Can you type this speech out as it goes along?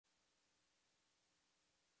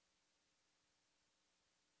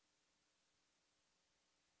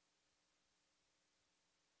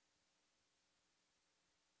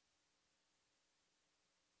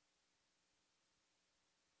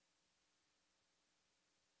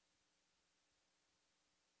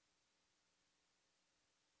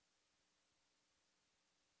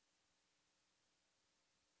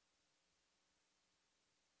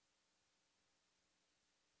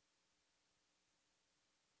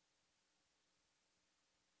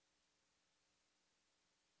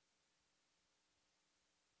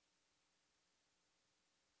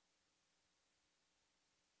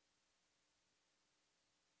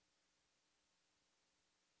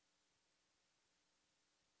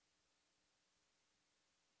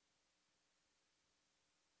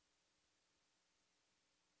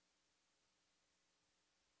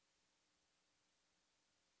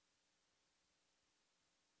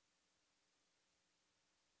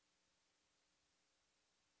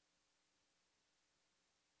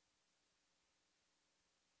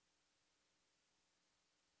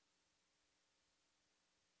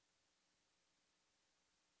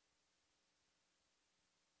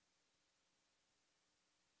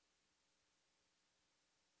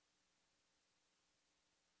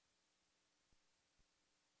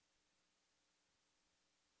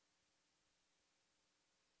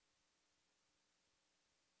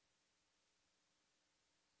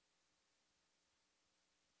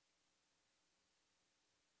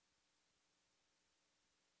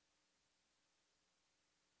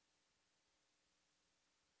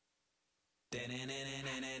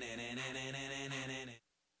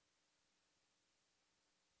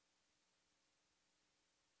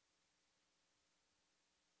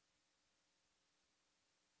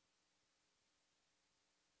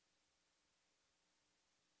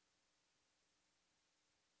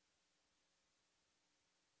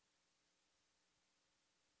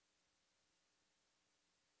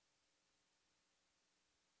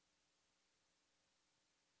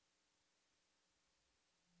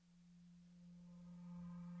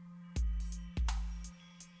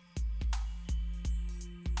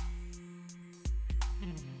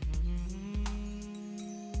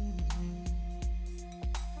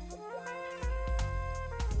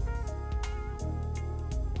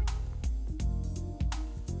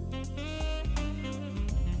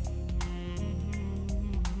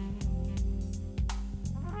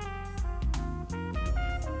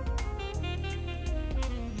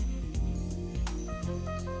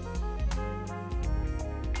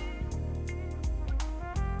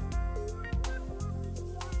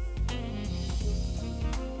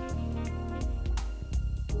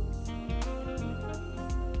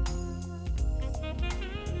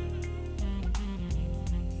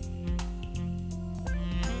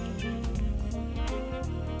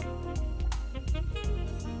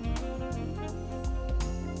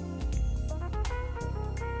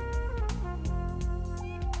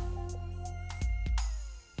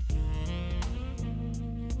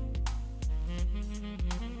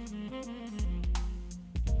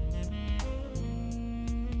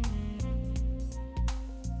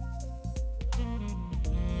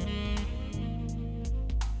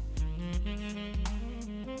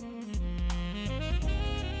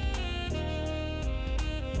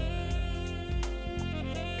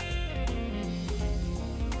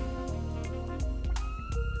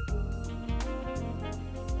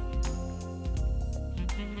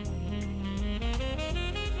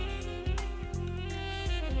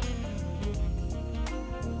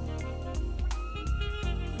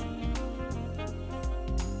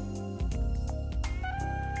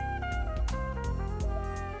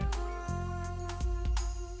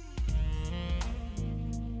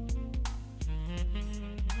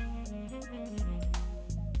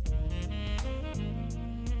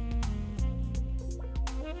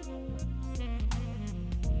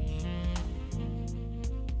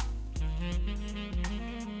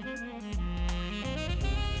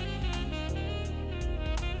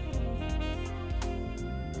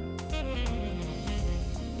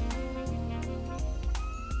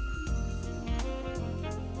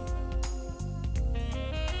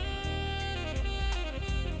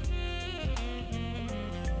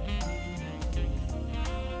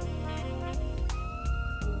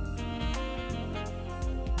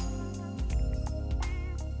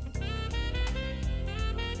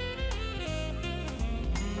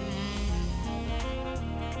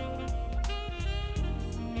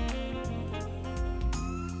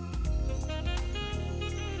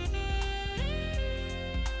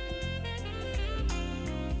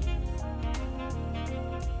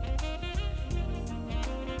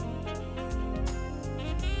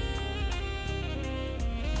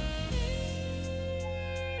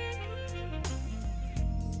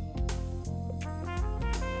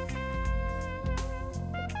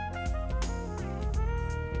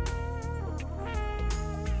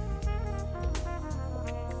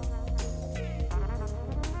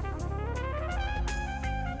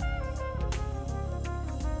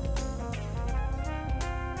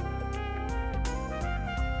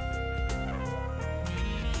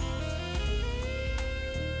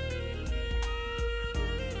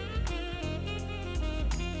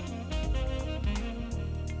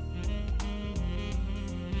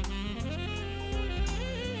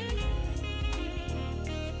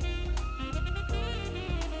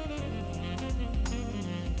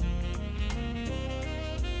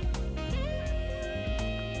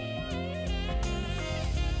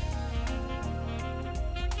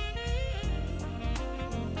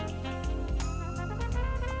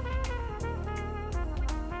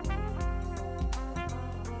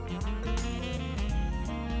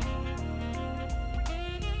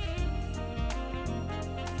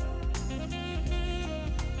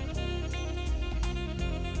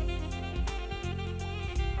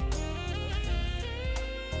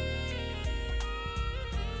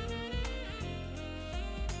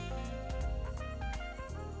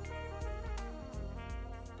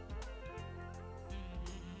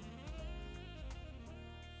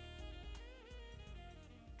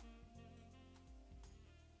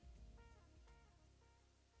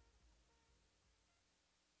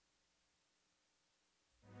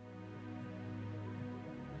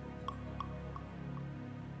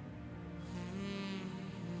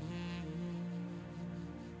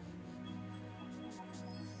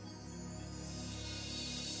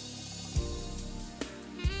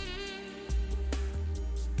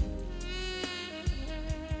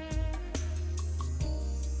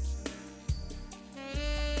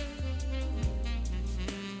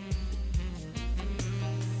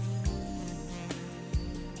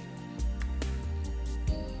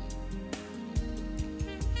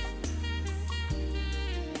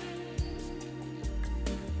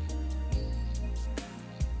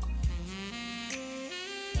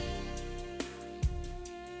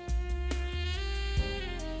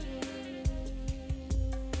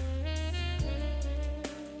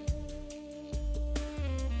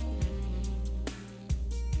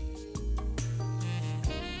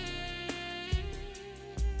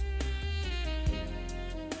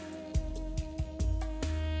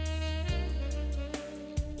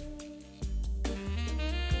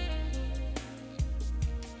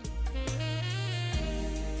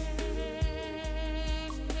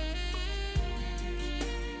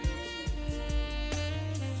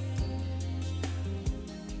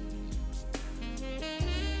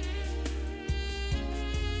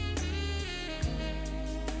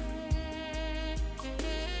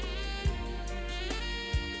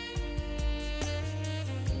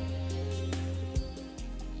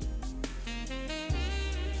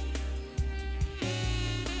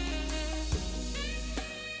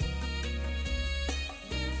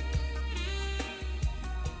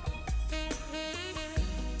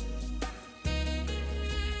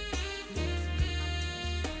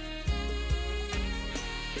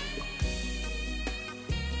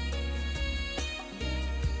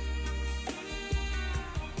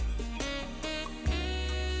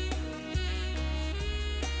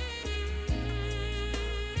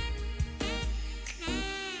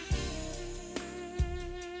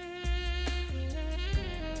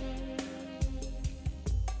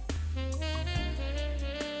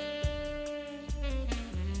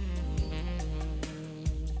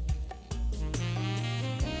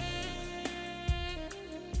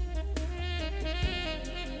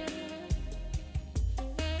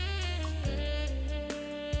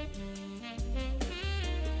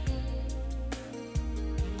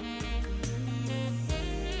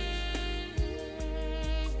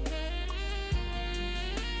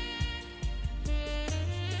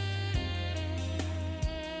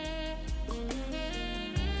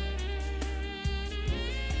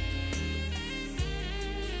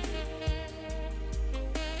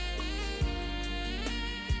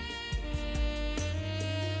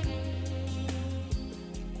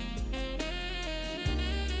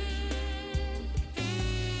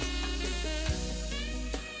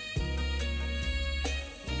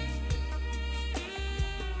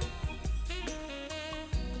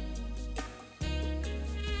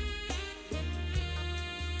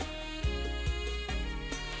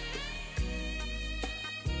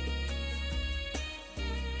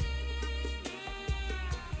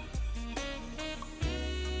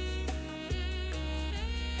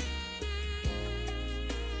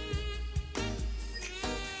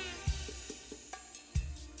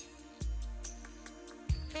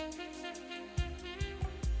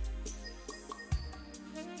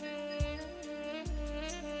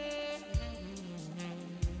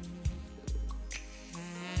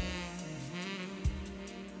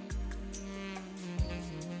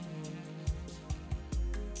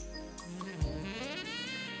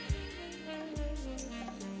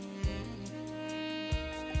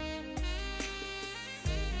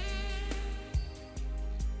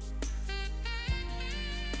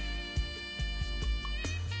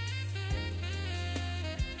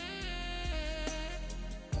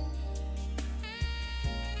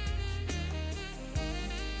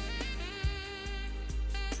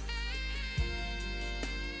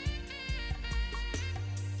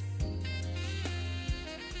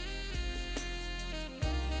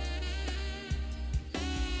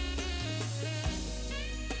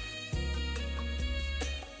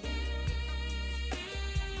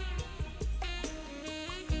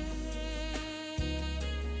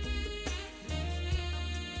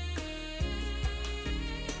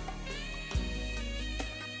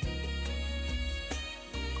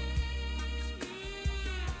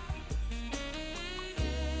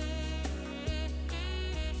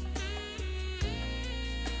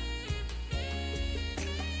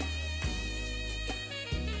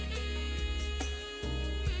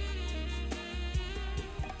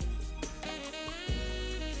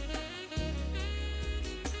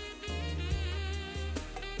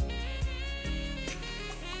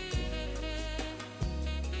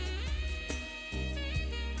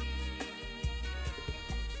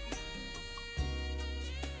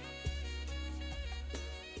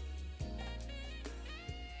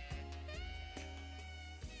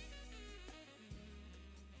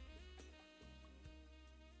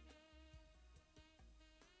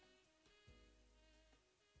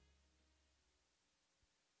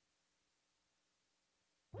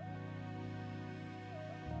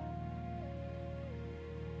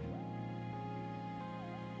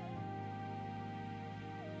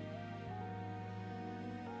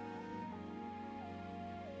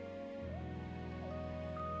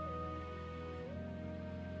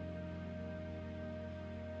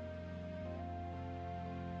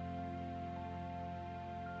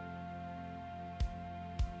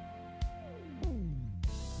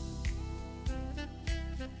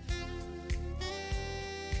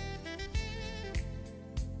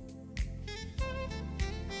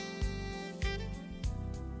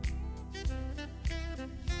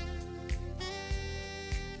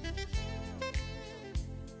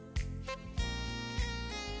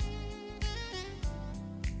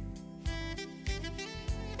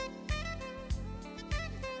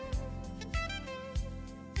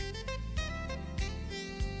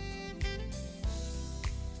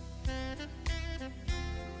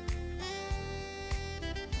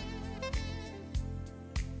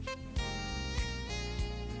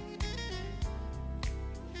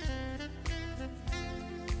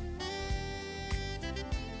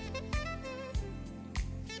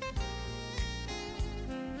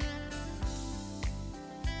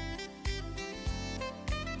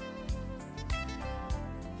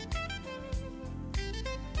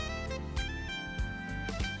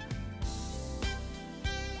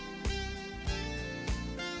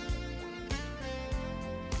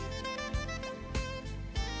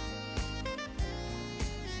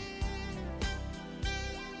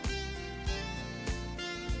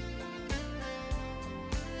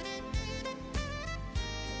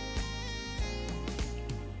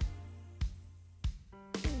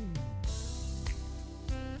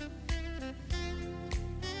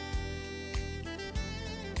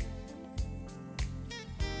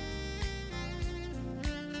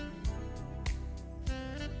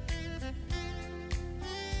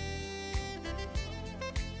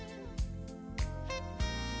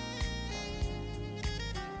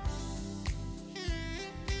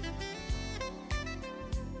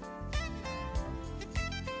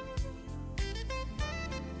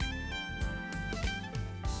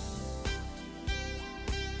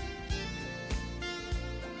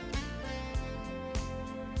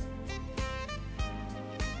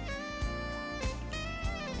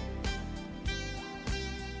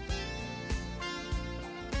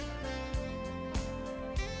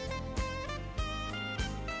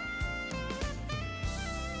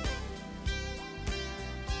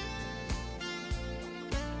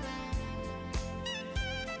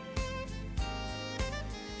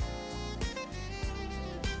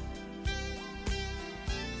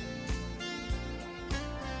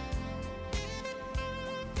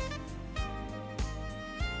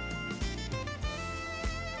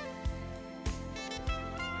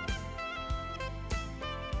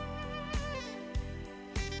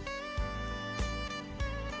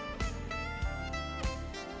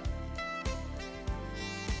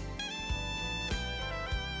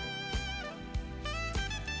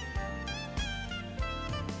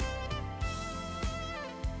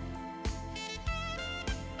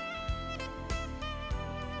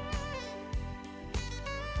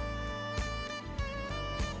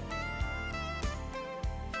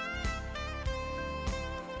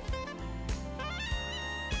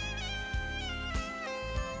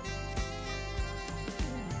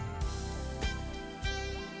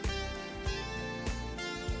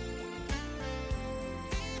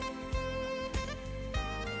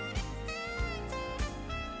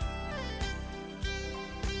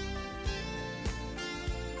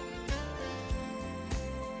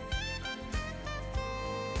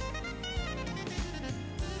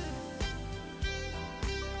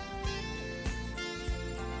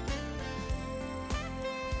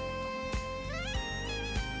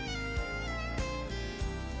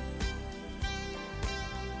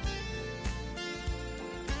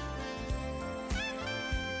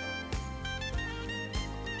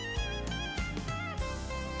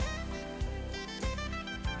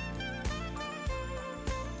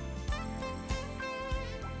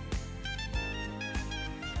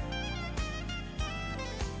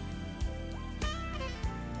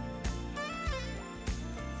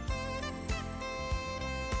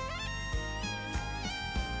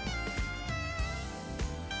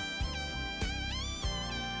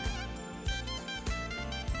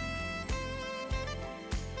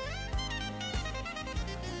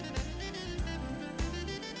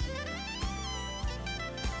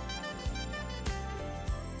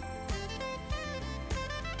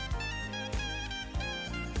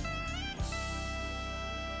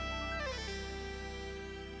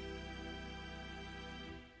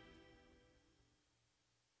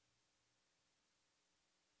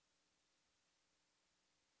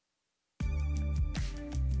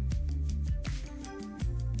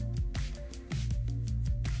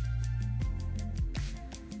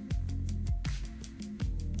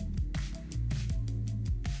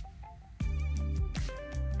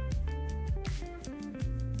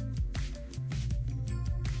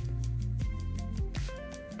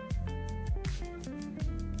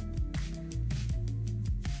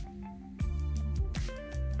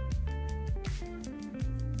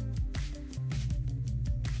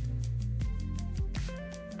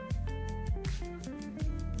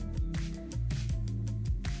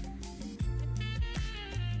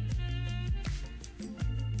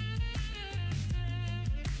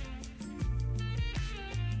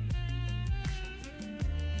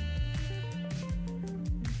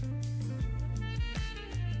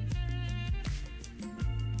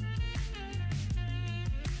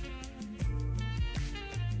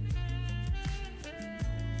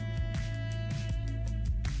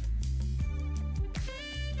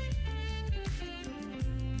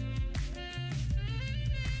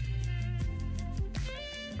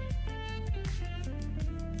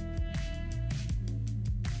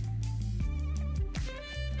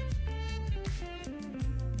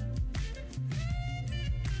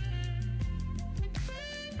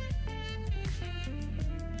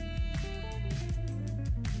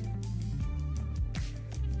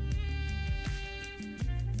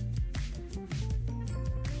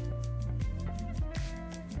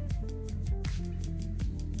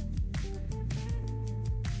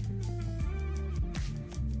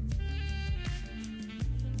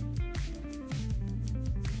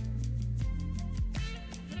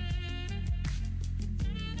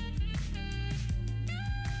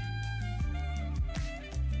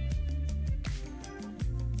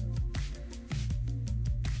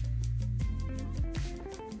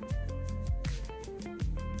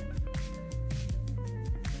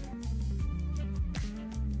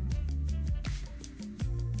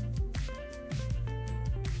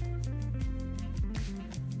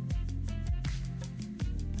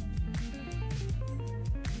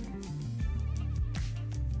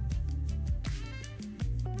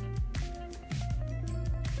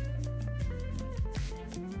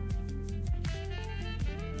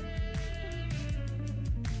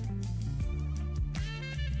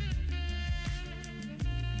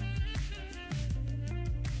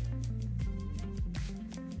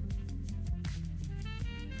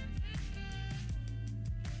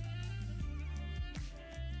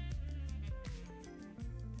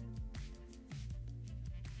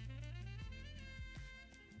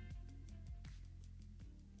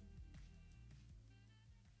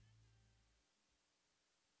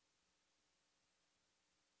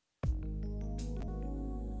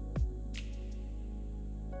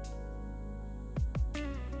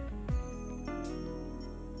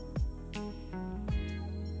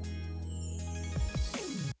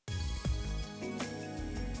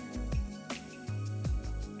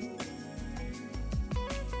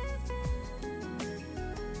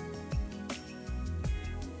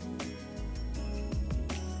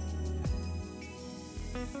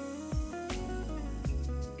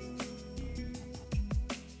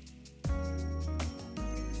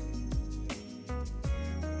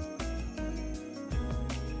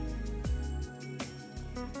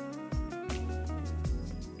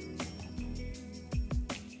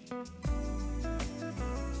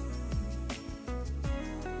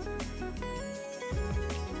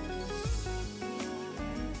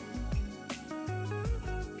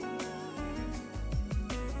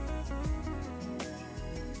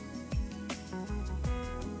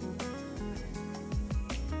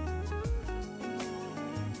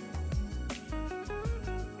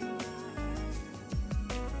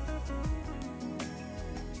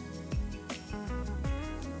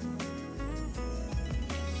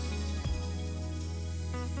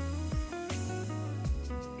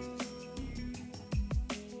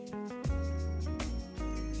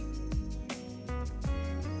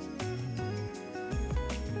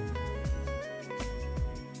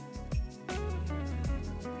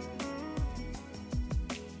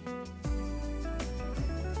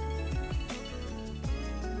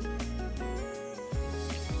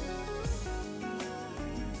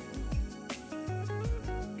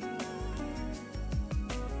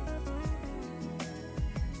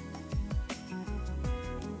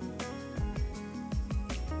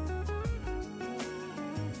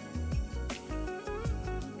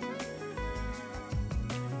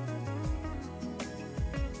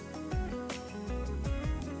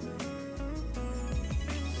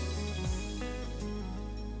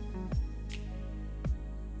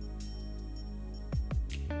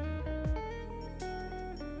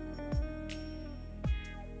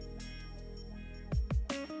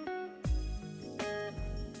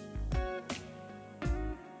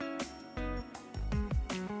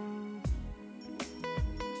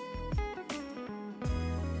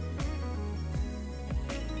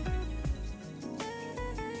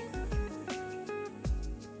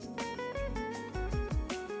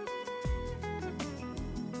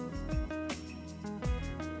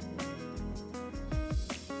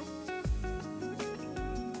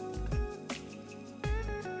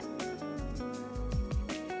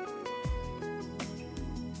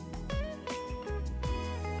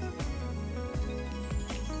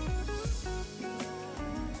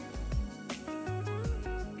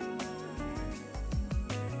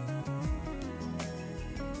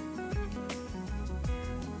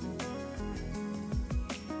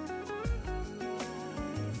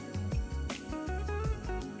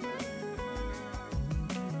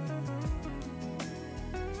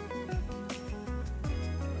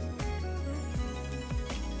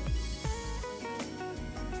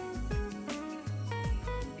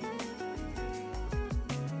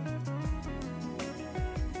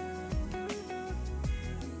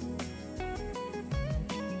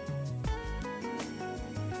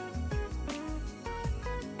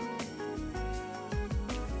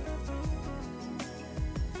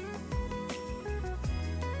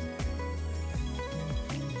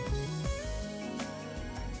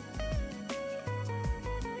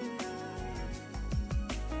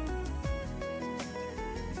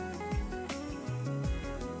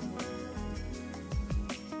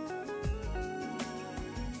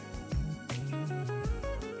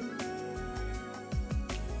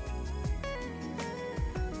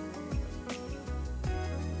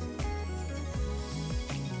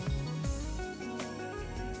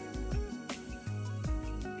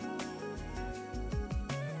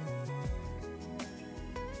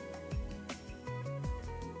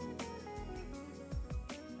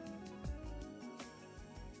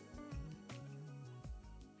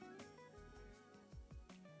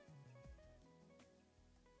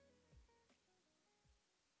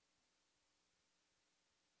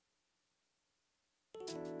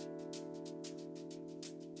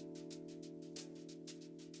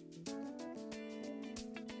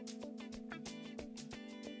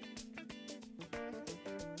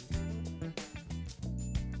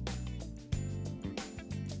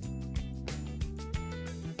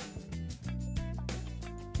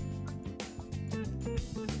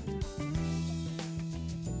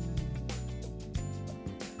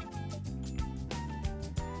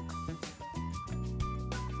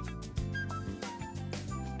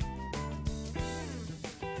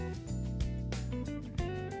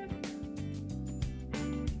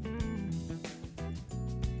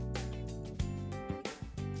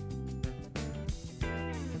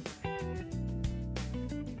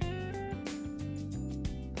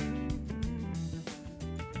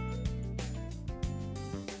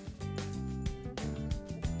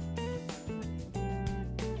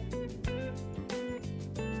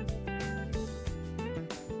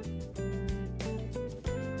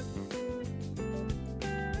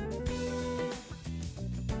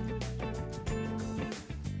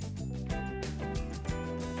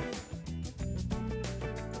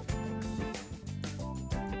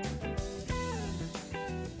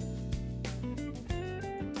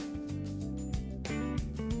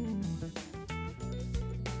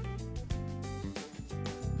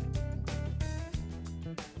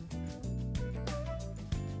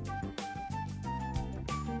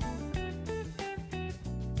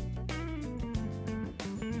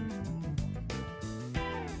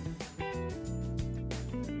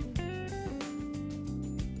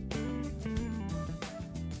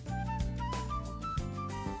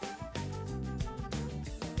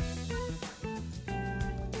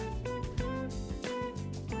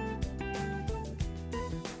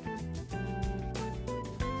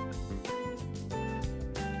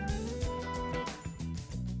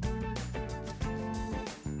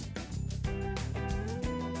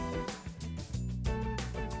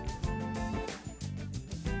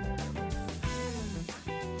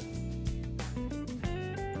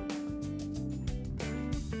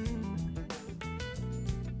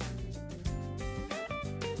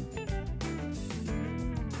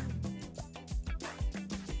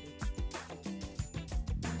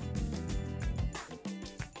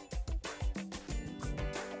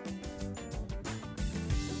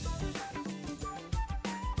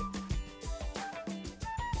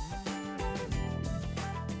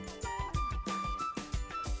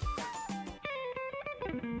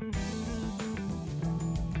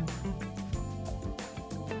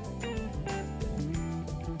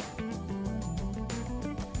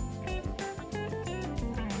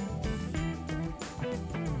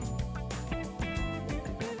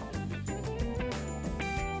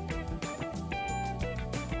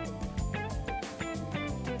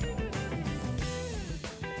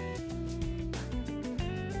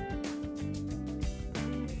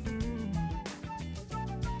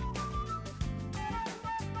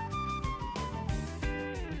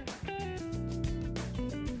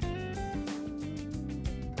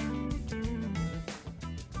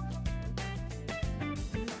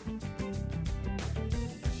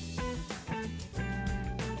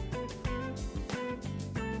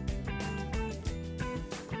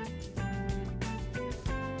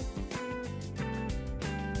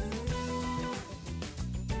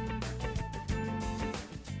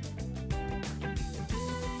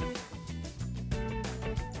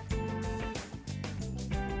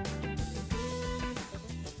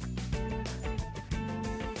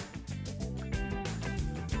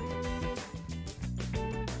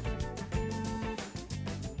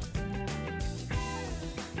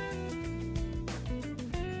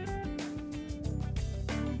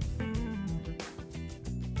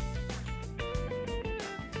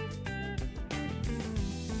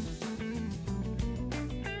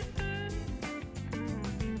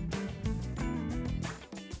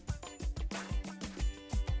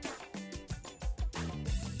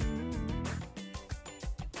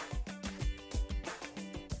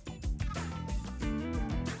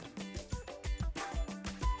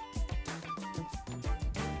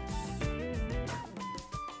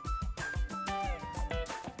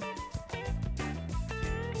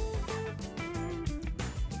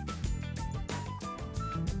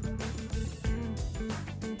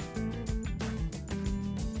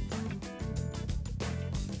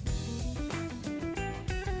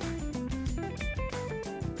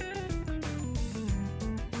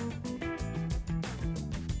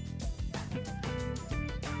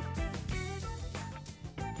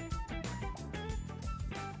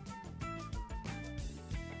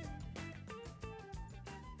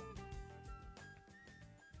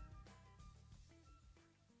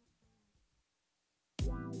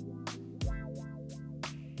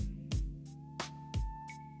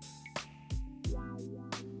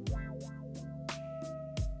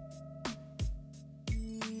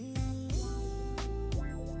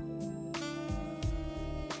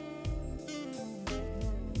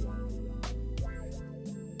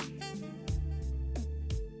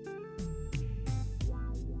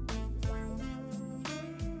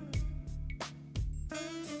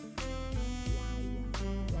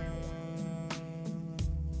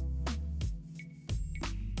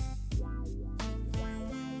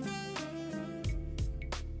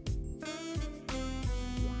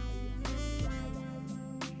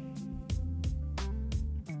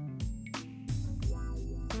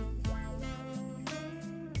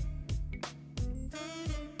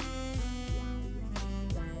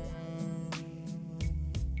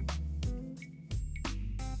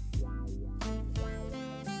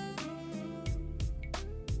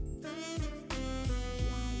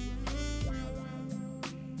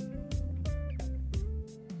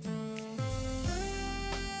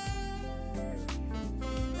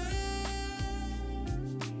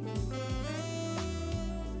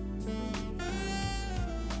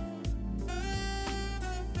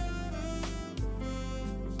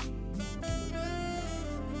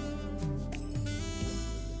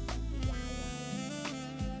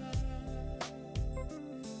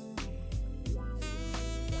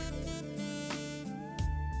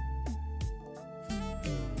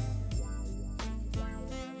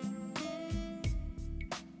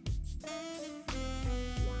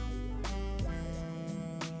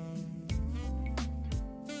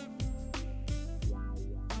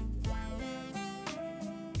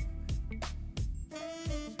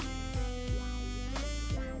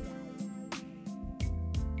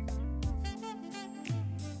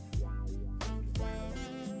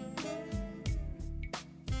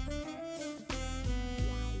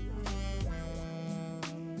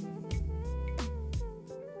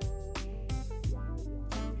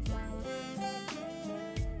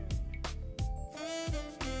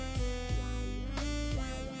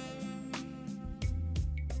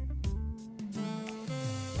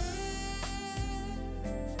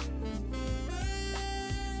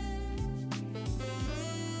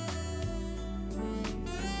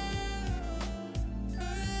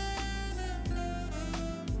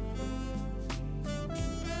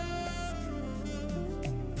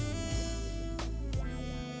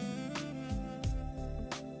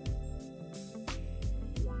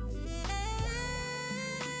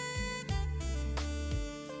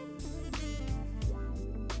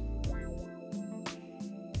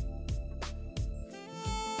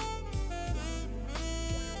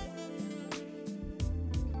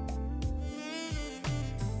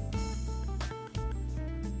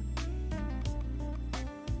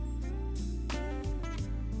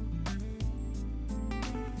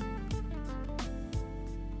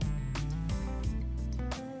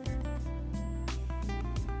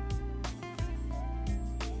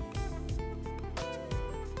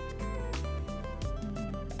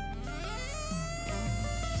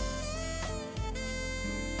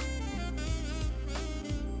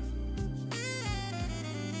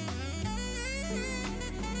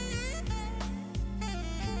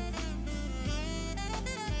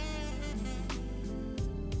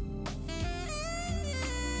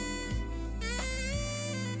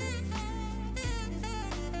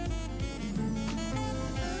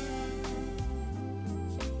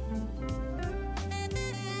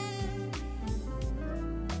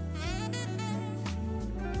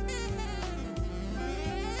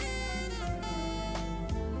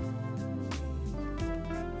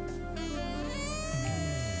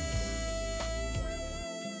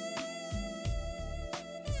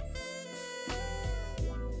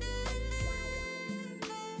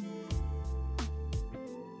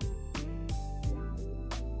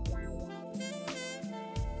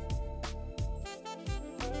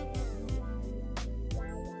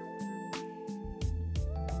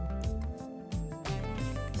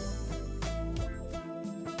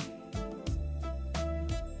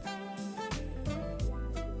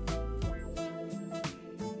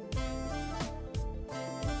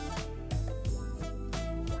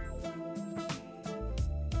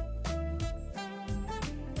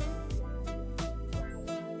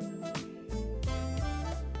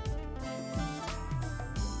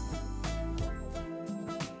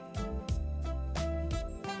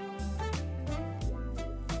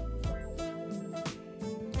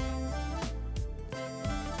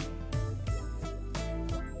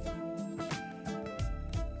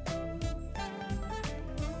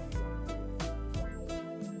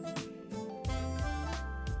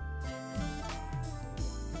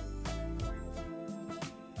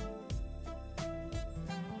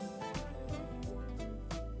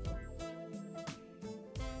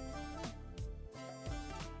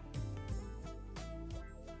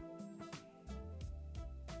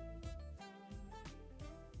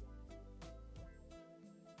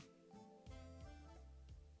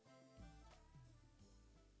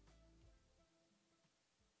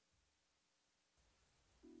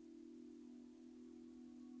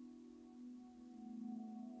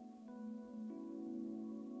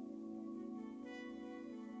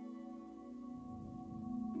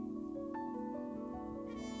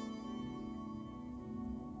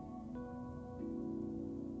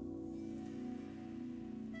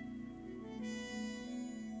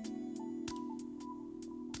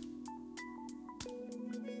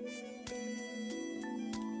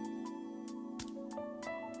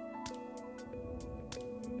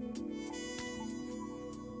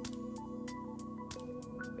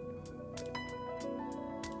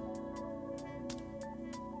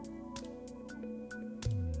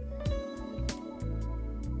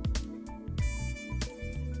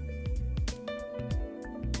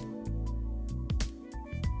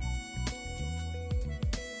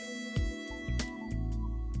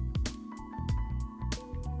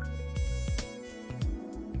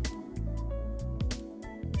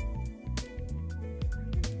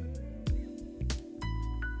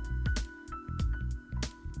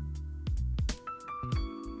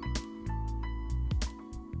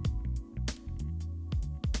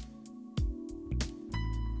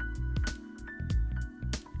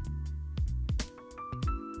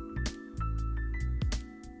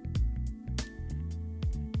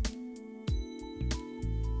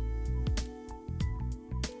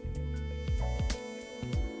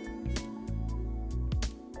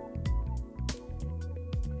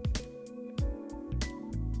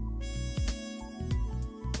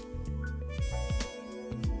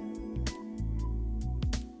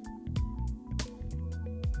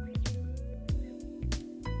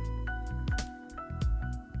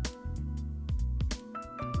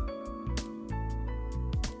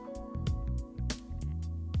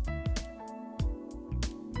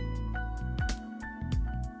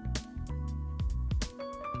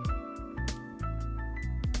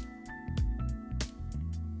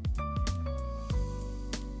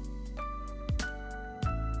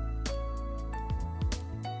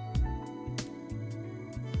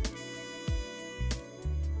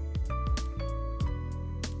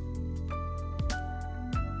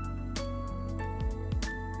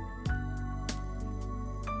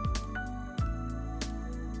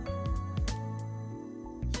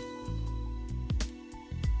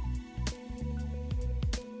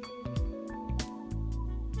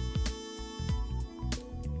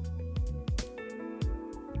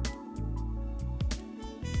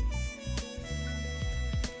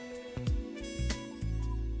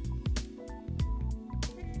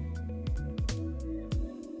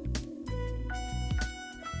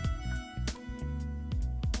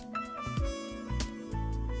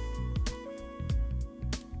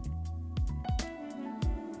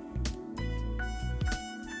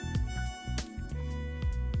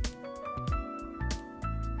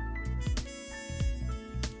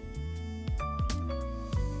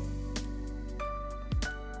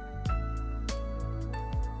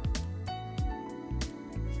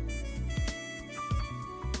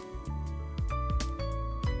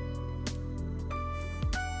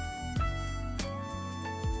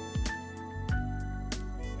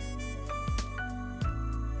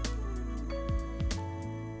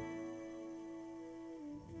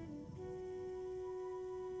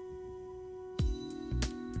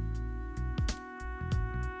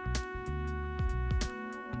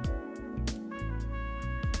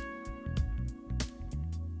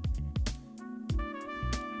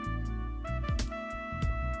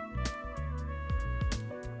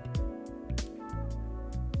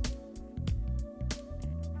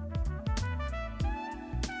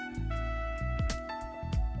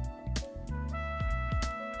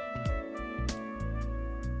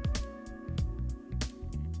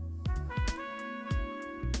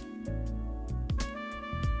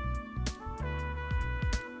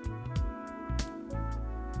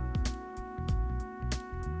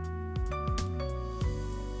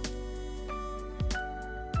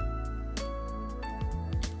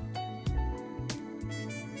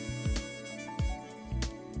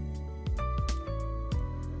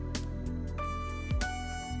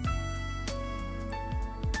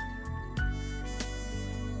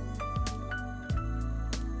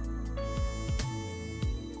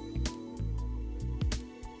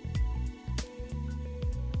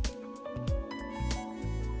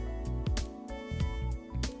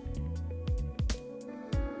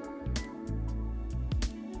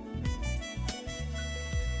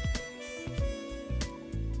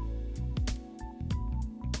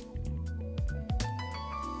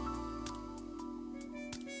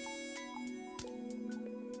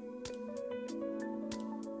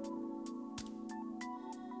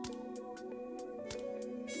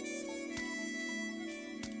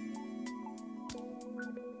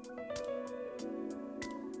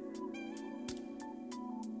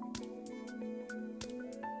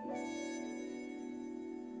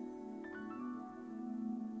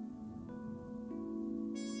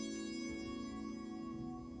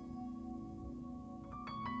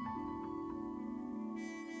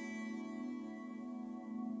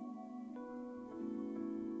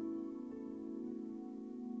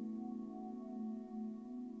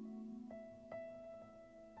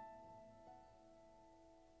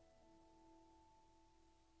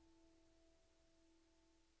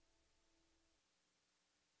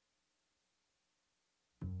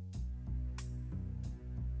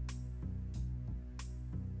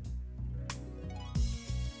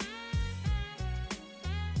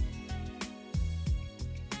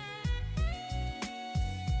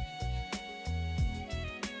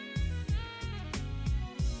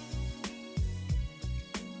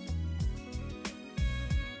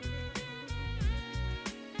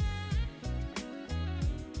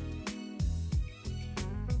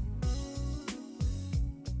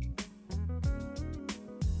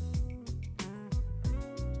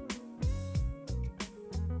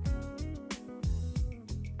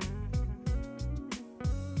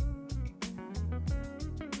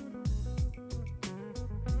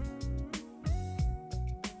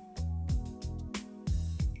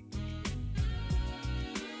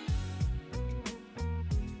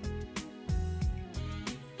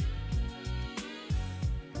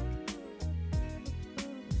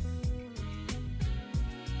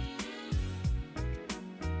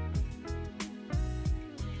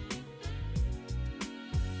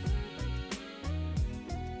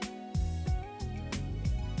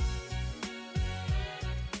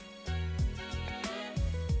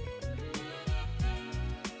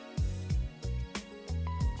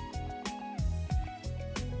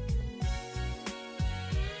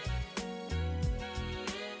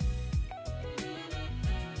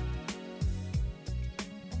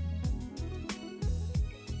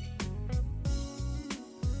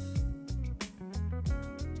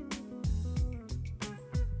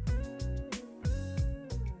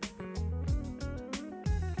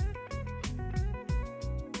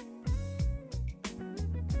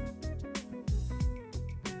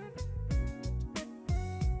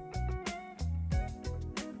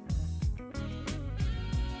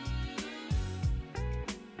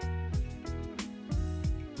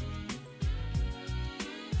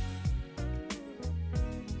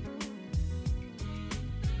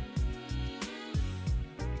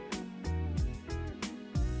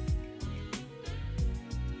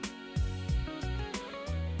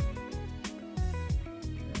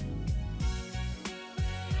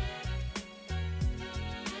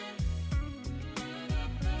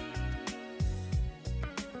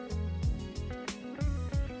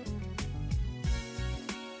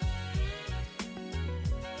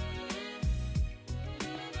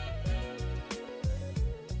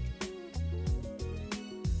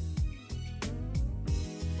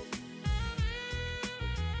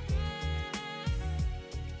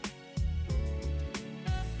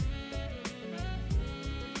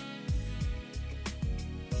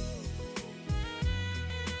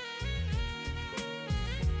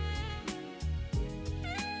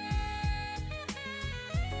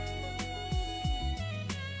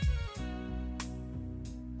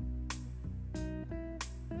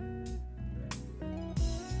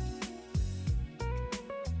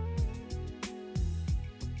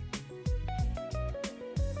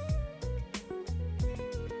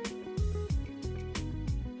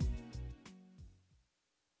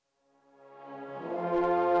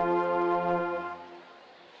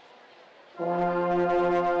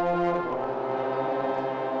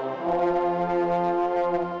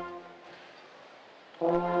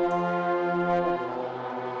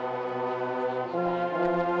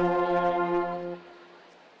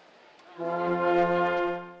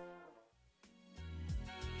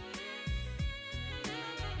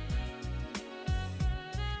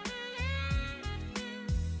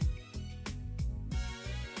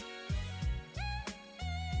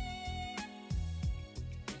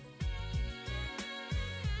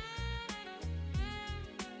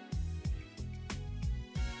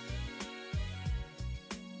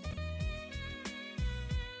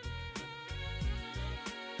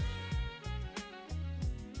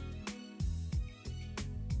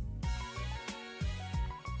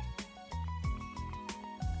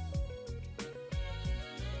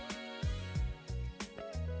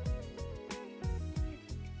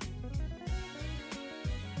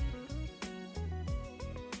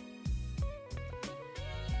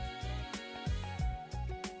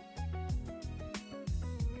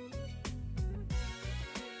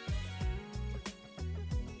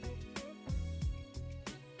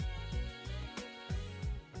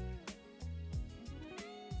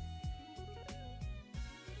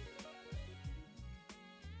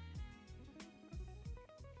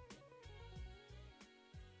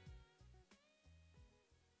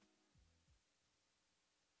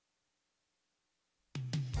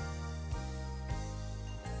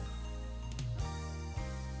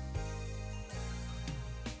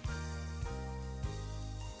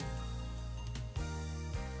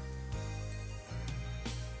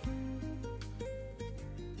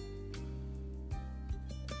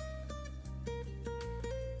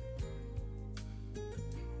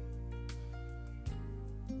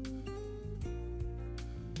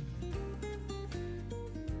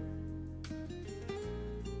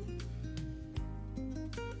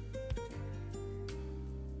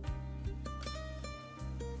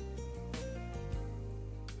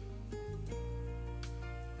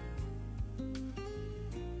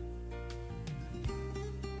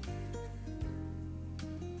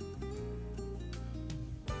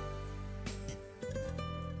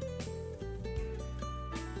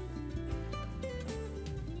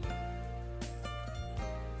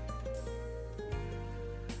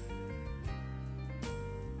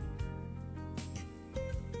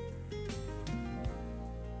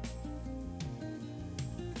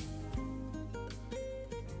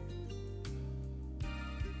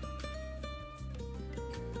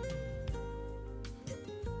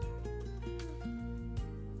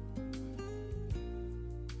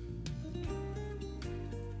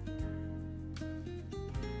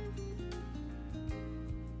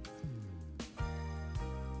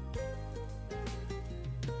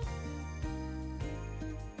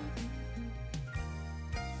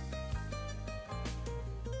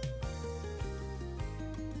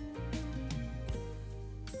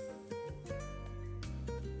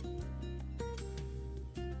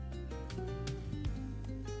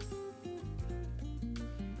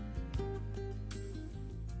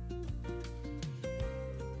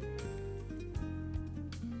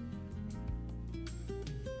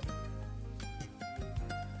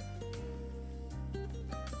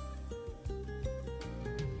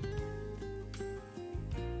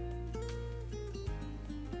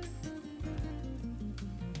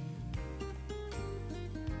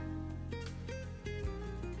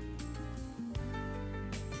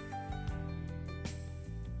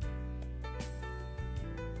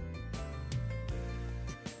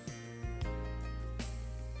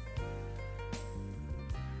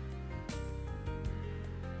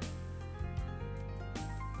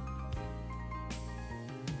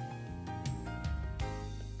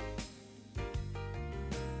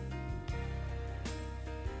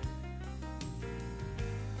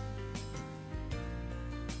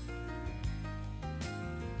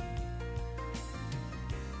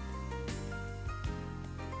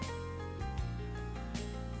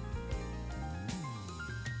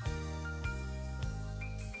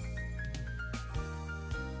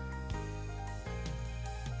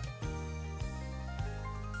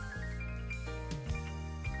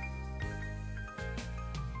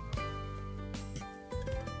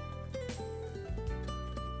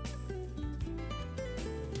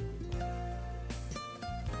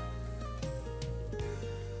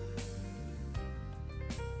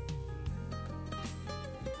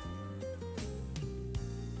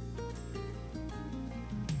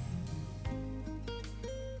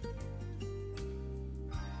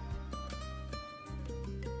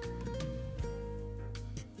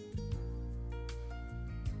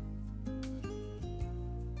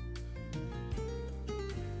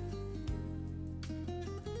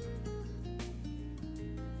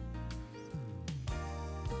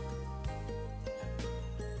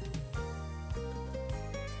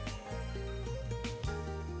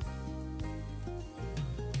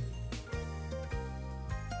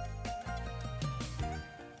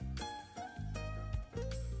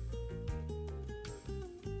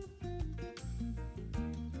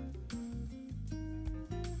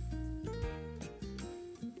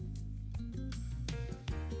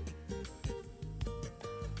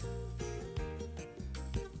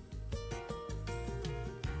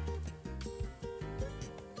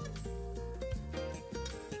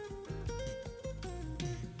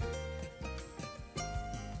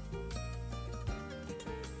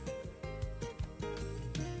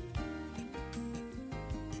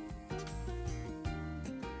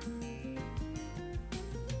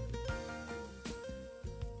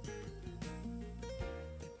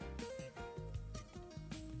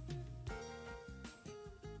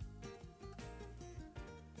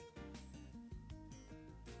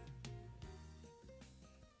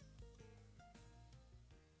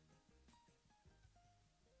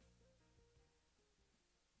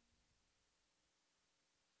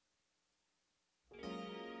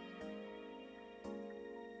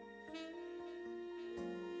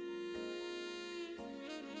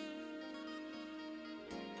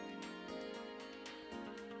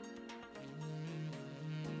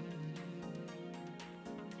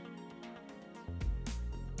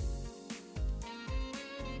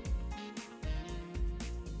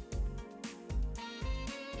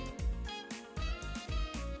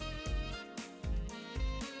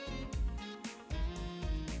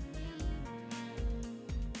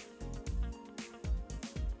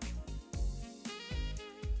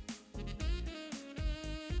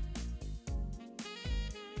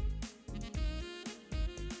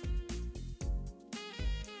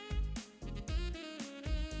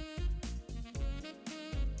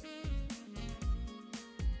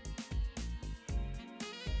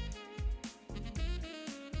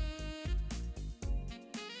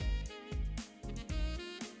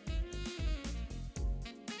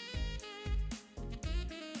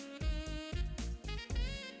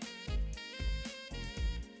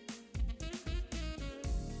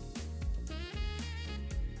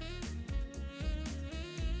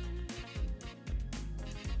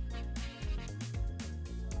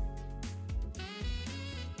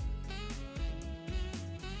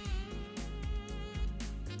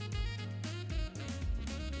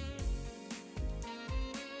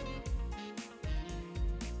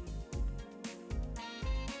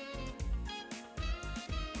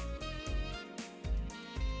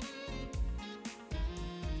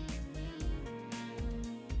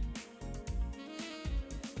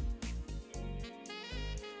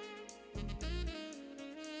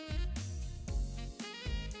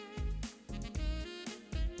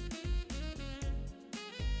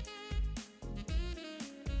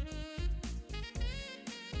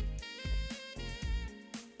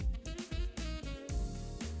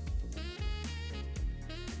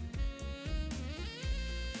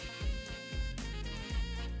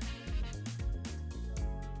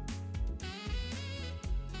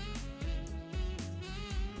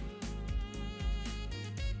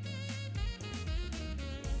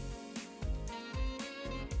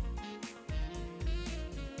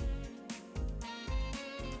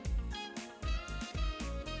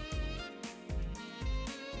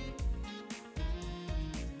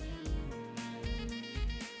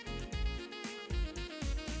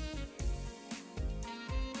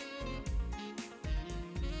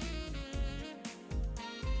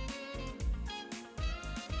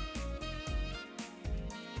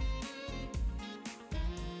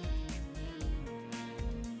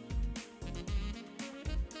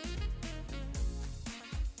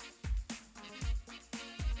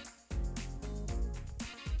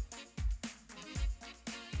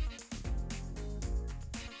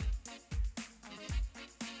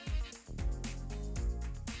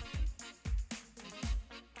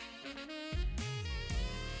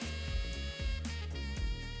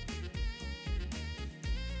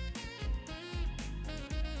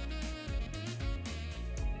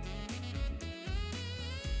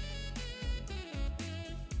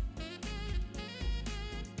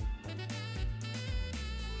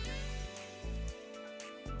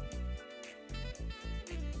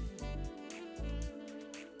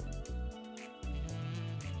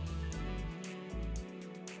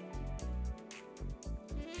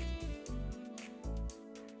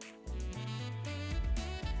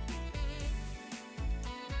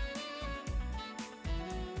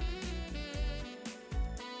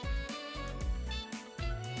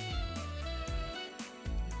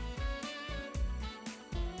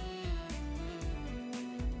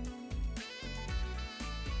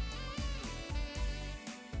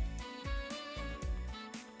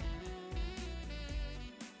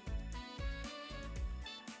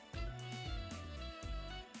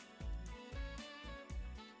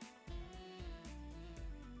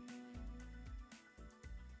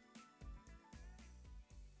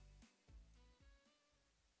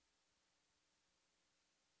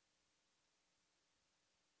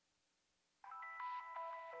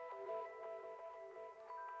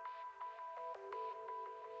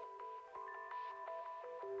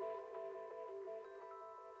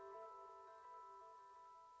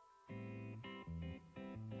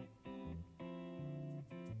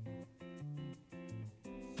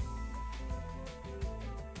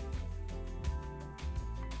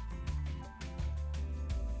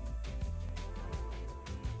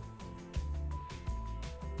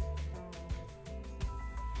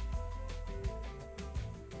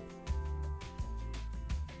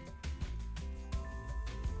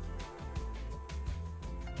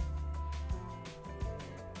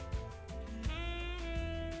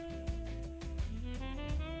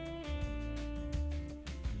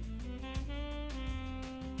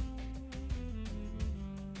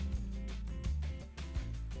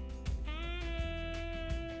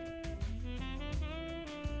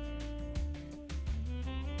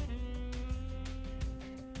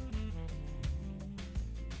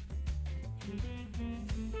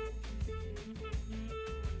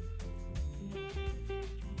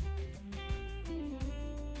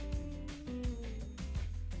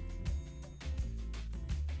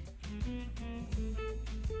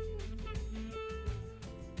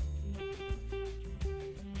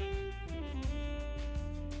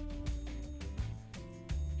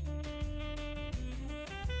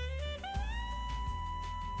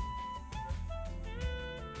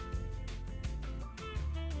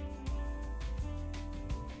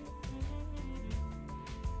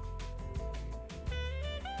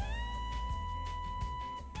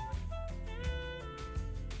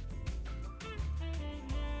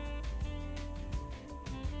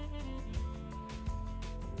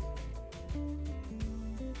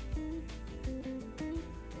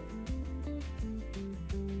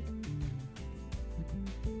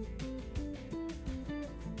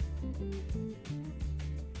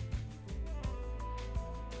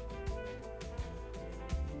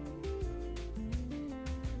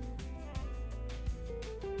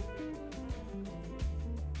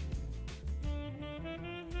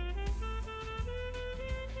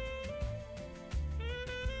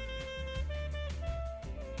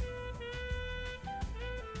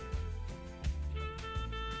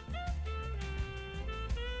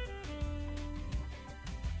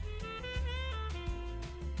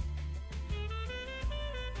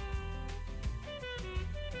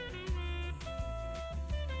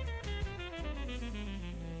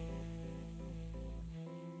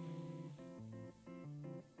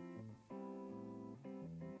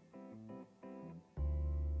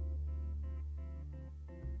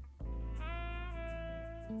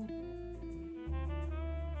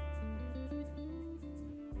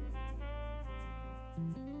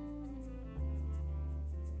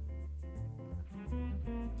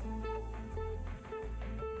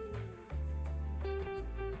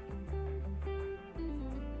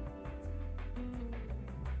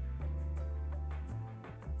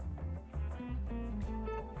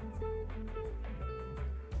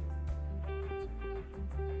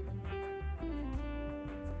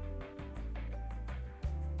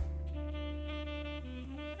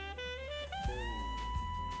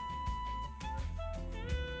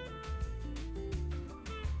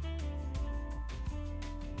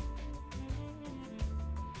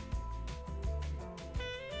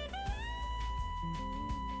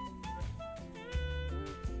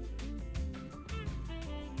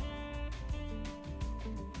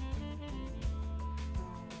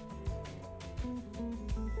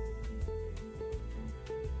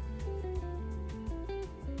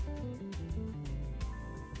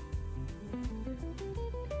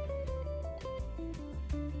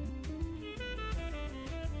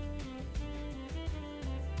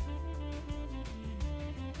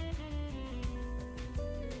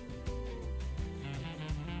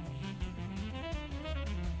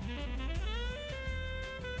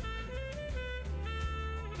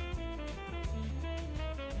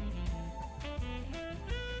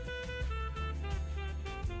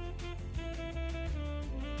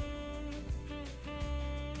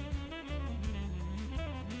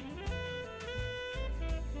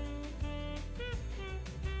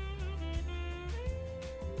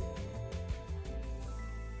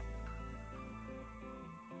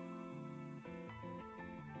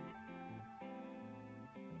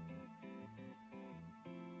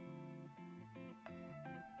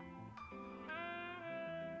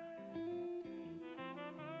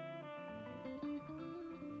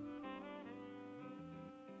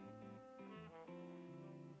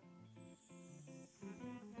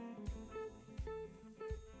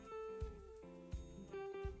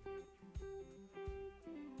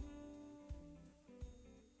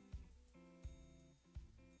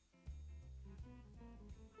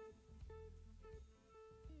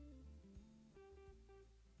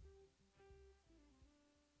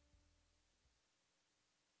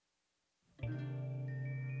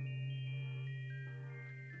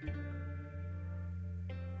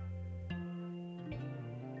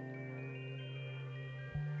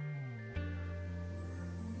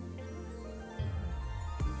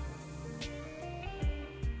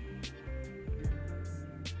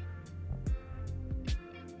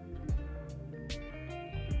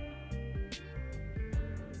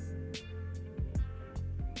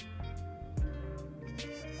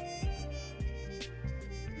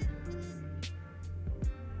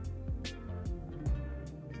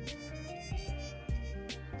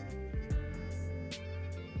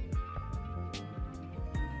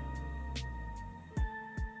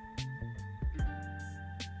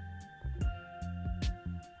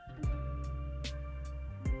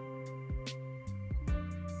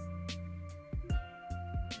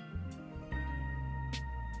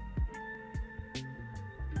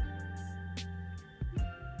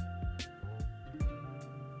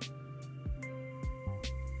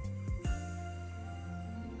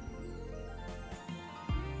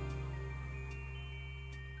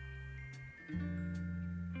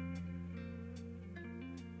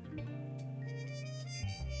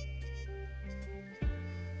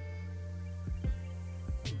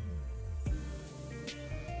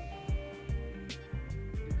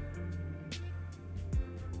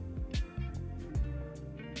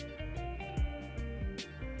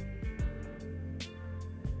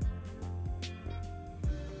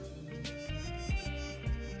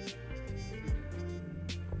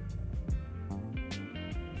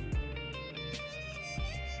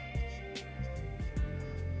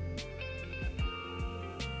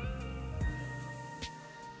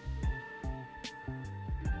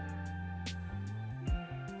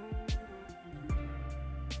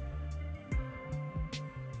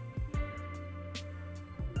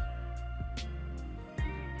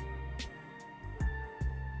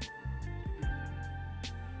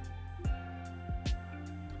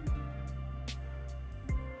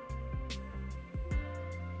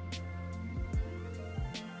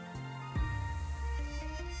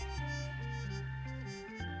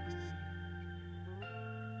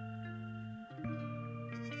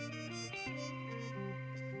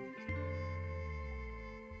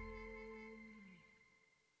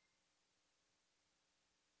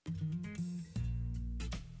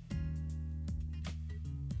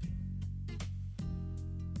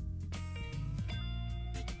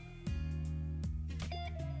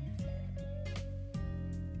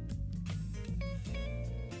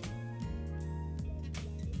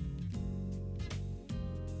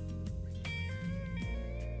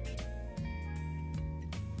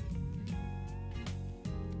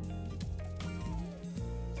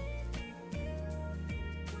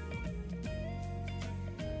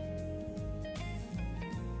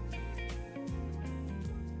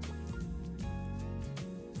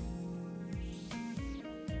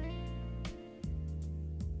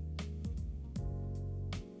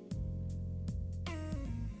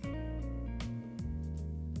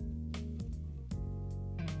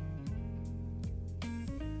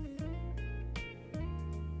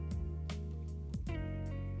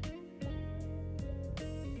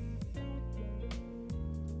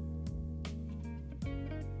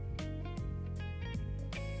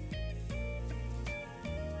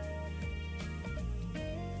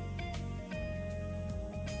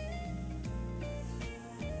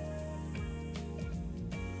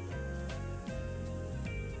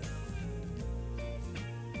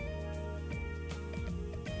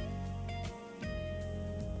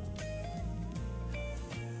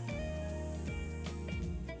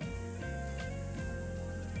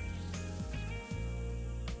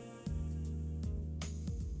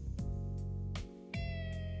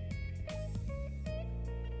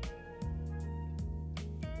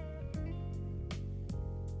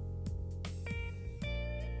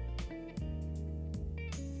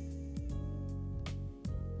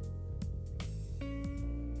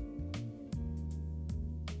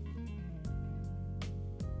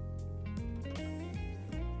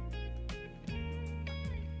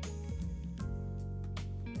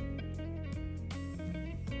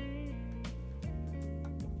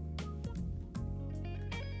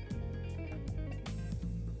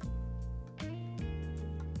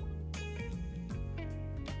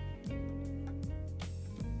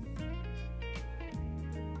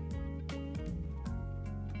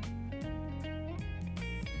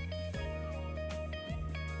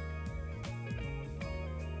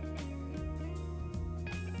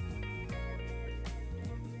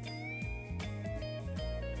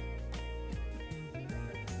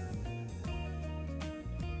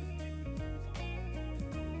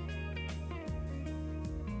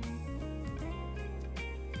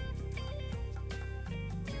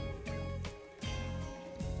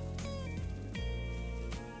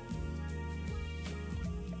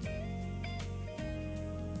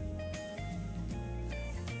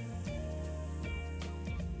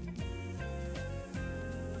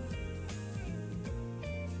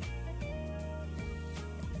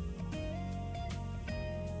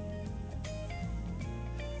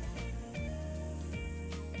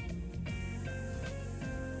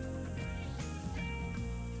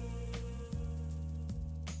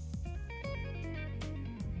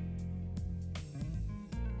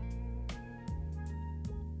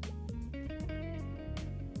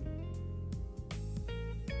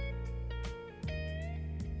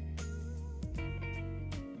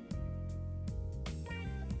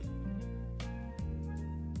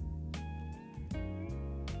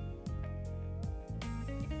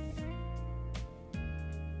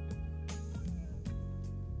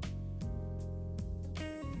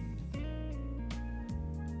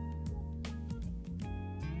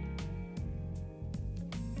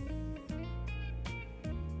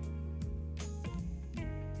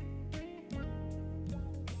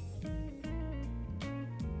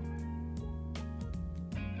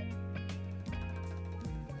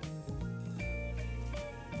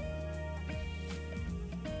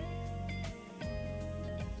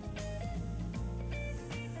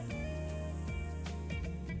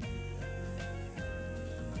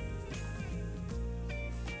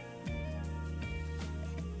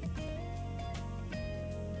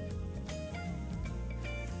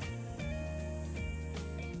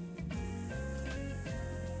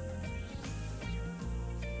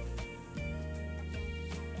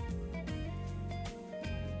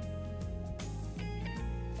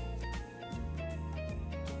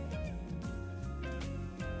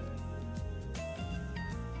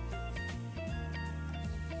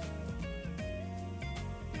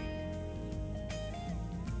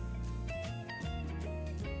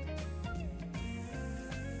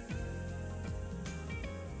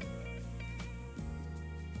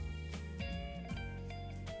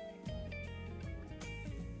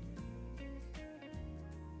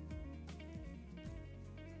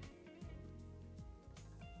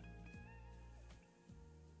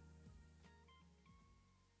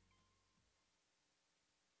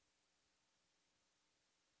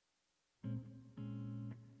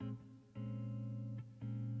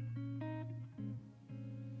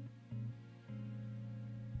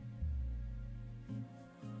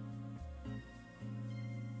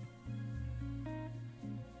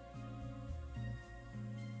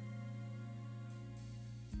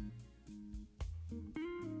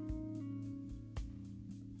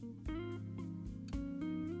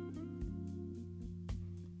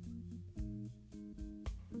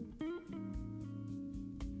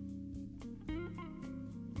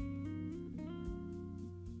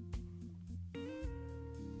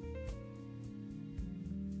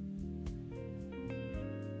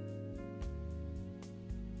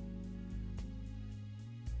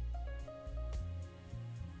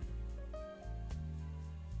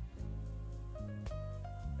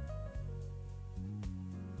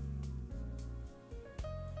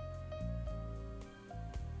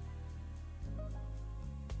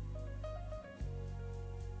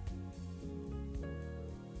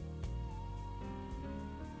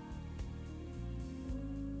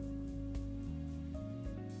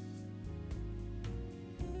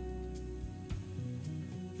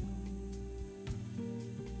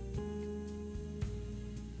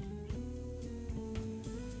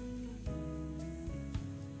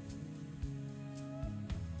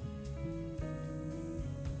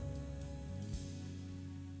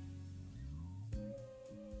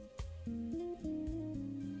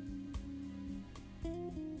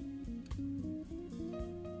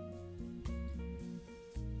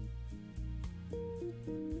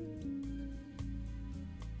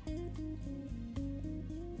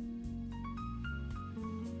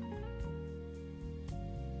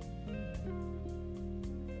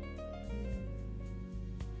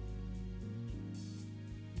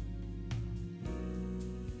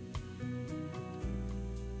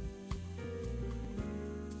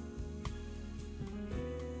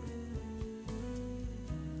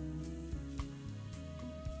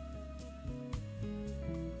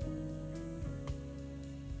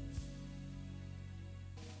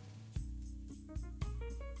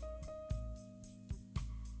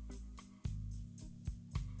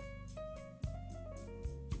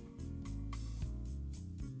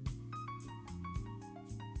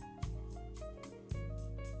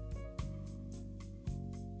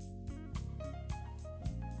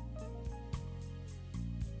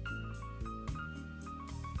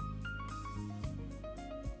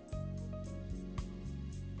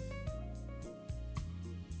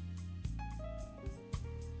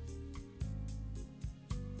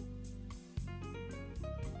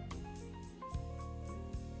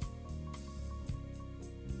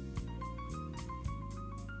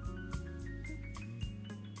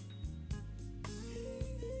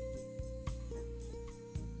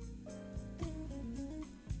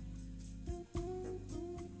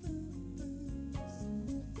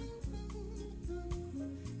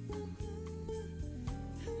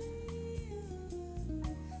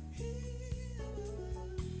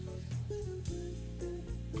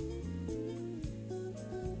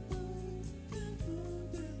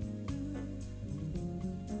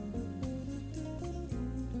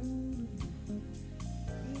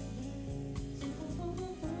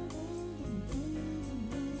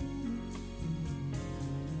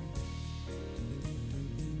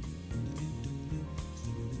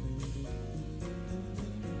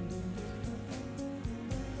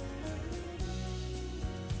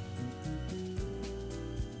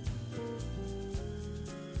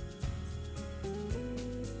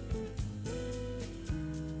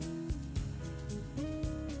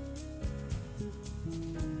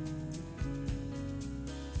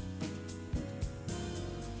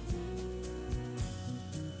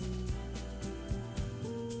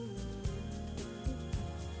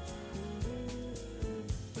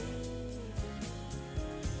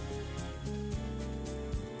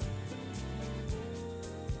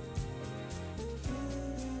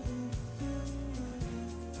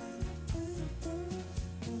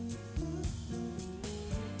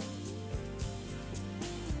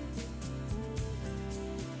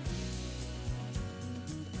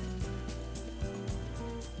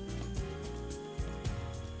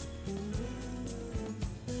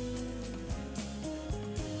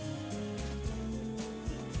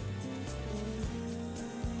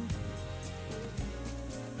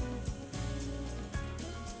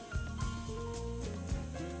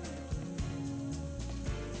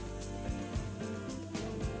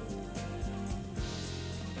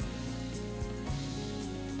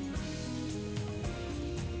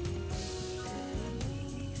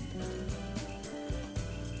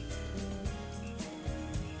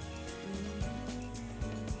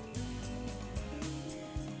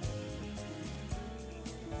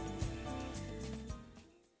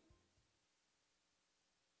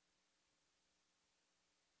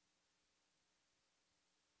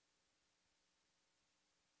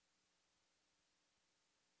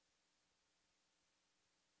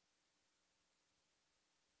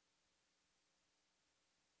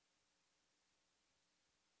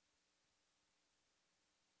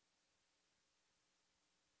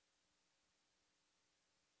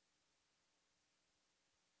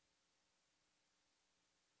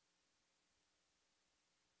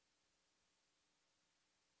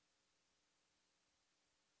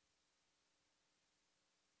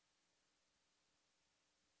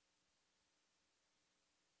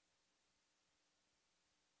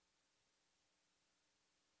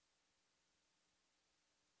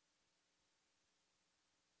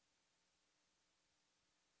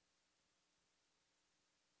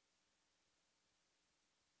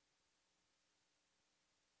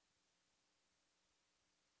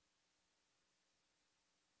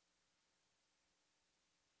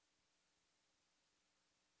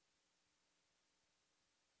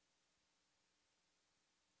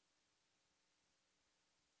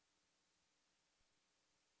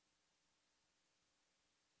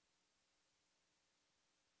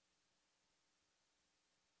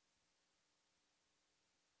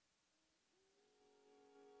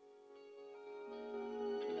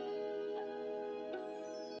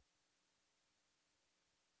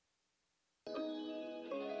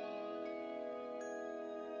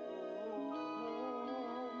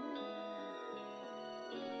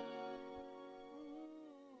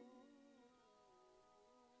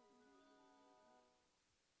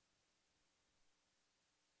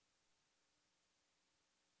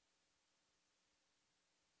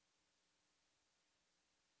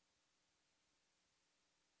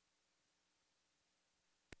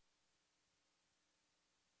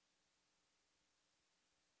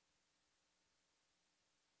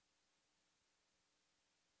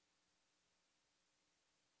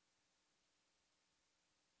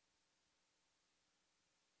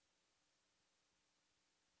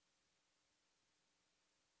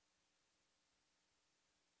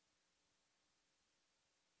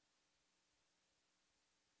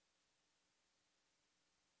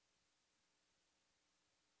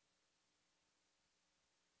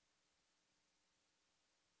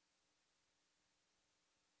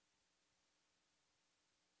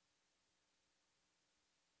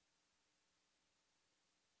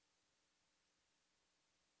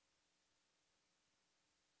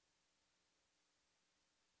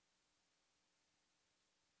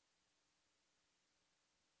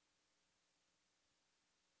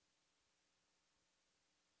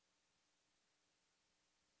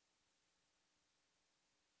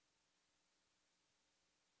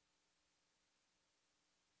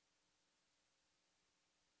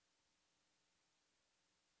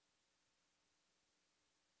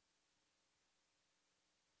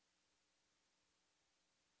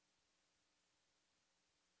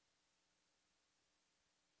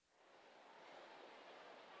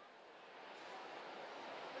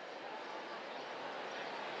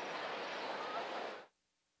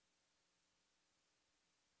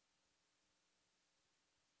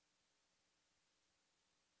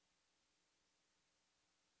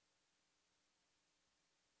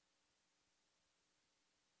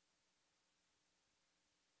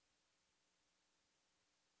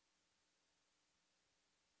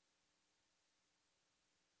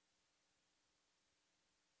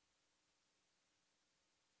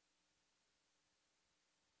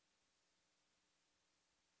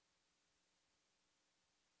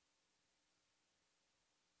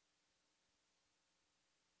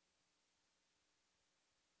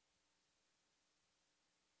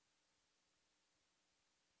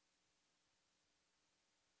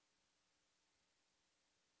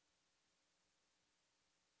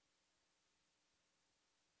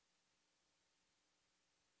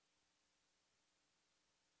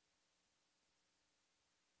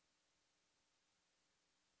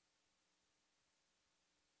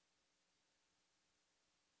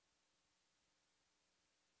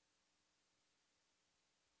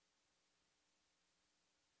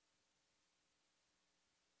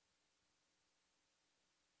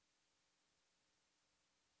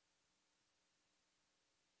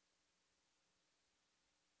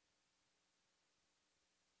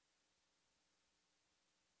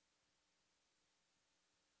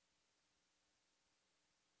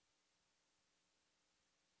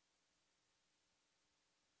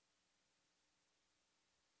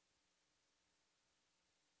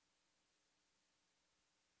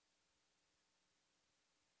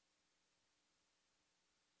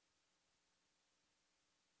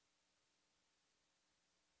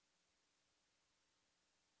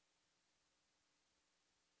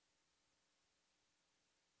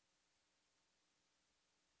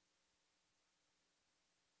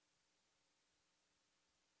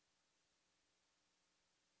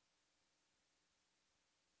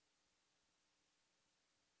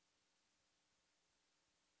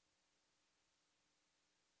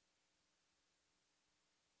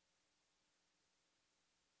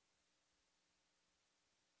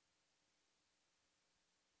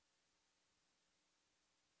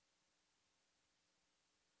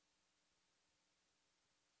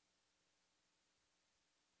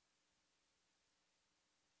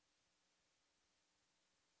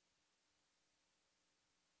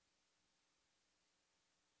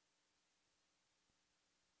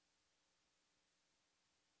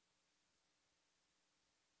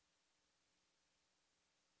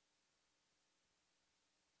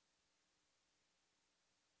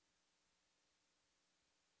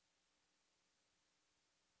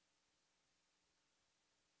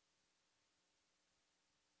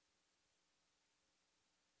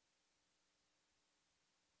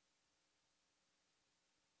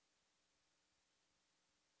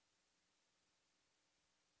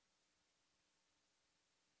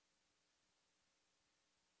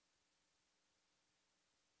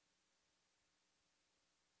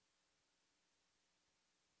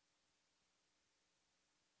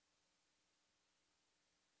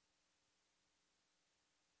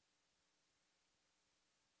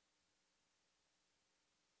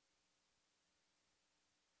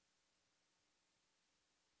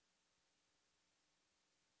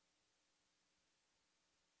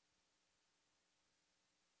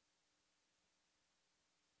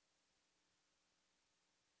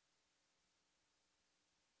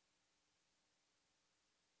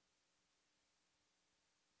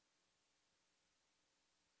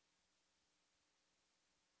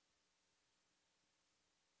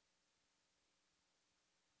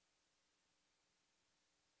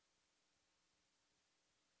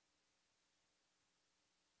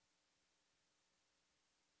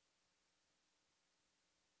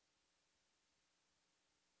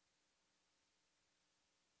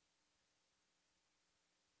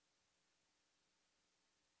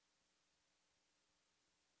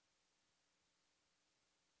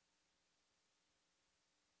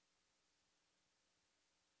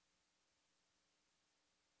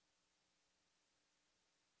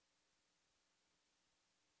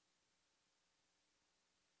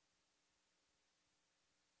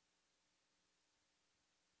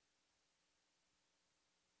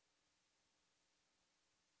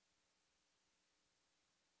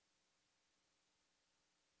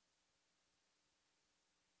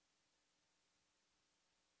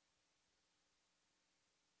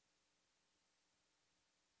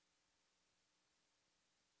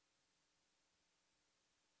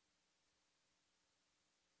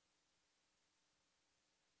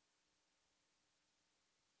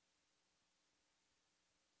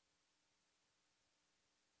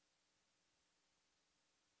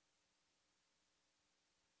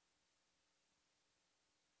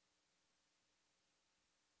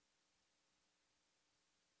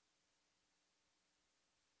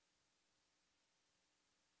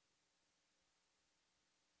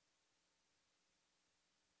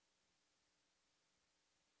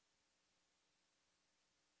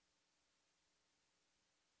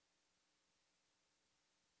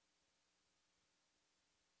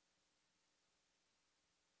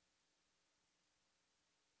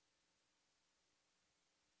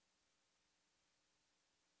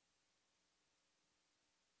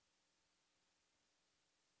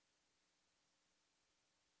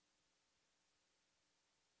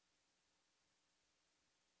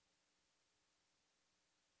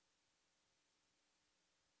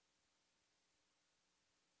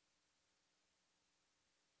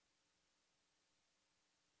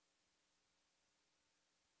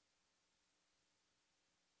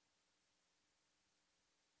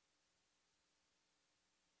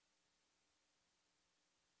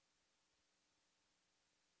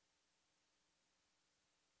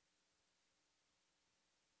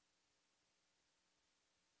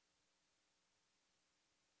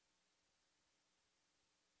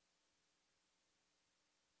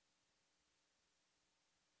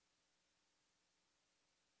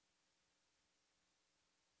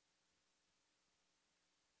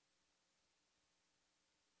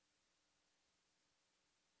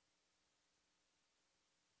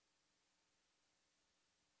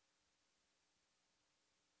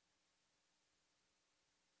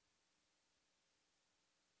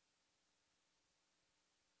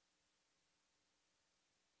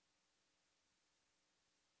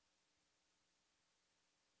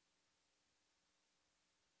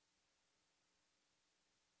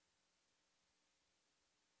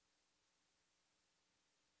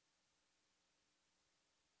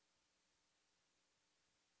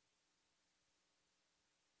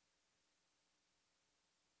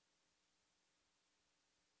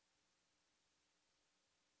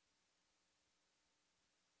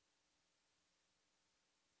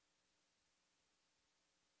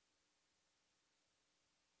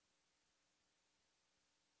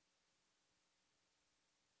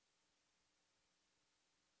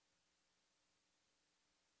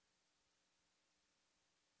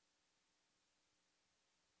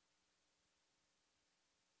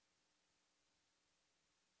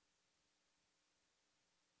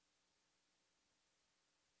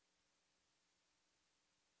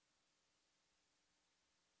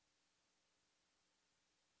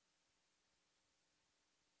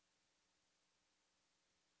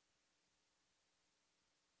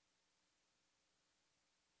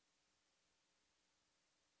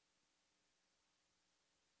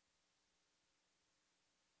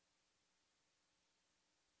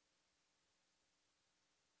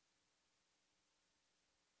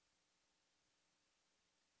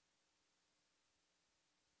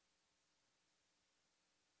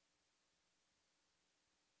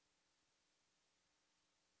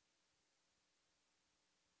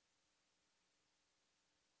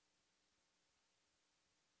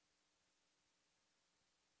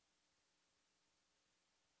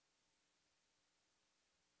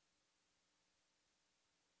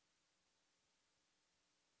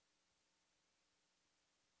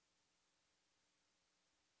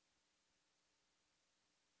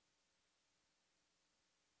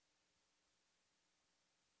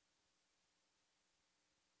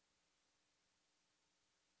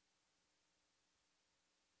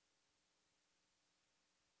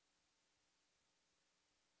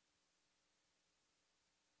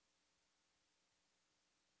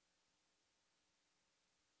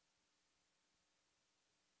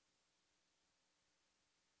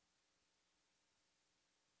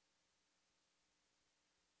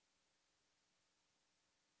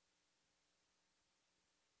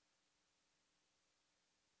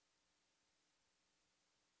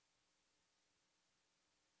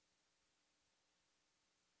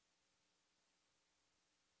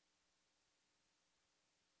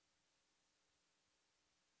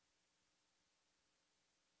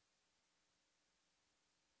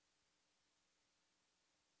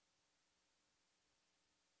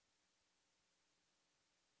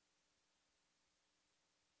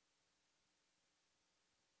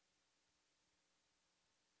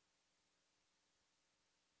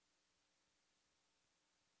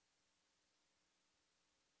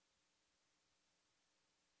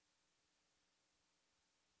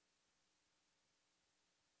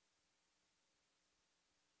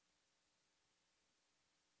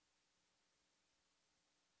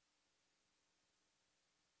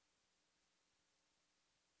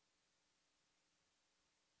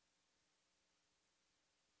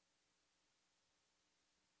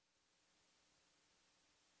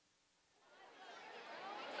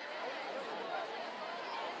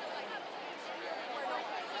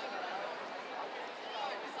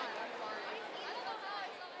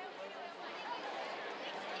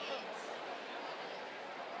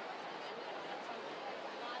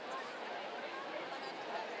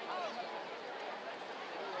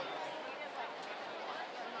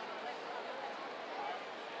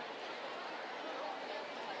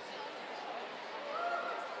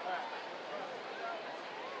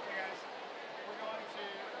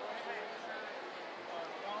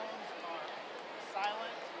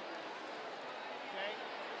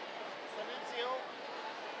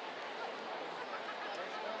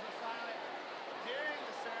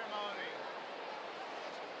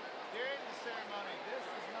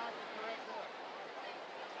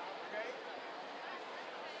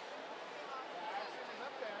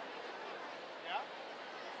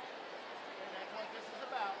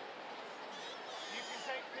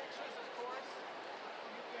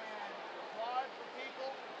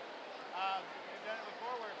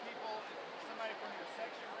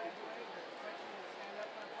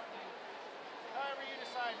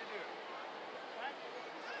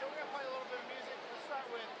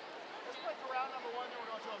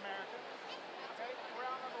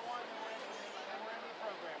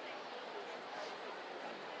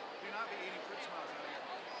not be eating fruit smiles out here.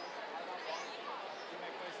 You may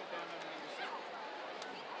place it down under your seat.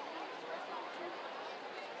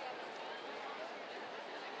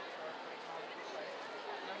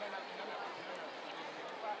 No, no, no, no, no, no, no.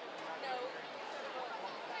 No.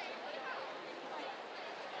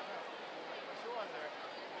 But you are there.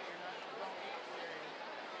 You're not, don't eat cereal.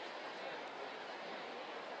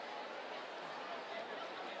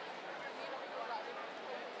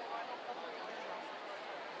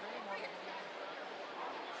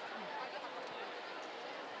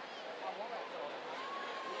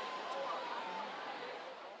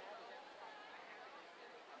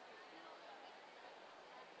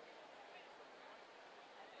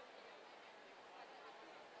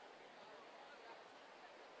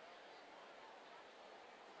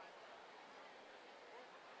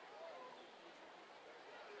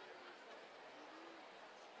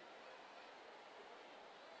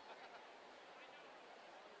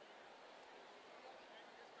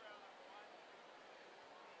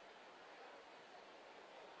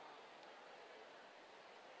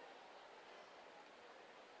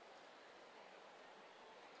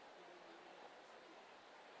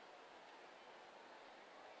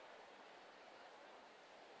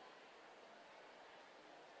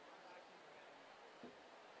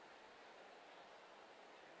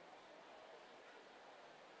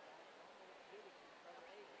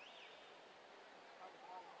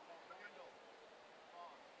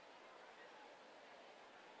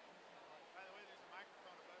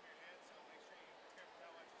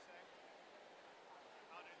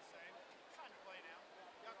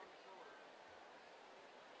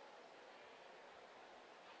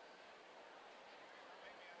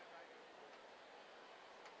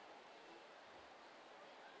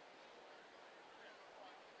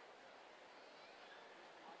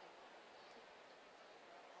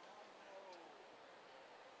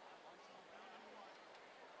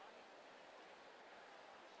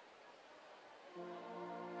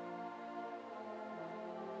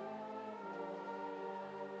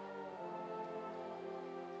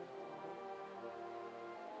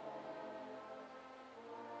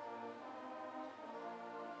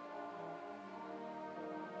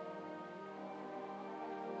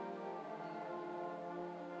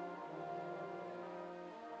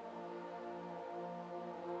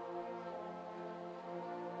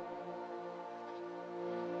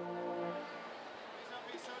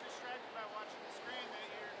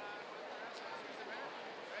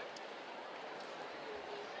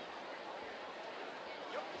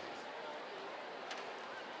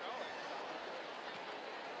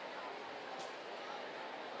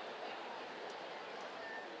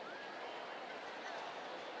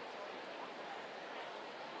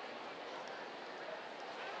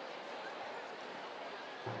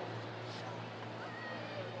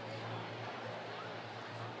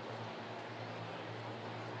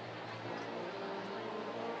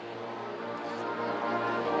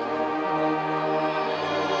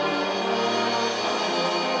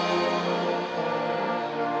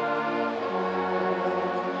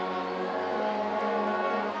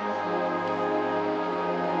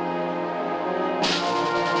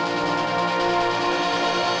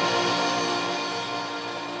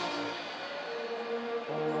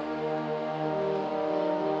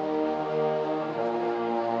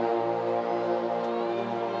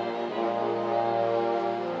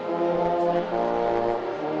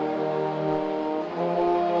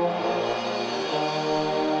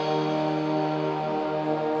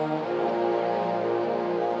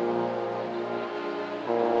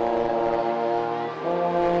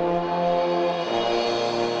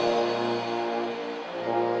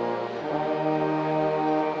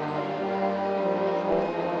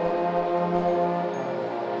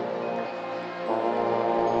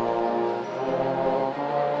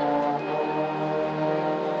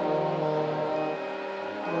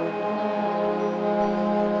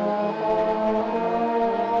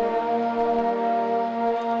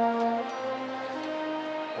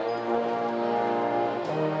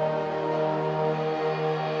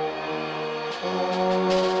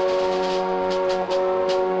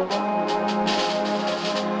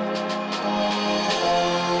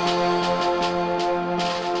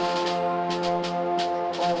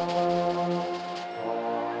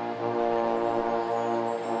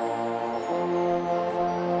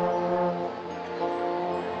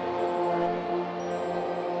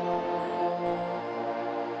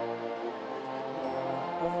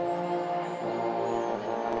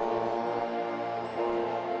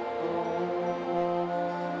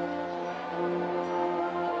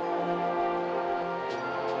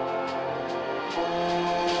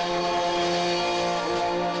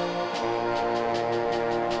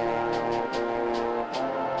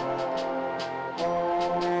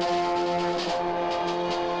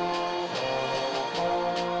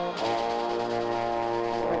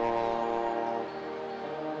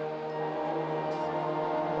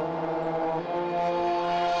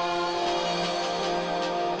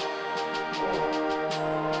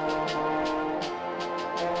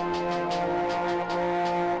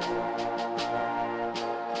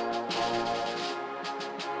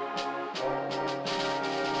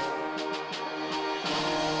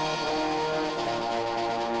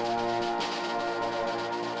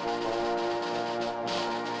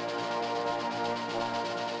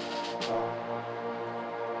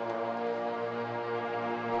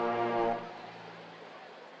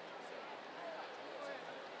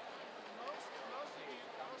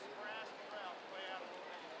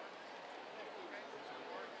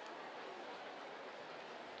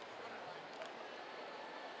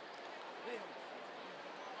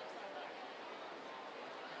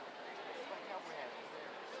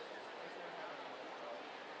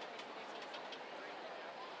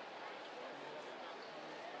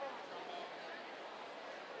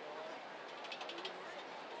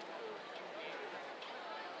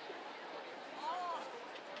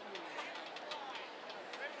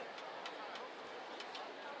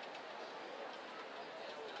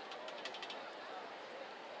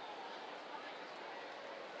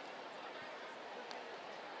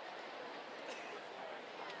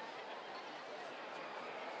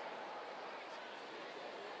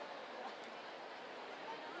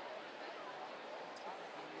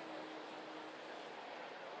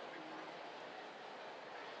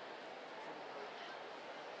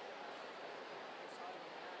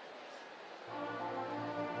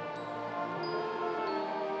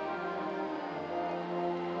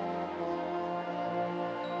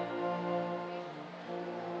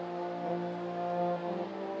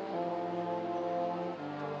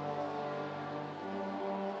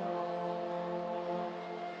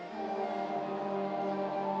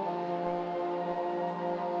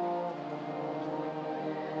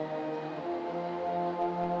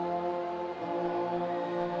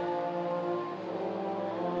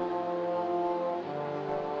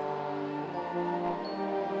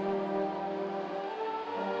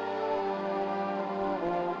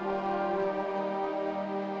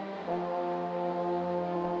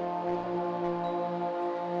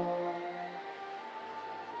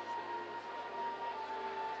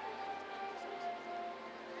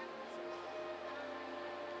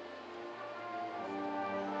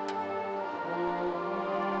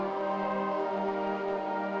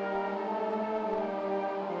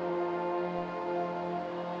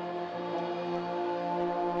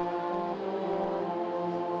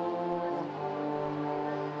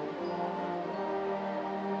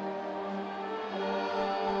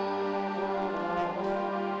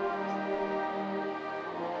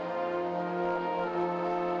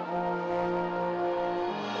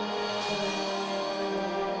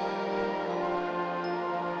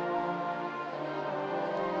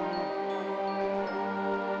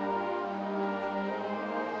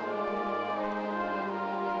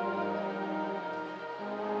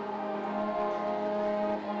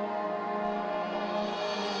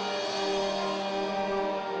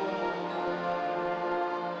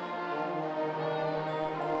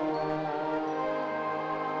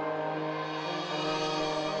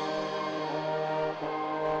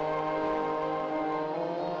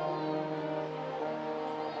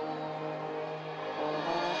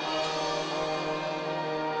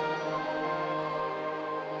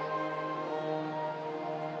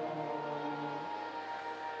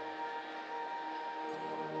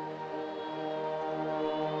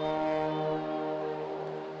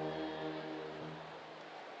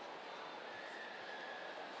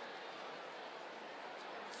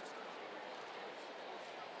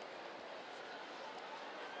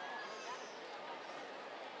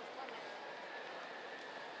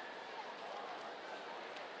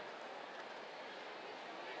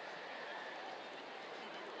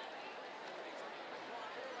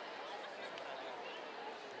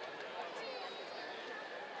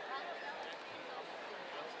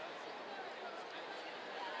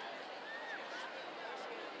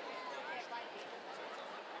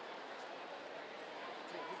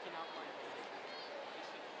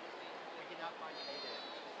 can't find Hayden.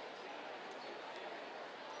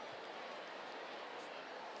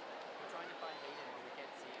 We're trying to find Hayden, but we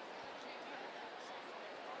can't see him.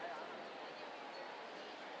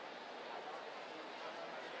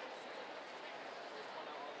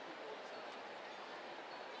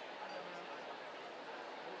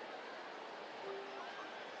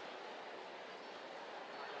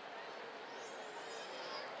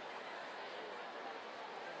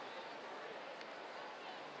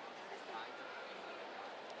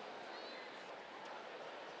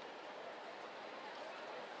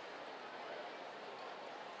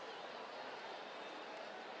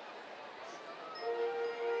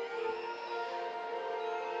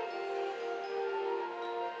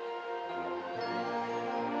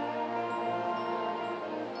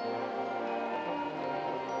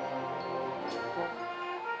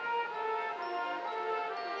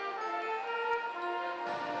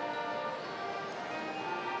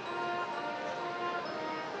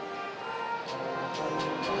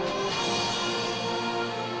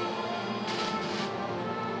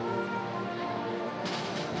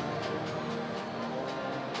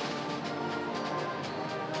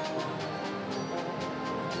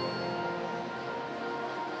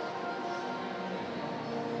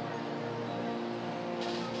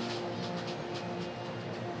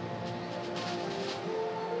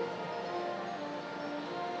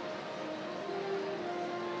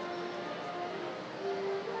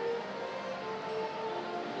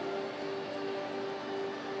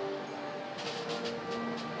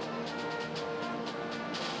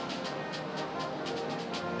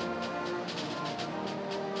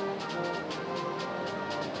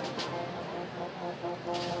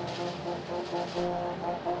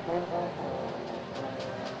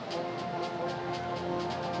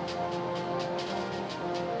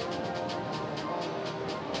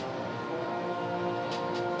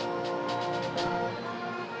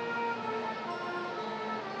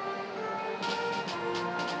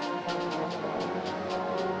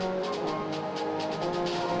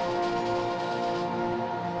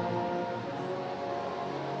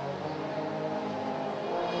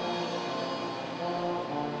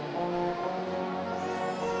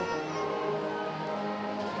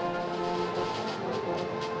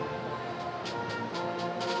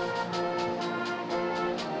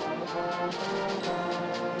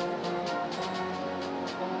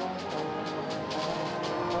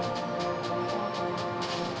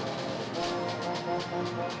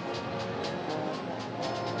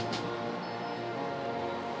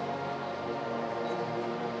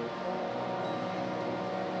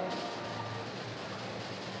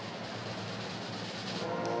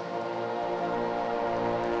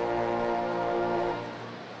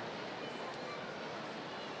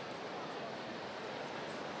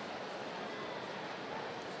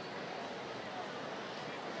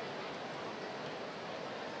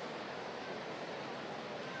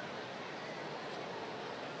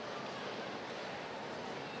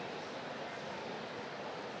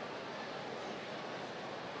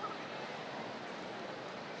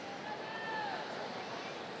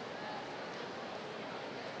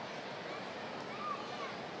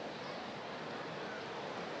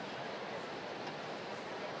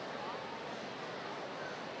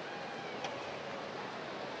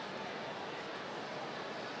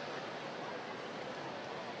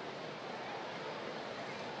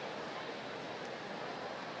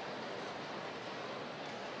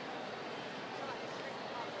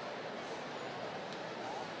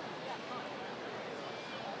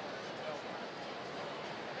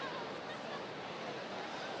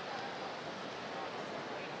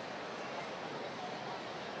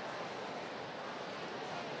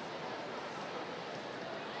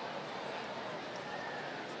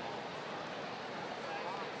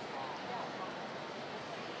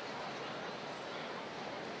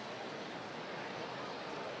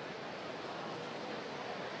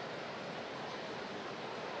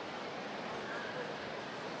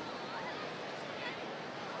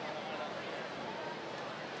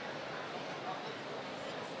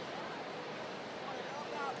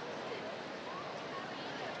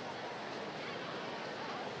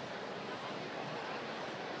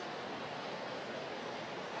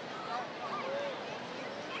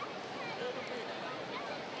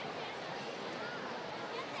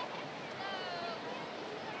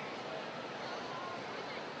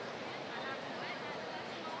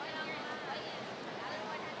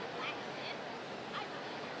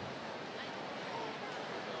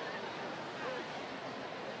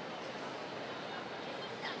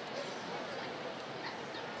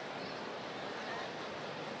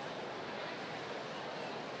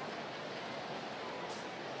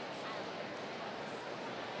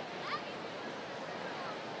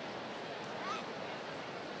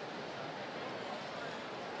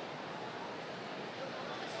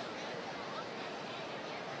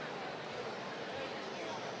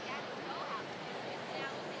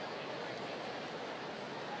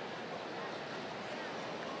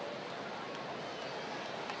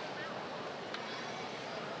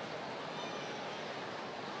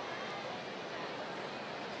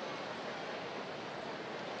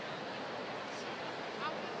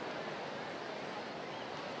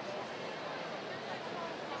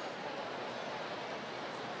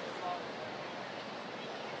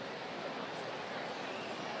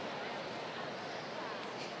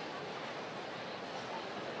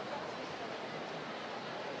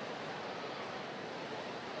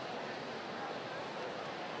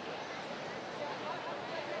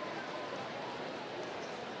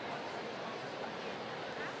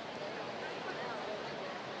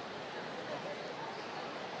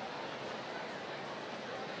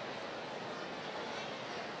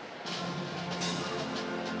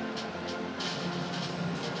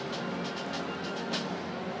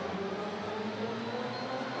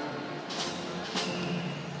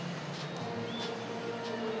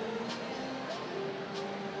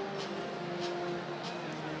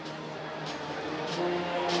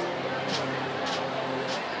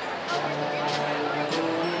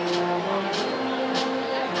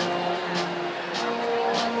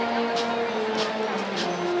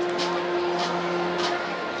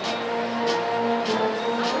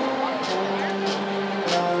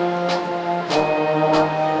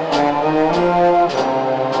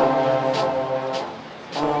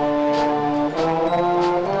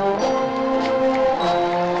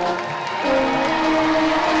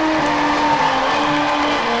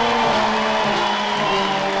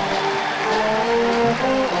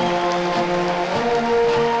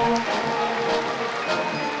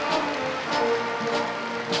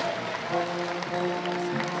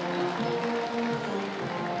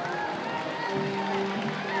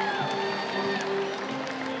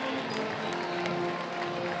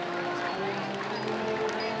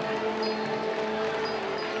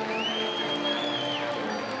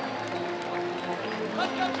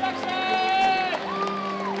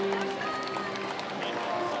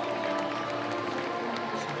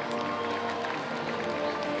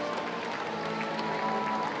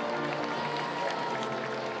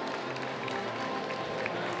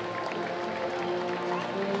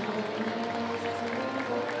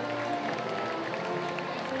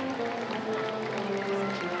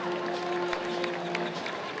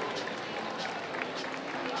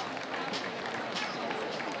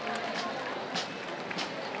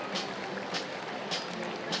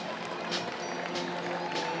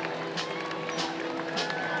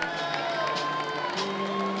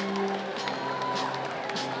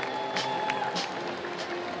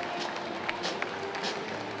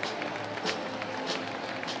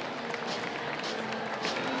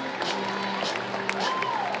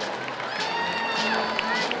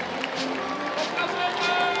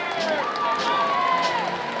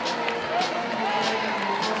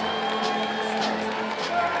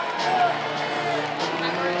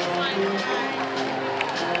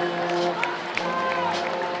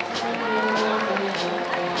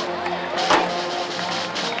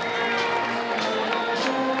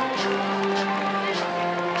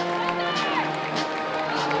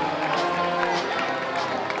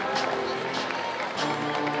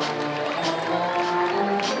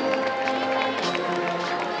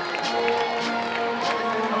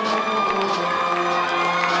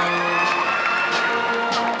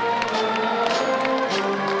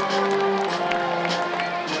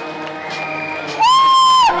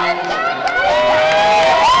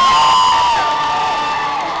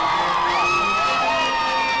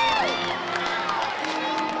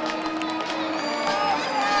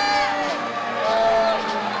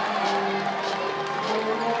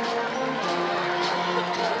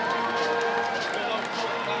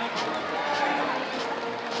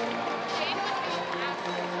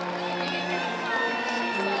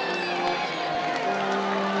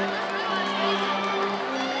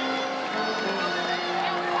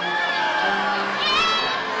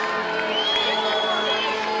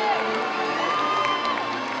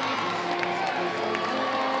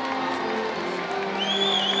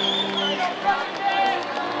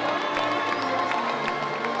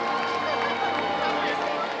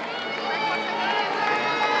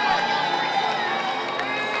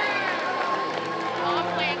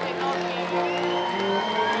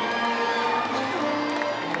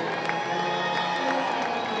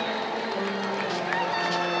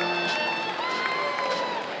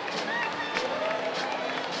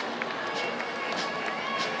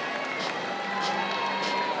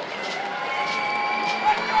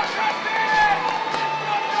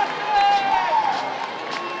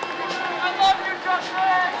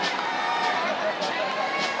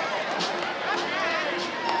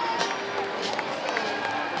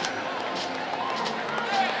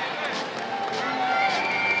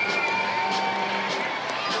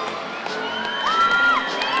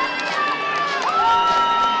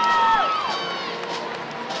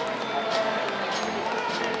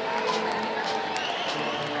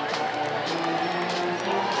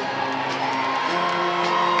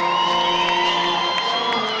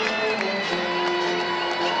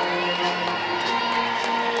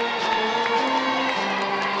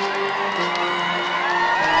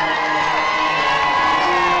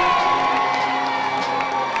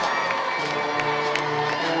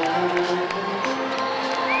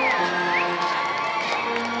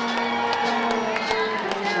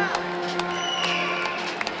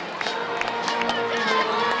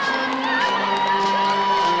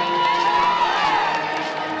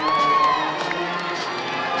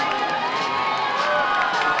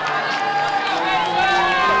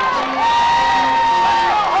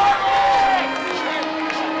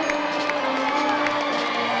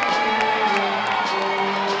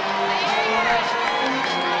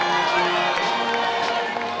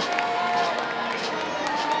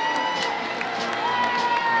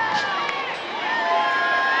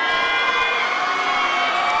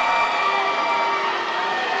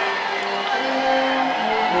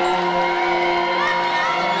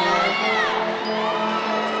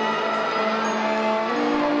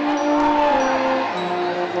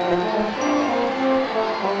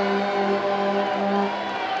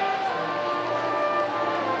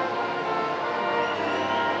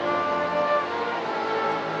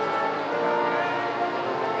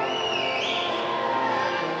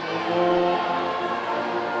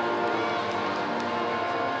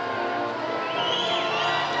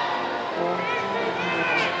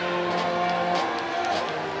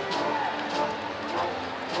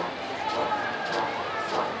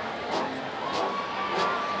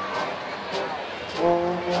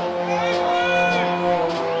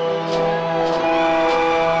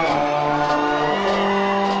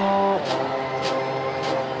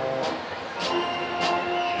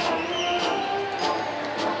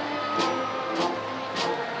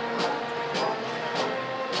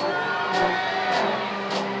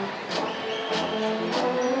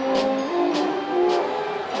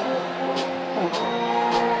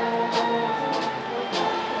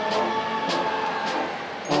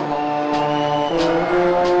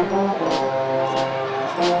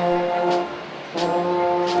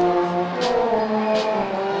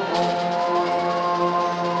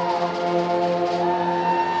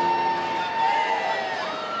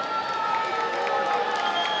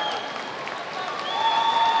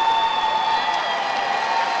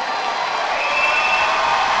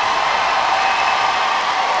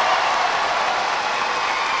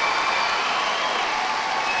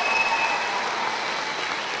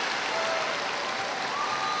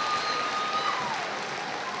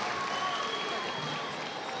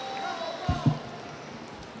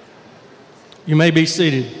 You may be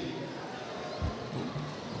seated.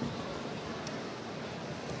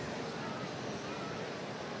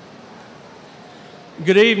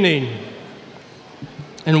 Good evening,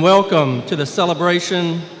 and welcome to the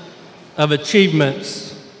celebration of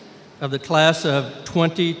achievements of the class of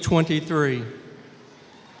 2023.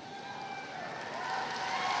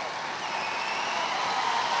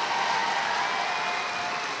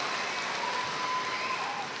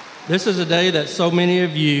 This is a day that so many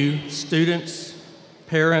of you, students,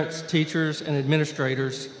 parents, teachers, and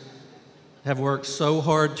administrators, have worked so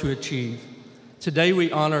hard to achieve. Today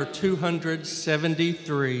we honor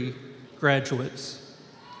 273 graduates.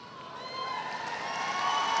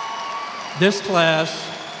 This class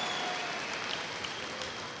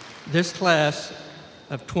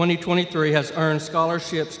of 2023 has earned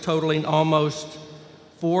scholarships totaling almost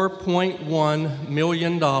 $4.1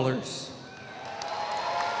 million.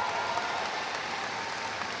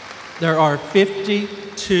 There are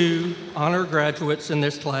 52 honor graduates in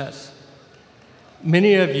this class.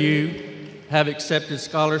 Many of you have accepted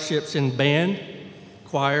scholarships in band,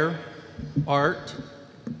 choir, art,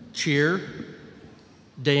 cheer,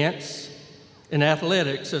 dance, and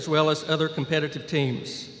athletics, as well as other competitive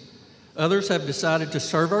teams. Others have decided to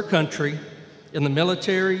serve our country in the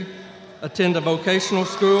military, attend a vocational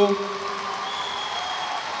school,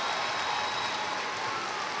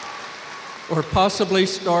 or possibly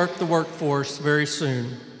start the workforce very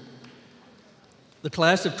soon. The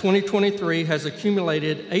class of 2023 has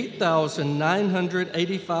accumulated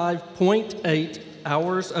 8,985.8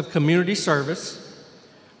 hours of community service,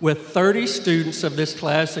 with 30 students of this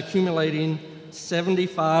class accumulating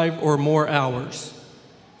 75 or more hours.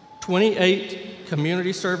 28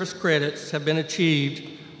 community service credits have been achieved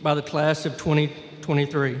by the class of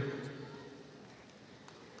 2023.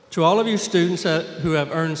 To all of you students who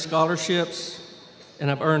have earned scholarships and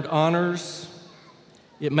have earned honors,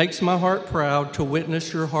 it makes my heart proud to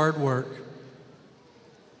witness your hard work,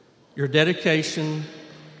 your dedication,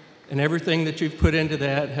 and everything that you've put into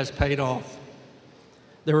that has paid off.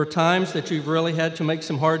 There were times that you've really had to make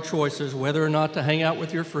some hard choices, whether or not to hang out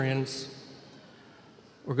with your friends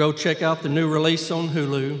or go check out the new release on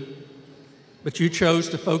Hulu, but you chose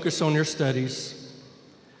to focus on your studies.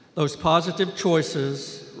 Those positive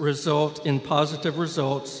choices result in positive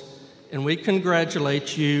results, and we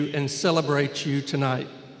congratulate you and celebrate you tonight.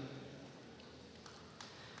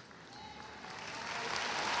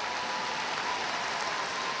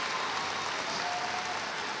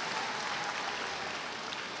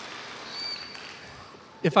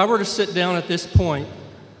 If I were to sit down at this point,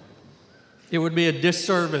 it would be a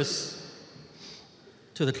disservice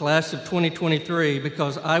to the class of 2023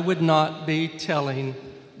 because I would not be telling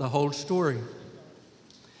the whole story.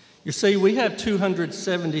 You see, we have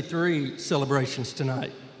 273 celebrations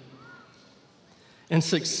tonight, and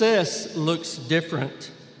success looks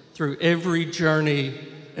different through every journey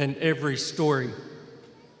and every story.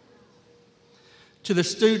 To the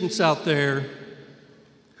students out there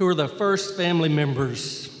who are the first family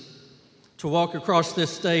members to walk across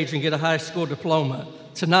this stage and get a high school diploma,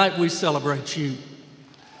 tonight we celebrate you.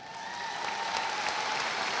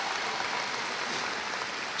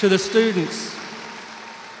 To the students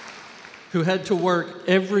who had to work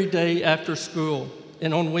every day after school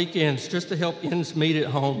and on weekends just to help ends meet at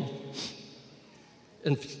home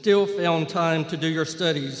and still found time to do your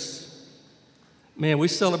studies, man, we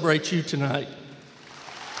celebrate you tonight.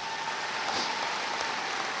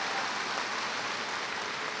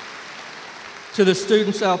 To the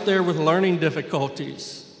students out there with learning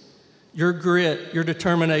difficulties, your grit, your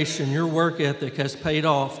determination, your work ethic has paid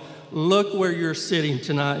off. Look where you're sitting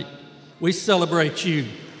tonight. We celebrate you.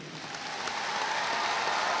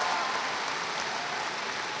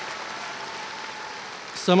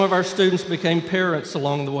 Some of our students became parents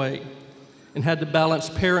along the way and had to balance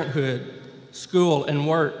parenthood, school, and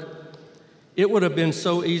work. It would have been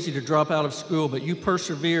so easy to drop out of school, but you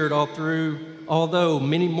persevered all through, although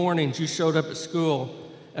many mornings you showed up at school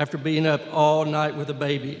after being up all night with a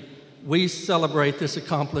baby. We celebrate this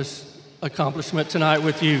accomplishment tonight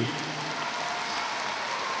with you.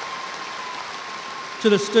 To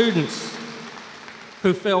the students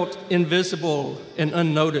who felt invisible and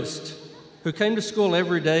unnoticed, who came to school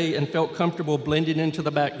every day and felt comfortable blending into the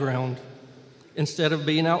background instead of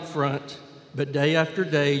being out front, but day after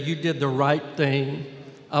day you did the right thing.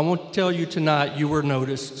 I want to tell you tonight you were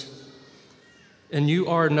noticed, and you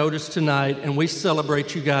are noticed tonight, and we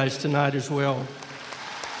celebrate you guys tonight as well.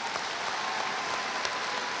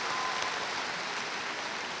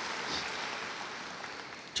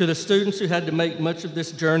 To the students who had to make much of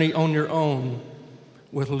this journey on your own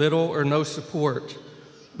with little or no support,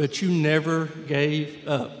 but you never gave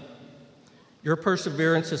up. Your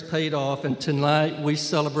perseverance has paid off, and tonight we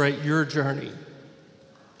celebrate your journey.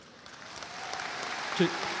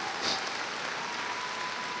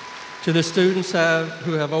 To the students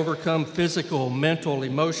who have overcome physical, mental,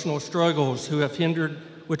 emotional struggles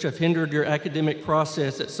which have hindered your academic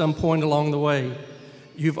process at some point along the way,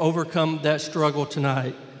 you've overcome that struggle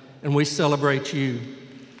tonight, and we celebrate you.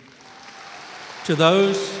 To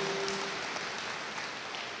those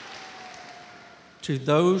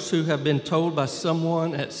who have been told by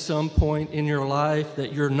someone at some point in your life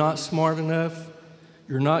that you're not smart enough,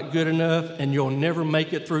 you're not good enough, and you'll never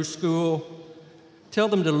make it through school, tell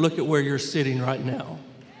them to look at where you're sitting right now.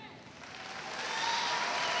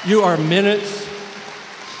 You are minutes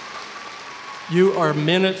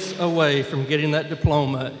away from getting that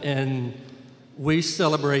diploma, and we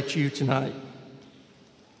celebrate you tonight.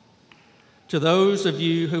 To those of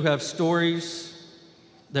you who have stories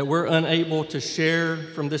that we're unable to share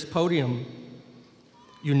from this podium,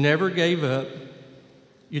 you never gave up.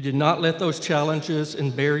 You did not let those challenges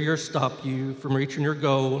and barriers stop you from reaching your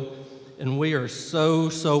goal, and we are so,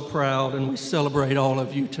 so proud, and we celebrate all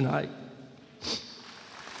of you tonight.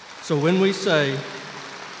 So when we say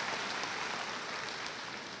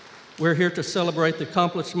we're here to celebrate the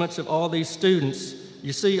accomplishments of all these students,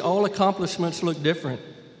 you see, all accomplishments look different.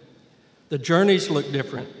 The journeys look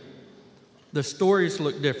different. The stories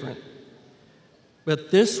look different.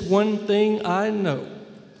 But this one thing I know,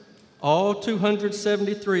 all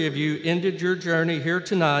 273 of you ended your journey here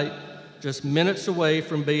tonight just minutes away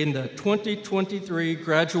from being the 2023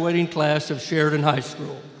 graduating class of Sheridan High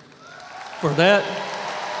School. For that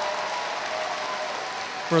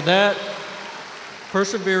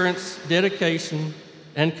perseverance, dedication,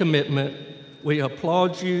 and commitment, we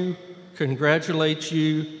applaud you, congratulate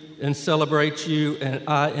you, and celebrate you, and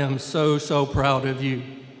I am so, so proud of you.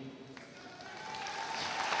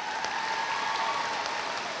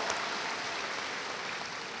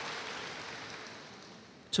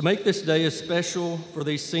 To make this day as special for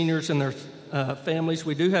these seniors and their families,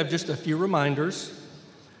 we do have just a few reminders.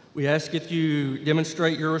 We ask if you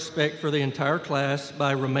demonstrate your respect for the entire class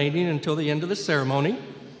by remaining until the end of the ceremony.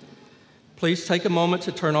 Please take a moment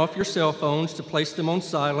to turn off your cell phones, to place them on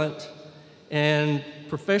silent, and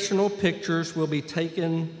professional pictures will be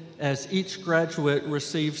taken as each graduate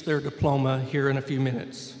receives their diploma here in a few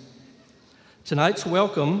minutes. Tonight's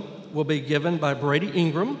welcome will be given by Brady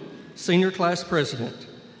Ingram, Senior Class President.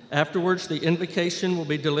 Afterwards, the invocation will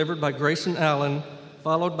be delivered by Grayson Allen,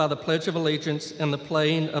 followed by the Pledge of Allegiance and the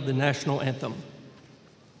playing of the National Anthem.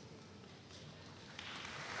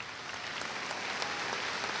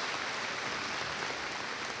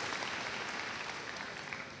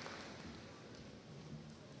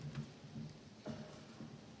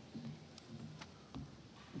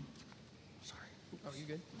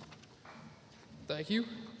 Thank you.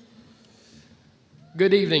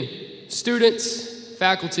 Good evening, students,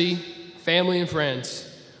 faculty, family, and friends.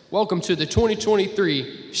 Welcome to the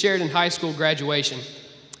 2023 Sheridan High School graduation.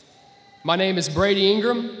 My name is Brady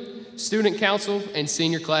Ingram, Student Council and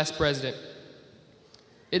Senior Class President.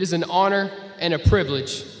 It is an honor and a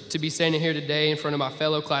privilege to be standing here today in front of my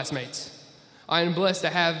fellow classmates. I am blessed to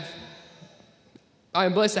have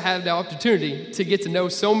the opportunity to get to know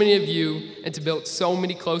so many of you and to build so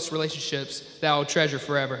many close relationships that I will treasure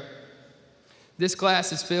forever. This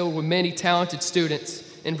class is filled with many talented students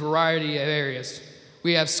in a variety of areas.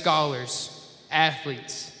 We have scholars,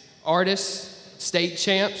 athletes, artists, state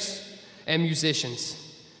champs, and musicians.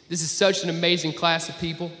 This is such an amazing class of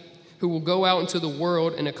people who will go out into the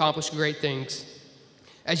world and accomplish great things.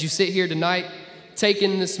 As you sit here tonight, take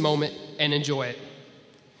in this moment and enjoy it.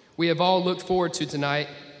 We have all looked forward to tonight,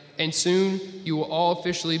 and soon you will all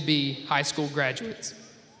officially be high school graduates.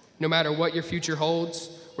 No matter what your future holds,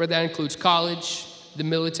 whether that includes college, the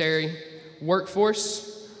military,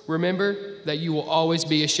 workforce, remember that you will always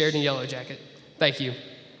be a Sheridan Yellow Jacket. Thank you.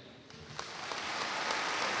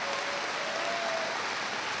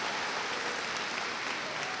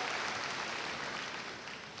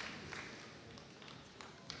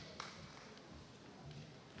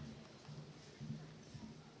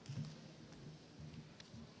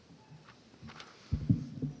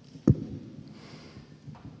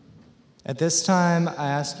 At this time, I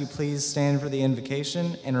ask you please stand for the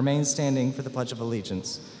invocation and remain standing for the Pledge of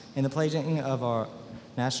Allegiance and the pledging of our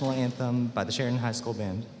national anthem by the Sheridan High School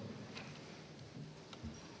Band.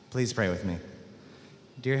 Please pray with me.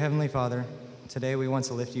 Dear Heavenly Father, today we want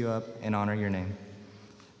to lift you up and honor your name.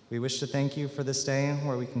 We wish to thank you for this day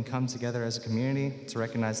where we can come together as a community to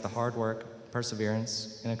recognize the hard work,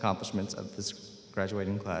 perseverance, and accomplishments of this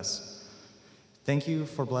graduating class. Thank you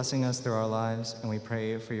for blessing us through our lives, and we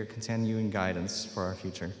pray for your continuing guidance for our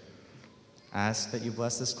future. I ask that you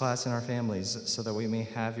bless this class and our families so that we may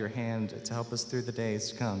have your hand to help us through the days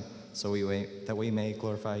to come, so that we may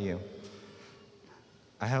glorify you.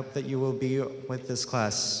 I hope that you will be with this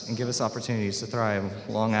class and give us opportunities to thrive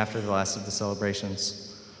long after the last of the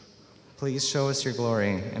celebrations. Please show us your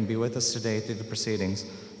glory and be with us today through the proceedings,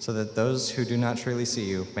 so that those who do not truly see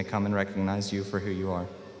you may come and recognize you for who you are.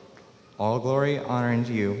 All glory, honor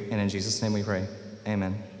unto you, and in Jesus' name we pray.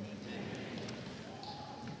 Amen.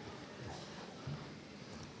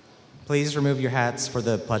 Please remove your hats for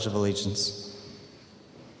the Pledge of Allegiance.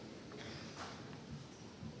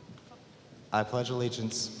 I pledge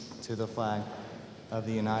allegiance to the flag of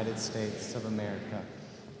the United States of America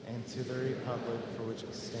and to the republic for which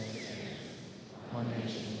it stands, one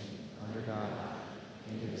nation, under God,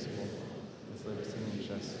 indivisible, with liberty and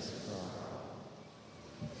justice for all.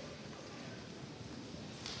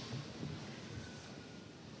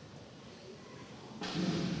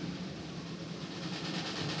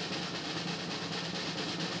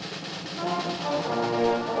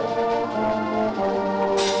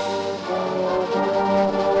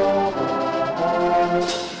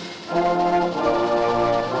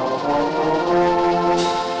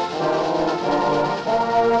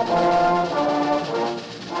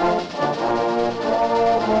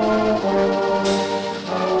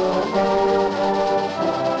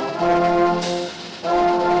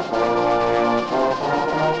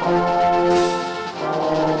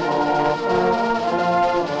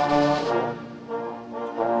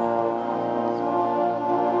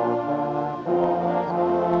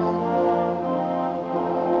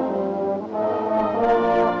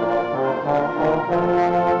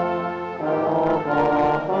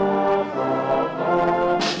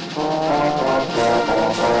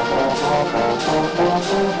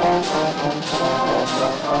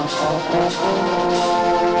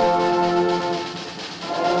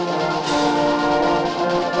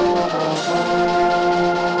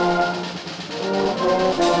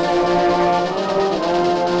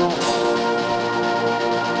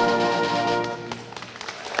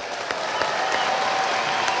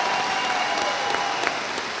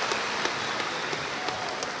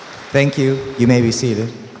 Thank you. You may be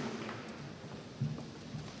seated.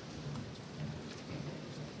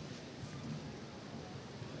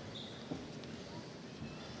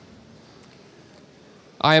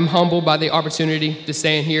 I am humbled by the opportunity to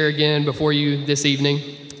stand here again before you this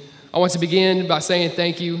evening. I want to begin by saying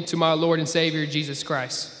thank you to my Lord and Savior, Jesus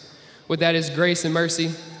Christ. Without his grace and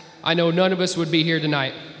mercy, I know none of us would be here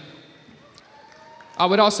tonight. I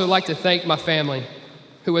would also like to thank my family,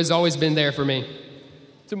 who has always been there for me.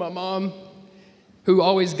 To my mom, who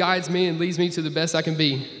always guides me and leads me to the best I can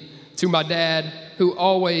be. To my dad, who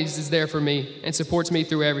always is there for me and supports me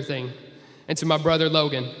through everything. And to my brother,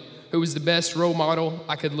 Logan, who was the best role model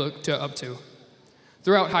I could look up to.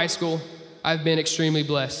 Throughout high school, I've been extremely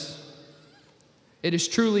blessed. It is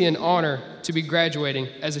truly an honor to be graduating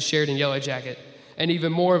as a Sheridan Yellow Jacket, and even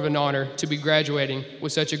more of an honor to be graduating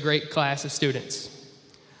with such a great class of students.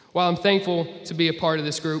 While I'm thankful to be a part of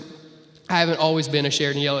this group, I haven't always been a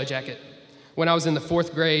Sheridan Yellow Jacket. When I was in the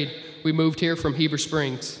 4th grade, we moved here from Heber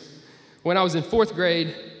Springs. When I was in 4th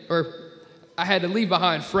grade, I had to leave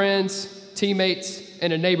behind friends, teammates,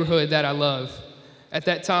 and a neighborhood that I love. At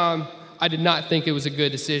that time, I did not think it was a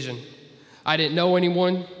good decision. I didn't know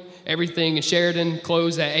anyone. Everything in Sheridan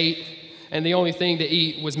closed at 8, and the only thing to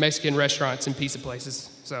eat was Mexican restaurants and pizza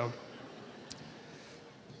places. So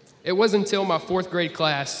it wasn't until my 4th grade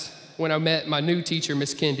class when I met my new teacher,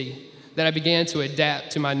 Miss Kendi, that I began to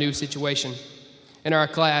adapt to my new situation. In our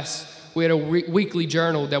class, we had a weekly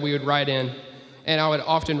journal that we would write in, and I would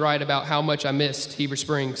often write about how much I missed Heber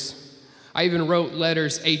Springs. I even wrote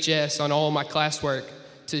letters HS on all my classwork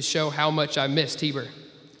to show how much I missed Heber.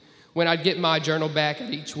 When I'd get my journal back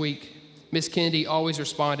at each week, Miss Kendi always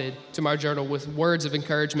responded to my journal with words of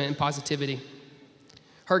encouragement and positivity.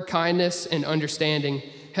 Her kindness and understanding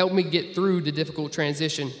helped me get through the difficult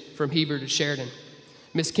transition from Heber to Sheridan.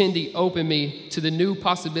 Miss Kendi opened me to the new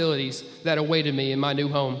possibilities that awaited me in my new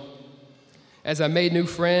home. As I made new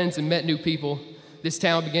friends and met new people, this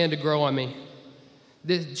town began to grow on me.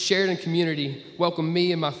 The Sheridan community welcomed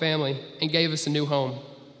me and my family and gave us a new home.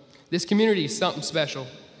 This community is something special.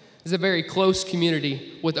 It's a very close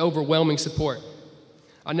community with overwhelming support.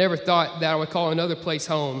 I never thought that I would call another place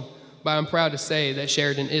home, but I'm proud to say that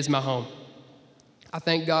Sheridan is my home. I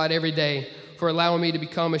thank God every day for allowing me to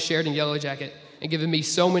become a Sheridan Yellow Jacket and giving me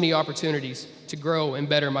so many opportunities to grow and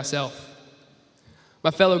better myself. My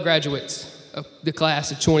fellow graduates of the class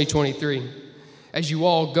of 2023, As you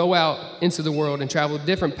all go out into the world and travel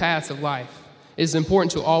different paths of life, it is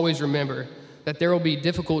important to always remember that there will be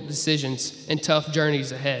difficult decisions and tough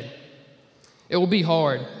journeys ahead. It will be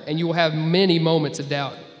hard, and you will have many moments of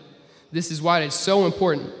doubt. This is why it's so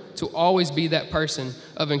important to always be that person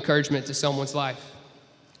of encouragement to someone's life.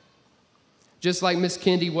 Just like Miss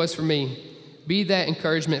Kendi was for me, be that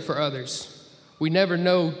encouragement for others. We never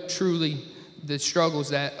know truly the struggles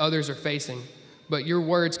that others are facing, but your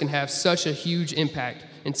words can have such a huge impact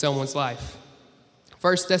in someone's life.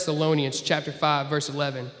 1 Thessalonians chapter 5, verse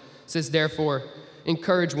 11 says, "Therefore,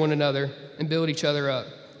 encourage one another and build each other up,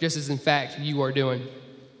 just as in fact you are doing."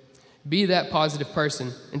 Be that positive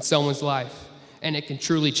person in someone's life, and it can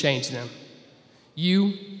truly change them.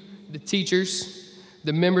 You, the teachers,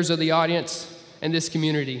 the members of the audience, and this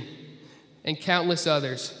community, and countless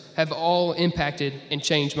others have all impacted and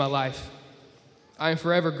changed my life. I am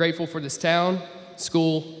forever grateful for this town,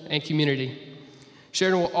 school, and community.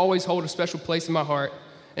 Sheridan will always hold a special place in my heart,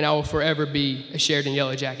 and I will forever be a Sheridan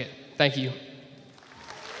Yellow Jacket. Thank you.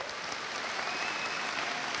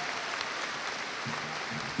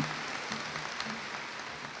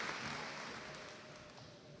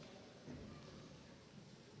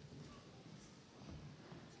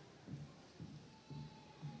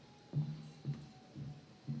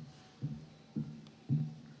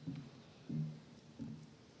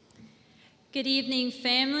 Good evening,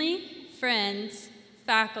 family, friends,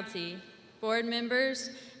 faculty, board members,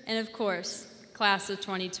 and of course, class of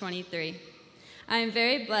 2023. I am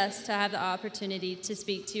very blessed to have the opportunity to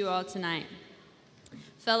speak to you all tonight.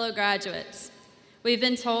 Fellow graduates, we've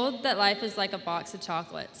been told that life is like a box of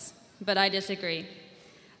chocolates, but I disagree.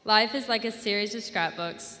 Life is like a series of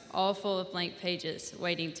scrapbooks, all full of blank pages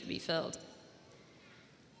waiting to be filled.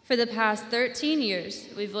 For the past 13 years,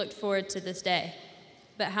 we've looked forward to this day.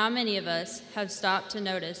 But how many of us have stopped to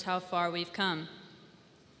notice how far we've come?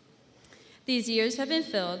 These years have been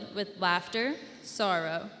filled with laughter,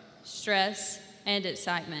 sorrow, stress, and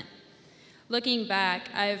excitement. Looking back,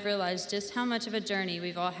 I have realized just how much of a journey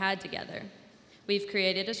we've all had together. We've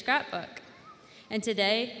created a scrapbook, and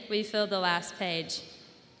today we fill the last page.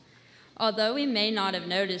 Although we may not have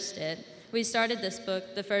noticed it, we started this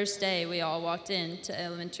book the first day we all walked into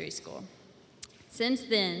elementary school. Since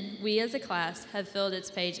then, we as a class have filled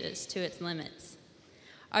its pages to its limits.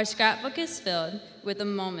 Our scrapbook is filled with the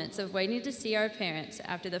moments of waiting to see our parents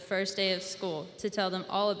after the first day of school to tell them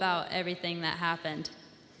all about everything that happened.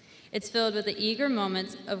 It's filled with the eager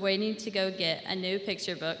moments of waiting to go get a new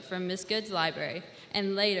picture book from Miss Good's library,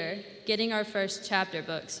 and later, getting our first chapter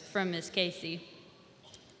books from Miss Casey.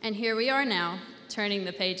 And here we are now, turning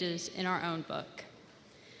the pages in our own book.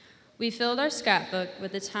 We filled our scrapbook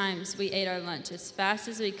with the times we ate our lunch as fast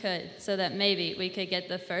as we could so that maybe we could get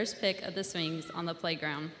the first pick of the swings on the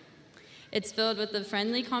playground. It's filled with the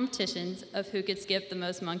friendly competitions of who could skip the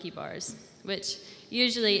most monkey bars, which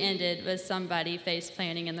usually ended with somebody face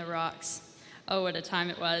planting in the rocks. Oh, what a time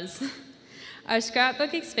it was. Our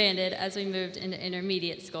scrapbook expanded as we moved into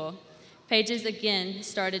intermediate school. Pages again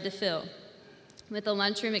started to fill with the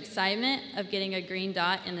lunchroom excitement of getting a green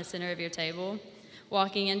dot in the center of your table,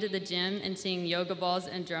 walking into the gym and seeing yoga balls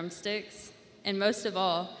and drumsticks, and most of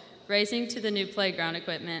all, racing to the new playground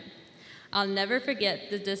equipment. I'll never forget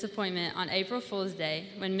the disappointment on April Fool's Day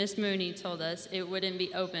when Miss Mooney told us it wouldn't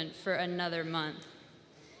be open for another month.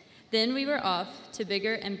 Then we were off to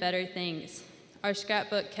bigger and better things. Our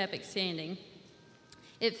scrapbook kept expanding.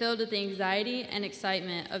 It filled with the anxiety and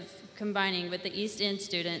excitement of combining with the East End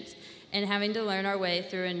students and having to learn our way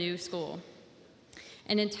through a new school.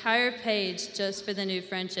 An entire page just for the new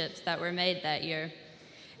friendships that were made that year.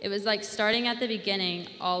 It was like starting at the beginning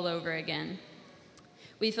all over again.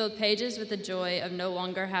 We filled pages with the joy of no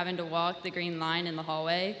longer having to walk the green line in the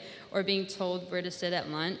hallway or being told where to sit at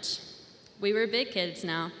lunch. We were big kids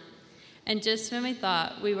now, and just when we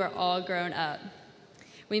thought we were all grown up,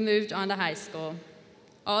 we moved on to high school.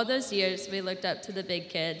 All those years, we looked up to the big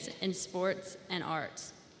kids in sports and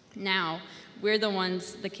arts. Now, we're the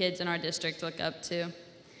ones the kids in our district look up to.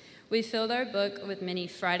 We filled our book with many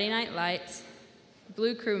Friday night lights,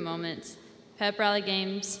 Blue Crew moments, pep rally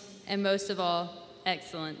games, and most of all,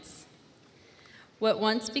 excellence. What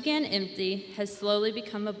once began empty has slowly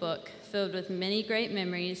become a book filled with many great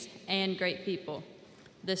memories and great people,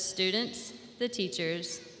 the students, the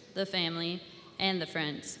teachers, the family, and the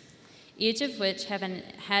friends, each of which have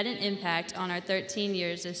had an impact on our 13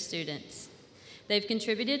 years as students. They've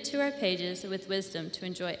contributed to our pages with wisdom to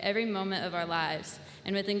enjoy every moment of our lives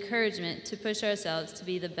and with encouragement to push ourselves to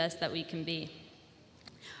be the best that we can be.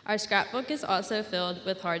 Our scrapbook is also filled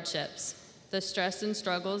with hardships, the stress and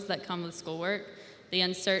struggles that come with schoolwork, the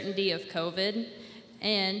uncertainty of COVID,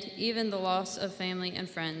 and even the loss of family and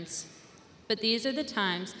friends. But these are the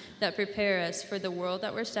times that prepare us for the world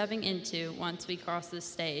that we're stepping into once we cross this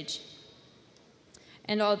stage.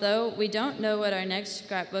 And although we don't know what our next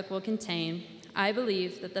scrapbook will contain, I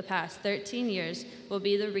believe that the past 13 years will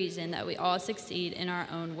be the reason that we all succeed in our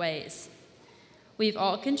own ways. We've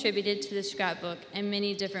all contributed to the scrapbook in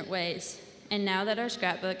many different ways, and now that our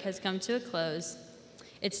scrapbook has come to a close,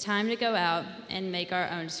 it's time to go out and make our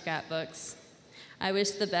own scrapbooks. I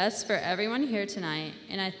wish the best for everyone here tonight,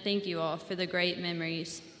 and I thank you all for the great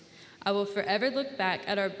memories. I will forever look back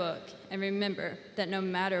at our book and remember that no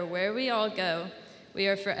matter where we all go, we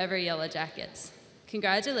are forever Yellow Jackets.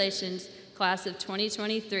 Congratulations, class of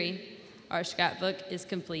 2023. Our scrapbook is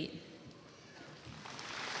complete.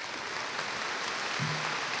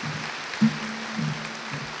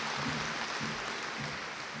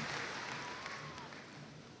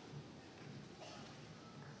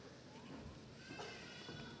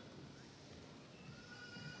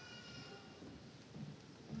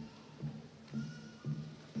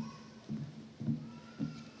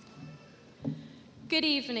 Good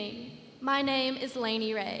evening. My name is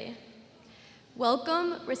Lainey Ray.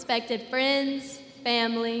 Welcome, respected friends,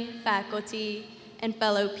 family, faculty, and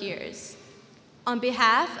fellow peers. On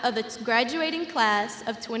behalf of the graduating class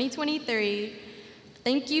of 2023,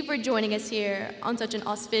 thank you for joining us here on such an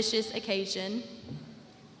auspicious occasion.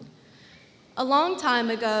 A long time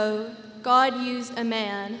ago, God used a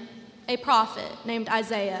man, a prophet named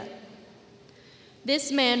Isaiah.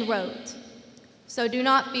 This man wrote, "So do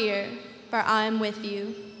not fear, for I am with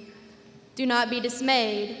you. Do not be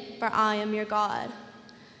dismayed, for I am your God.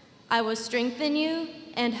 I will strengthen you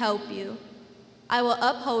and help you. I will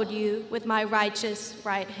uphold you with my righteous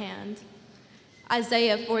right hand."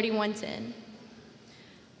 Isaiah 41:10.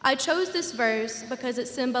 I chose this verse because it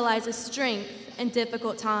symbolizes strength in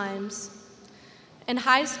difficult times. And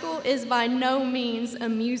high school is by no means a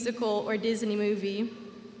musical or Disney movie.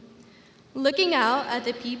 Looking out at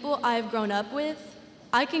the people I have grown up with,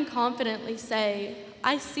 I can confidently say,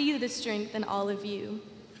 I see the strength in all of you.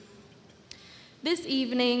 This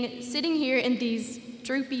evening, sitting here in these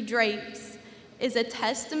droopy drapes is a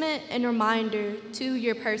testament and reminder to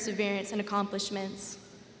your perseverance and accomplishments.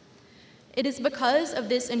 It is because of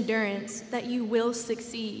this endurance that you will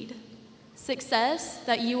succeed, success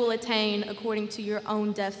that you will attain according to your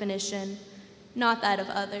own definition, not that of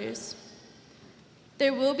others.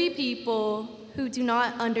 There will be people who do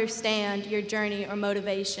not understand your journey or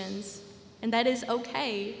motivations, and that is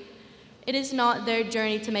okay. It is not their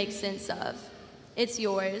journey to make sense of. It's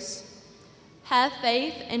yours. Have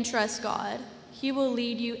faith and trust God. He will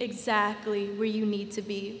lead you exactly where you need to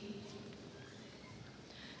be.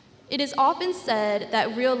 It is often said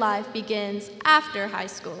that real life begins after high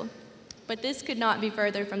school, but this could not be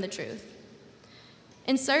further from the truth.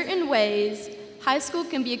 In certain ways, high school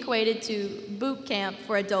can be equated to boot camp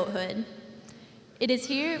for adulthood. It is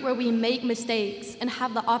here where we make mistakes and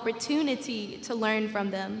have the opportunity to learn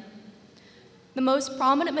from them. The most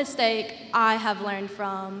prominent mistake I have learned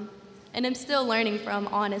from, and am still learning from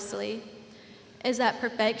honestly, is that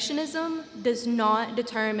perfectionism does not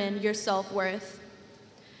determine your self-worth.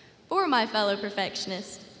 For my fellow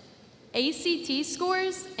perfectionists, ACT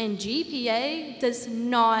scores and GPA does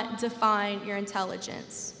not define your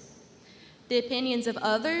intelligence. The opinions of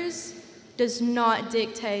others does not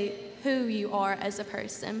dictate who you are as a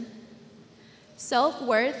person.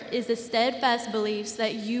 Self-worth is the steadfast beliefs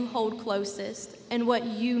that you hold closest and what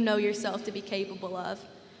you know yourself to be capable of,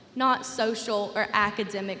 not social or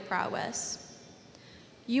academic prowess.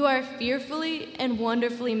 You are fearfully and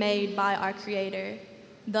wonderfully made by our Creator.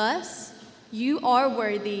 Thus, you are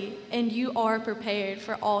worthy and you are prepared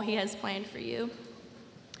for all He has planned for you.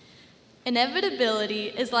 Inevitability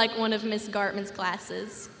is like one of Miss Gartman's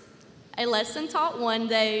classes. A lesson taught one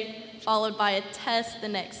day, followed by a test the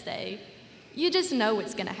next day. You just know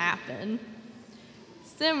what's going to happen.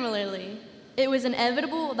 Similarly, it was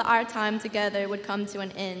inevitable that our time together would come to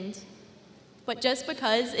an end. But just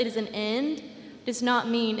because it is an end does not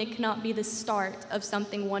mean it cannot be the start of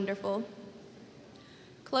something wonderful.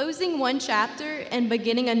 Closing one chapter and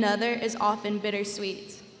beginning another is often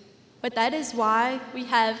bittersweet. But that is why we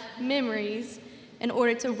have memories in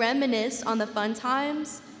order to reminisce on the fun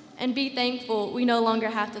times and be thankful we no longer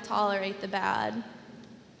have to tolerate the bad.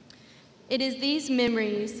 It is these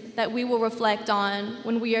memories that we will reflect on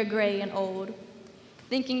when we are gray and old,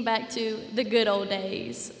 thinking back to the good old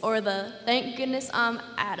days or the thank goodness I'm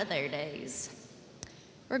out of there days.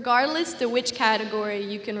 Regardless to which category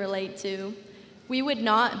you can relate to, we would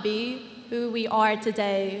not be who we are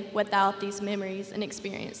today without these memories and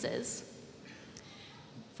experiences.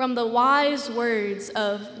 From the wise words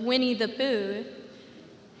of Winnie the Pooh,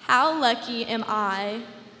 how lucky am I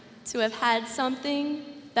to have had something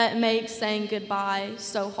that makes saying goodbye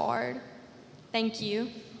so hard. Thank you.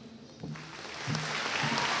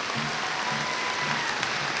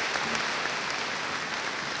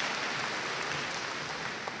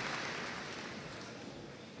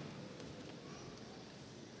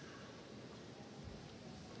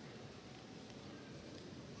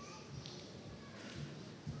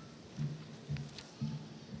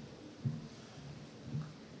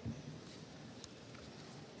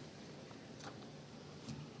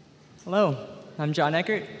 Hello, I'm John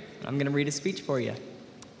Eckert. I'm going to read a speech for you.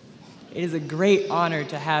 It is a great honor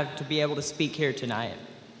to be able to speak here tonight.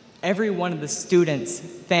 Every one of the students,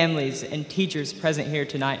 families, and teachers present here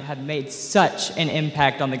tonight have made such an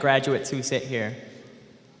impact on the graduates who sit here.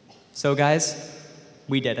 So guys,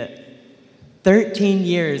 we did it. 13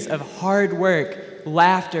 years of hard work,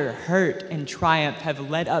 laughter, hurt, and triumph have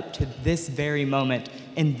led up to this very moment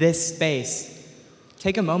in this space.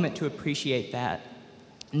 Take a moment to appreciate that.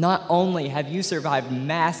 Not only have you survived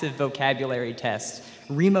massive vocabulary tests,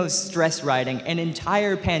 Remo's stress writing, an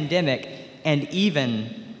entire pandemic, and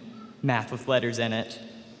even math with letters in it,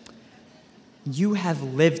 you have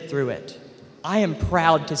lived through it. I am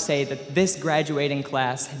proud to say that this graduating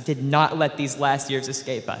class did not let these last years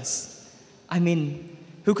escape us. I mean,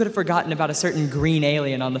 who could have forgotten about a certain green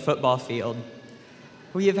alien on the football field?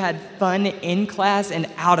 We have had fun in class and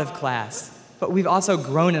out of class, but we've also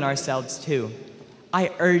grown in ourselves too. I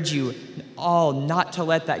urge you all not to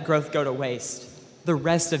let that growth go to waste. The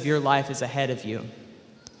rest of your life is ahead of you.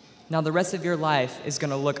 Now, the rest of your life is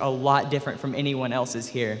going to look a lot different from anyone else's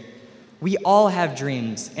here. We all have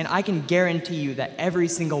dreams, and I can guarantee you that every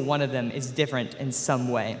single one of them is different in some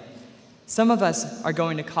way. Some of us are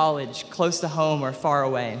going to college close to home or far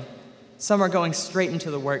away. Some are going straight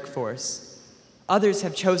into the workforce. Others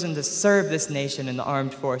have chosen to serve this nation in the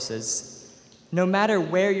armed forces. No matter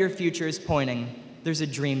where your future is pointing, there's a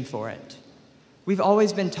dream for it. We've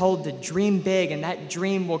always been told to dream big and that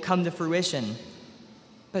dream will come to fruition.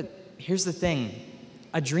 But here's the thing,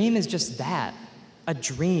 a dream is just that, a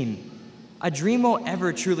dream. A dream won't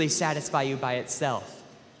ever truly satisfy you by itself.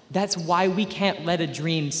 That's why we can't let a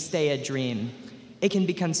dream stay a dream. It can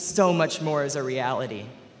become so much more as a reality.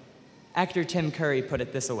 Actor Tim Curry put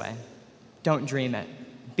it this way: don't dream it,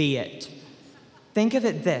 be it. Think of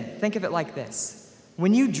it like this.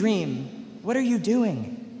 When you dream, what are you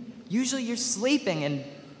doing? Usually you're sleeping, and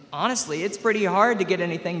honestly, it's pretty hard to get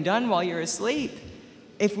anything done while you're asleep.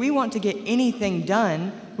 If we want to get anything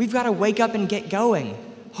done, we've got to wake up and get going.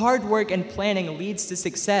 Hard work and planning leads to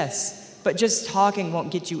success, but just talking won't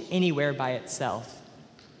get you anywhere by itself.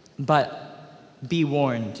 But be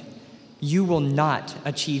warned, you will not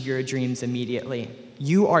achieve your dreams immediately.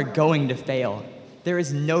 You are going to fail. There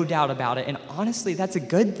is no doubt about it, and honestly, that's a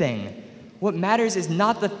good thing. What matters is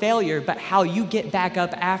not the failure, but how you get back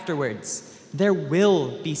up afterwards. There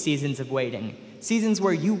will be seasons of waiting, seasons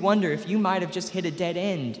where you wonder if you might have just hit a dead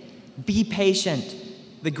end. Be patient.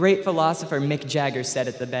 The great philosopher Mick Jagger said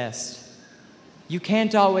it the best. You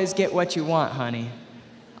can't always get what you want, honey.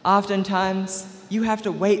 Oftentimes, you have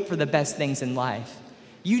to wait for the best things in life.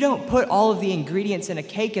 You don't put all of the ingredients in a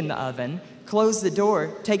cake in the oven, close the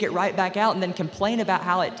door, take it right back out, and then complain about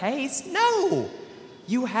how it tastes. No!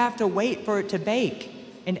 You have to wait for it to bake.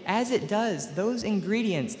 And as it does, those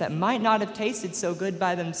ingredients that might not have tasted so good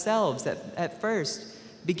by themselves at first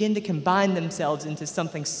begin to combine themselves into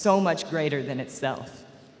something so much greater than itself.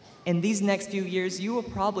 In these next few years, you will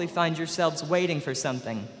probably find yourselves waiting for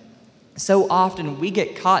something. So often, we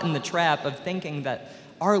get caught in the trap of thinking that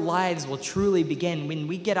our lives will truly begin when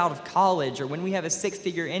we get out of college, or when we have a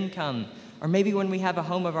six-figure income, or maybe when we have a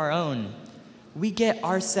home of our own. We get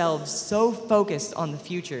ourselves so focused on the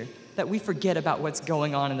future that we forget about what's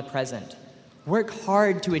going on in the present. Work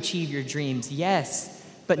hard to achieve your dreams, yes,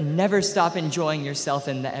 but never stop enjoying yourself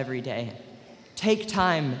in the everyday. Take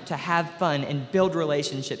time to have fun and build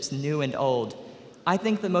relationships new and old. I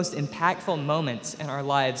think the most impactful moments in our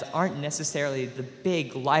lives aren't necessarily the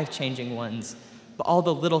big, life-changing ones, but all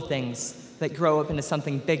the little things that grow up into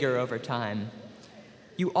something bigger over time.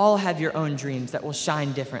 You all have your own dreams that will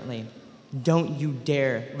shine differently. Don't you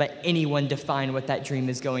dare let anyone define what that dream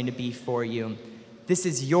is going to be for you. This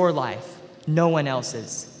is your life, no one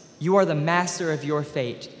else's. You are the master of your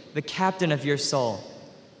fate, the captain of your soul.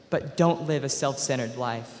 But don't live a self-centered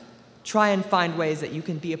life. Try and find ways that you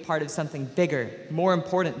can be a part of something bigger, more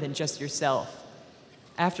important than just yourself.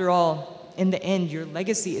 After all, in the end, your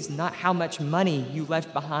legacy is not how much money you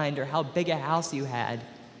left behind or how big a house you had.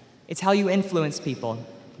 It's how you influence people,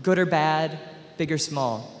 good or bad, big or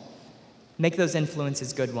small. Make those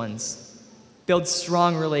influences good ones. Build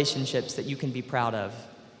strong relationships that you can be proud of.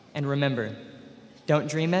 And remember, don't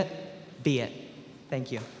dream it, be it.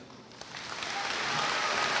 Thank you.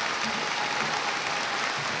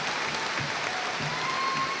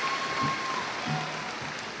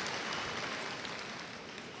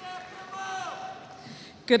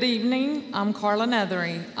 Good evening, I'm Carla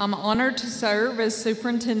Nethery. I'm honored to serve as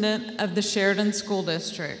superintendent of the Sheridan School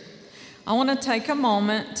District. I want to take a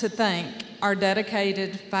moment to thank our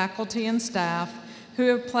dedicated faculty and staff who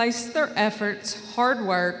have placed their efforts, hard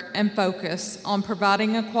work, and focus on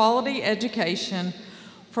providing a quality education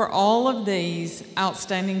for all of these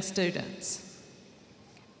outstanding students.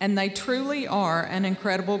 And they truly are an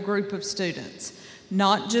incredible group of students,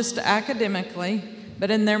 not just academically,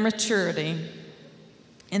 but in their maturity,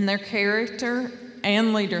 in their character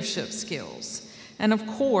and leadership skills. And of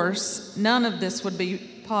course, none of this would be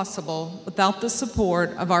possible without the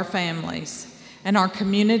support of our families and our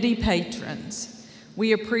community patrons.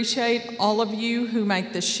 We appreciate all of you who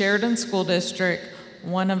make the Sheridan School District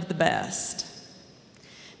one of the best.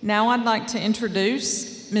 Now I'd like to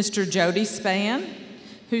introduce Mr. Jody Spann,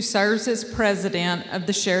 who serves as president of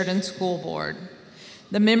the Sheridan School Board.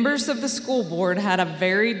 The members of the school board had a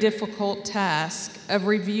very difficult task of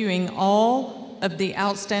reviewing all of the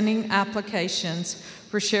outstanding applications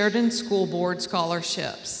for Sheridan School Board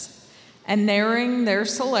scholarships and narrowing their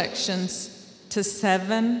selections to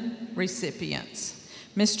 7 recipients.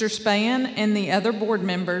 Mr. Spann and the other board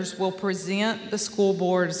members will present the school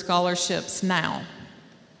board scholarships now.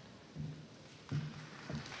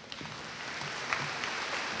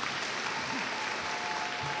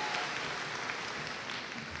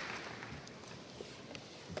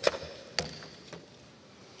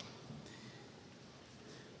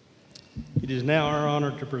 It is now our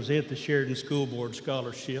honor to present the Sheridan School Board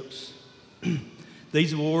scholarships.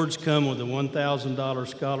 These awards come with a $1,000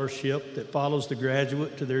 scholarship that follows the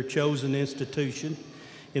graduate to their chosen institution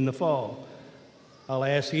in the fall. I'll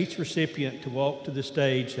ask each recipient to walk to the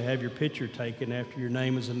stage to have your picture taken after your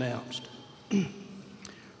name is announced.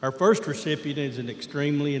 Our first recipient is an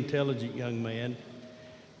extremely intelligent young man,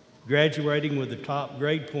 graduating with the top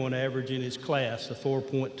grade point average in his class, a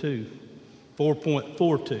 4.42.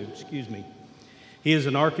 He is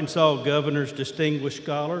an Arkansas Governor's Distinguished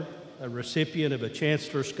Scholar, a recipient of a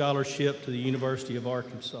Chancellor Scholarship to the University of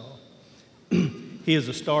Arkansas. He is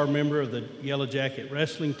a star member of the Yellow Jacket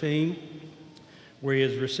wrestling team, where he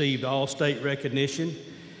has received all-state recognition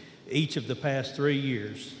each of the past 3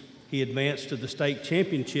 years. He advanced to the state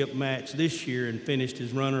championship match this year and finished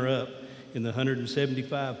as runner-up in the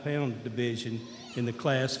 175-pound division in the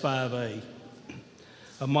Class 5A.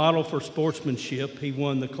 A model for sportsmanship, he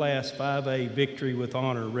won the Class 5A Victory with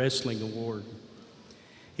Honor Wrestling Award.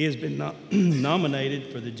 He has been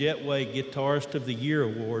nominated for the Jetway Guitarist of the Year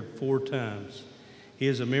Award 4 times. He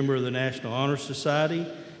is a member of the National Honor Society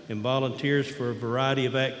and volunteers for a variety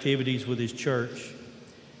of activities with his church.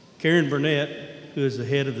 Karen Burnett, who is the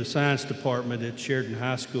head of the science department at Sheridan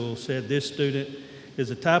High School, said this student is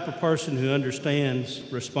the type of person who understands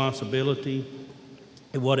responsibility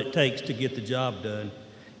and what it takes to get the job done,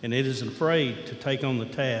 and it isn't afraid to take on the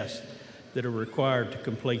tasks that are required to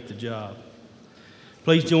complete the job.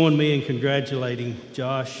 Please join me in congratulating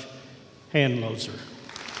Josh Hanloser.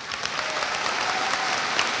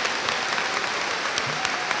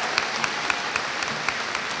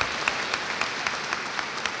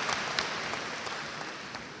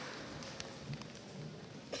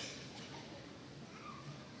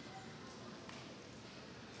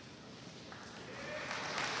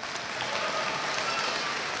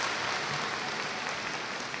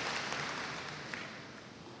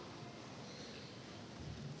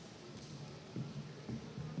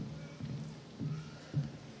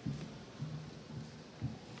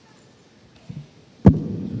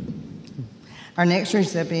 Our next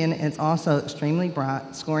recipient is also extremely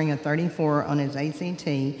bright, scoring a 34 on his ACT,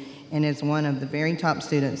 and is one of the very top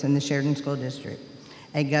students in the Sheridan School District.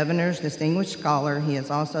 A Governor's Distinguished Scholar, he is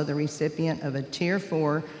also the recipient of a Tier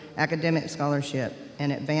 4 academic scholarship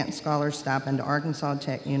and advanced scholar stipend to Arkansas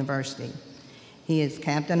Tech University. He is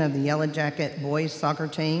captain of the Yellow Jacket boys soccer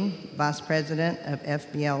team, vice president of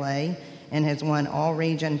FBLA, and has won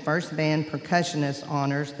all-region first band percussionist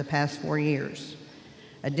honors the past 4 years.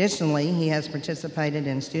 Additionally, he has participated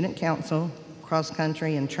in student council, cross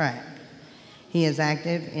country, and track. He is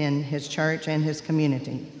active in his church and his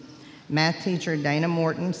community. Math teacher Dana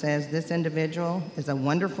Morton says this individual is a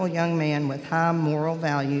wonderful young man with high moral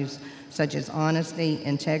values such as honesty,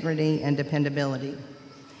 integrity, and dependability.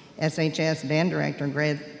 SHS band director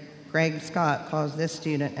Greg Scott calls this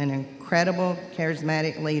student an incredible,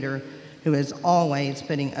 charismatic leader who is always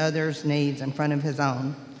putting others' needs in front of his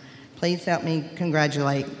own. Please help me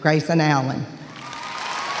congratulate Grayson Allen.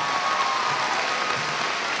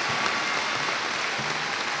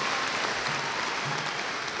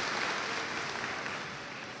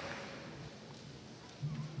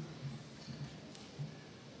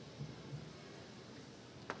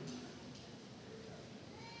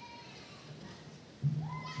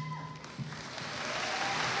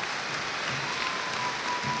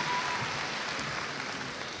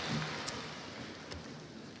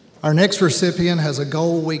 Our next recipient has a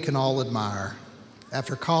goal we can all admire.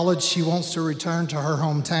 After college, she wants to return to her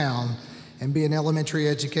hometown and be an elementary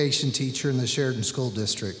education teacher in the Sheridan School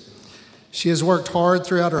District. She has worked hard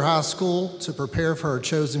throughout her high school to prepare for her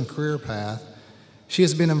chosen career path. She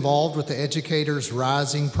has been involved with the Educators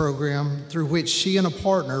Rising program, through which she and a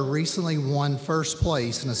partner recently won first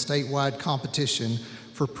place in a statewide competition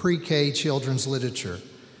for pre-K children's literature.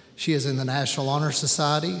 She is in the National Honor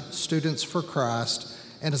Society, Students for Christ,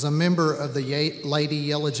 and is a member of the Lady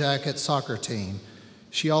Yellow Jacket soccer team.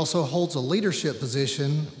 She also holds a leadership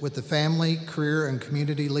position with the Family, Career, and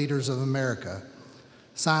Community Leaders of America.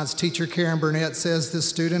 Science teacher Karen Burnett says this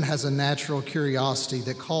student has a natural curiosity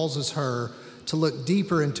that causes her to look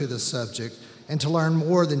deeper into the subject and to learn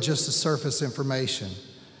more than just the surface information.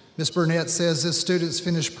 Ms. Burnett says this student's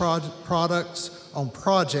finished products on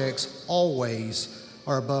projects always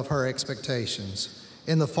are above her expectations.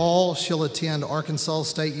 In the fall, she'll attend Arkansas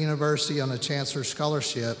State University on a Chancellor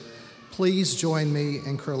Scholarship. Please join me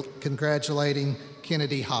in congratulating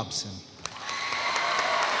Kennedy Hobson.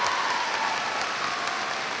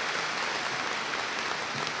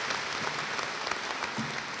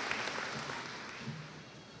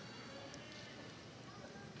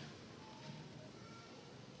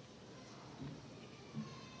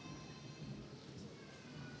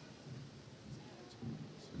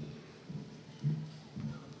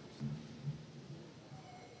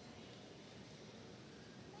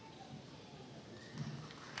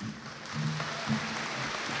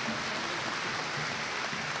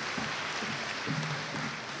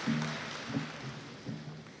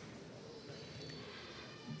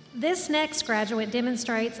 This next graduate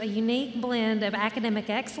demonstrates a unique blend of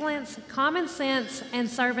academic excellence, common sense, and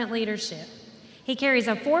servant leadership. He carries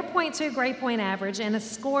a 4.2 grade point average and has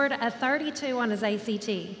scored a 32 on his ACT.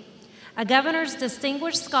 A Governor's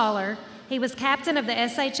Distinguished Scholar, he was captain of the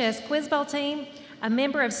SHS Quiz Bowl team, a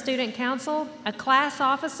member of Student Council, a class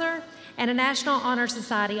officer, and a National Honor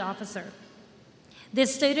Society officer.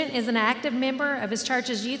 This student is an active member of his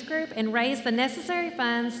church's youth group and raised the necessary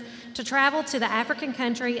funds to travel to the African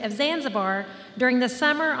country of Zanzibar during the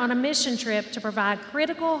summer on a mission trip to provide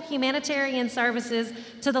critical humanitarian services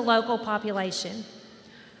to the local population.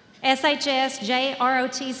 SHS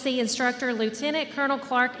JROTC instructor Lieutenant Colonel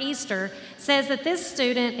Clark Easter says that this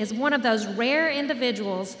student is one of those rare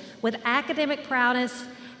individuals with academic prowess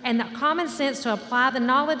and the common sense to apply the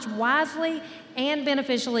knowledge wisely and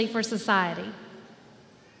beneficially for society.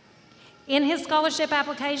 In his scholarship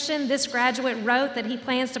application, this graduate wrote that he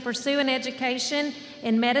plans to pursue an education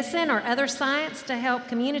in medicine or other science to help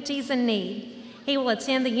communities in need. He will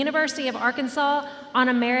attend the University of Arkansas on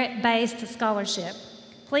a merit-based scholarship.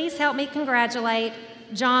 Please help me congratulate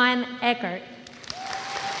John Eckert.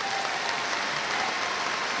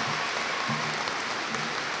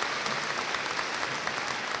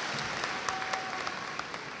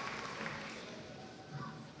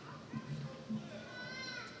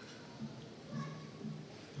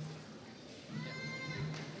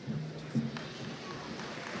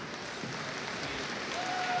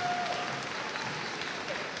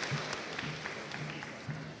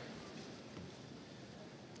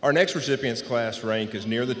 Our next recipient's class rank is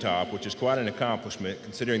near the top, which is quite an accomplishment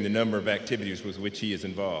considering the number of activities with which he is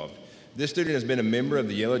involved. This student has been a member of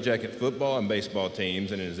the Yellow Jacket football and baseball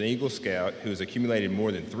teams and is an Eagle Scout who has accumulated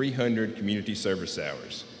more than 300 community service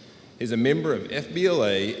hours. He is a member of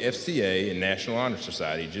FBLA, FCA, and National Honor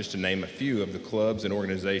Society, just to name a few of the clubs and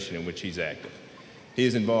organizations in which he's active. He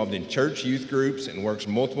is involved in church youth groups and works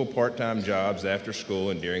multiple part-time jobs after school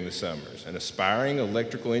and during the summers. An aspiring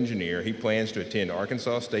electrical engineer, he plans to attend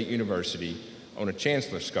Arkansas State University on a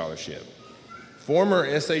Chancellor Scholarship. Former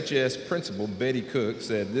SHS principal Betty Cook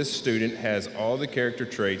said this student has all the character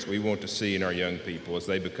traits we want to see in our young people as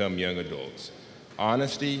they become young adults.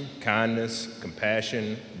 Honesty, kindness,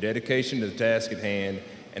 compassion, dedication to the task at hand,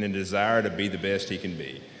 and a desire to be the best he can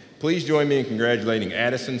be. Please join me in congratulating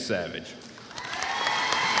Addison Savage.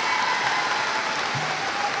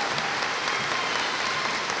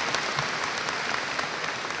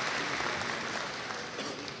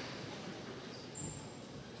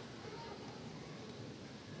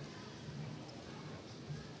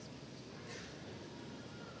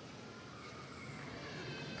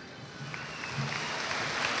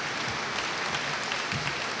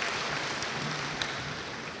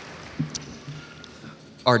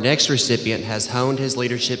 Our next recipient has honed his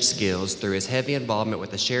leadership skills through his heavy involvement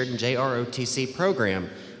with the Sheridan JROTC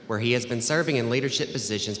program, where he has been serving in leadership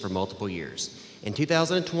positions for multiple years. In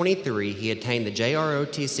 2023, he attained the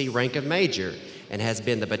JROTC rank of major and has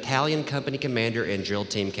been the battalion company commander and drill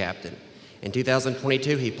team captain. In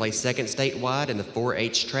 2022, he placed second statewide in the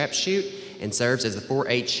 4-H trap shoot and serves as the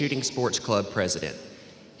 4-H Shooting Sports Club president.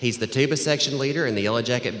 He's the tuba section leader in the Yellow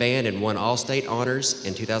Jacket Band and won All-State honors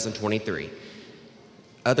in 2023.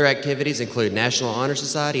 Other activities include National Honor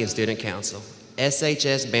Society and Student Council.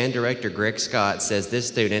 SHS Band Director Greg Scott says this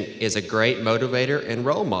student is a great motivator and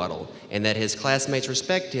role model, and that his classmates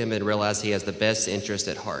respect him and realize he has the best interest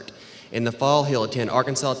at heart. In the fall, he'll attend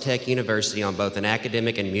Arkansas Tech University on both an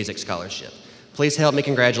academic and music scholarship. Please help me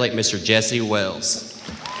congratulate Mr. Jesse Wells.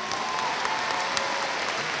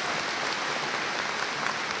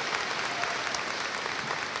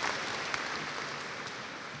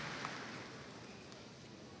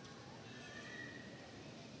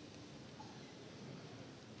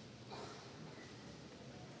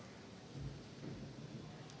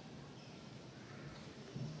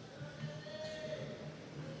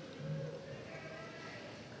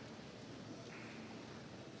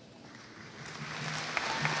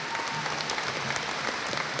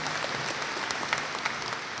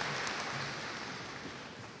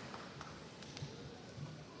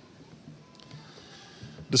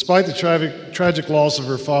 Despite the tragic loss of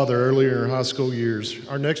her father earlier in her high school years,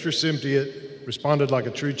 our next recipient responded like a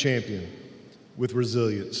true champion with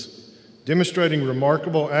resilience, demonstrating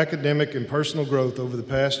remarkable academic and personal growth over the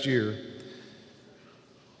past year.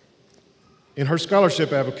 In her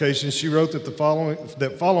scholarship application, she wrote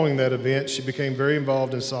that following that event, she became very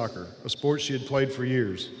involved in soccer, a sport she had played for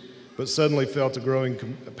years, but suddenly felt a growing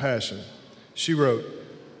passion. She wrote,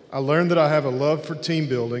 "I learned that I have a love for team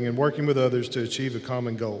building and working with others to achieve a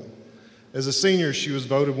common goal." As a senior, she was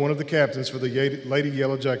voted one of the captains for the Lady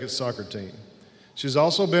Yellow Jackets soccer team. She's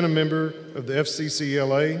also been a member of the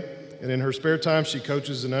FCCLA, and in her spare time, she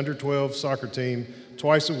coaches an under-12 soccer team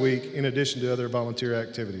twice a week in addition to other volunteer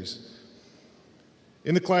activities.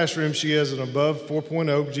 In the classroom, she has an above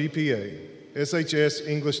 4.0 GPA. SHS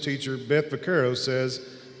English teacher Beth Vaccaro says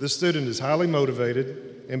this student is highly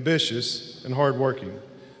motivated, ambitious, and hardworking,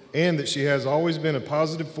 and that she has always been a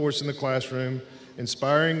positive force in the classroom,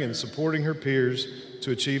 inspiring and supporting her peers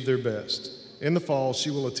to achieve their best. In the fall, she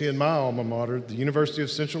will attend my alma mater, the University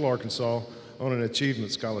of Central Arkansas, on an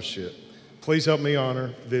achievement scholarship. Please help me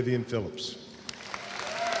honor Vivian Phillips.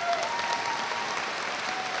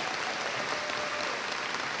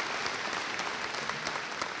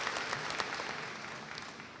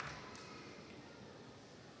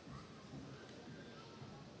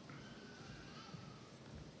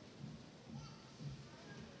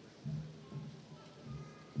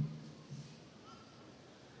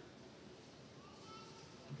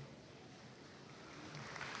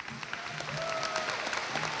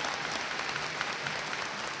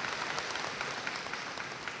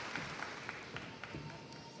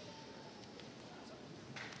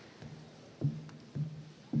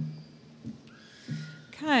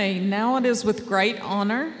 Okay, now it is with great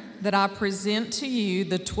honor that I present to you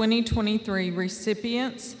the 2023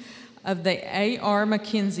 recipients of the A.R.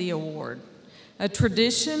 McKenzie Award, a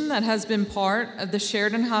tradition that has been part of the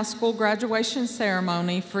Sheridan High School graduation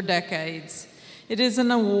ceremony for decades. It is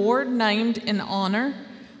an award named in honor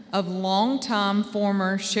of longtime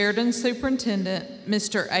former Sheridan Superintendent,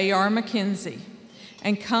 Mr. A.R. McKenzie,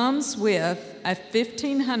 and comes with a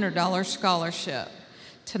 $1,500 scholarship.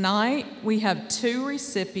 Tonight, we have two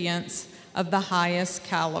recipients of the highest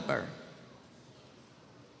caliber.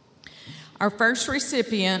 Our first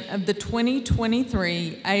recipient of the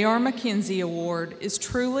 2023 A.R. McKenzie Award is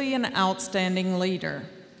truly an outstanding leader,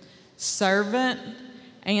 servant,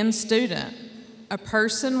 and student, a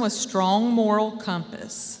person with strong moral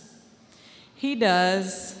compass. He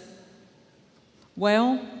does,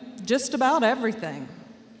 well, just about everything.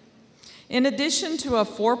 In addition to a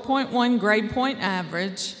 4.1 grade point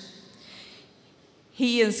average,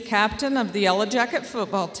 he is captain of the Yellow Jacket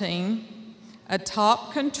football team, a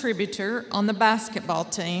top contributor on the basketball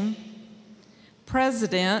team,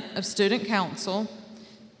 president of student council,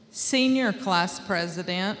 senior class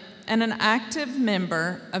president, and an active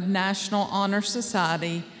member of National Honor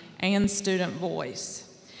Society and Student Voice.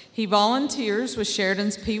 He volunteers with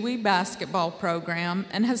Sheridan's Pee Wee basketball program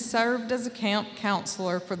and has served as a camp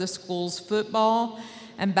counselor for the school's football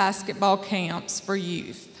and basketball camps for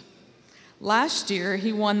youth. Last year,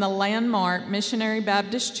 he won the landmark Missionary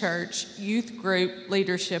Baptist Church Youth Group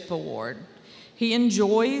Leadership Award. He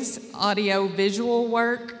enjoys audio-visual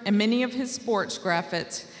work, and many of his sports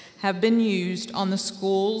graphics have been used on the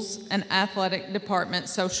school's and athletic department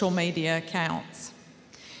social media accounts.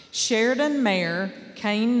 Sheridan Mayor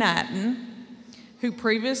Kane Knighton, who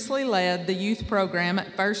previously led the youth program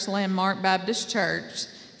at First Landmark Baptist Church,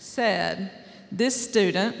 said, "This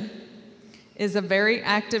student is a very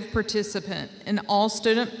active participant in all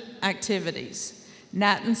student activities."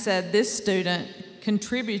 Knighton said this student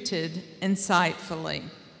contributed insightfully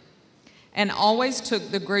and always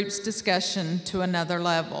took the group's discussion to another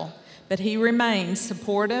level, but he remained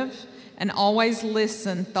supportive and always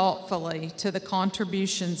listened thoughtfully to the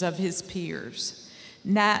contributions of his peers.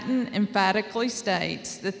 Knighton emphatically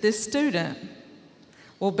states that this student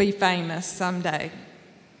will be famous someday.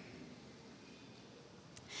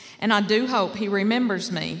 And I do hope he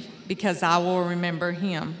remembers me, because I will remember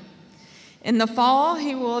him. In the fall,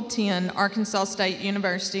 he will attend Arkansas State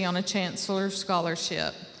University on a Chancellor's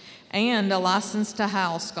Scholarship and a License to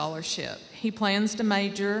House Scholarship. He plans to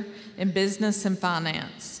major in business and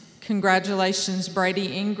finance. Congratulations, Brady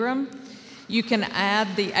Ingram. You can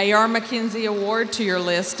add the A.R. McKenzie Award to your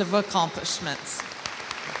list of accomplishments.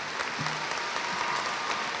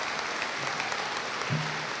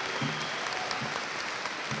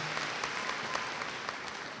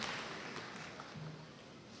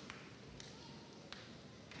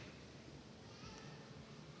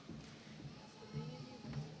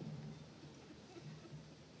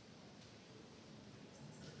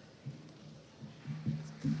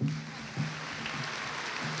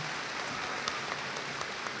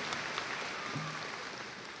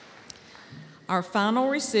 Our final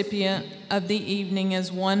recipient of the evening is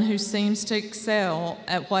one who seems to excel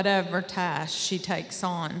at whatever task she takes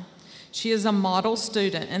on. She is a model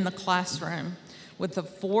student in the classroom with a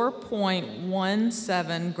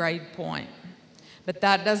 4.17 grade point. But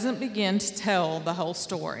that doesn't begin to tell the whole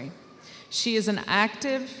story. She is an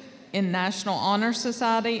active in National Honor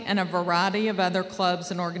Society and a variety of other clubs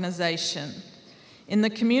and organizations. In the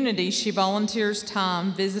community, she volunteers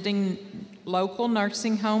time visiting local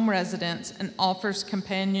nursing home residents and offers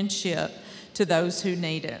companionship to those who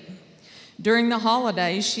need it. During the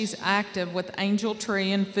holidays, she's active with Angel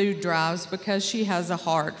Tree and food drives because she has a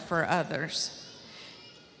heart for others.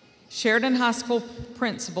 Sheridan High School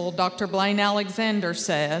Principal Dr. Blaine Alexander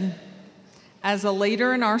said, "As a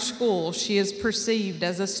leader in our school, she is perceived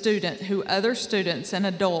as a student who other students and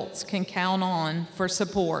adults can count on for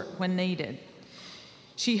support when needed.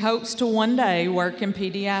 She hopes to one day work in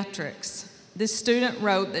pediatrics. This student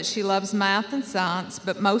wrote that she loves math and science,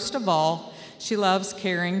 but most of all, she loves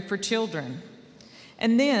caring for children.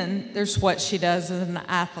 And then there's what she does as an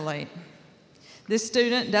athlete. This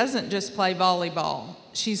student doesn't just play volleyball.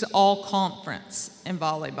 She's all conference in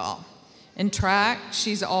volleyball. In track,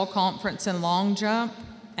 she's all conference in long jump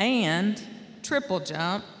and triple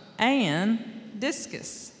jump and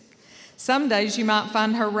discus. Some days you might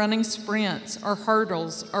find her running sprints or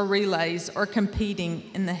hurdles or relays or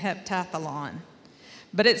competing in the heptathlon.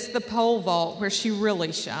 But it's the pole vault where she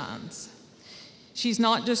really shines. She's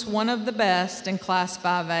not just one of the best in Class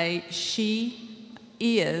 5A, she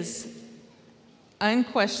is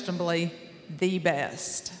unquestionably the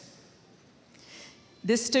best.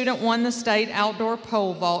 This student won the state outdoor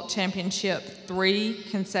pole vault championship 3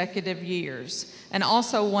 consecutive years and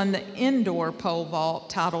also won the indoor pole vault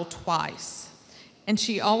title twice. And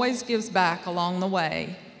she always gives back along the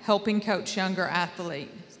way, helping coach younger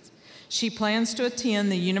athletes. She plans to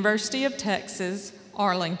attend the University of Texas,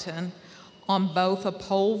 Arlington, on both a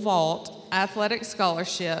pole vault athletic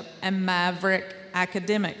scholarship and Maverick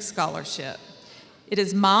academic scholarship. It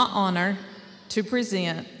is my honor to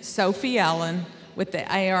present Sophie Allen with the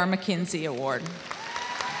A.R. McKenzie Award.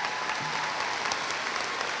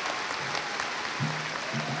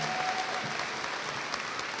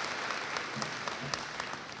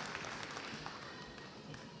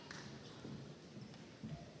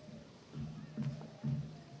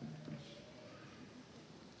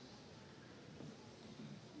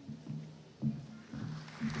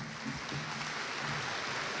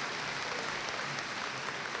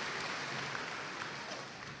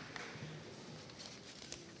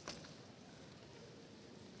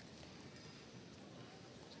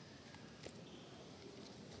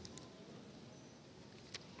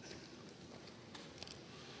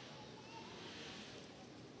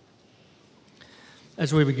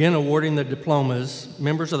 As we begin awarding the diplomas,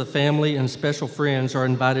 members of the family and special friends are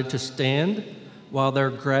invited to stand while their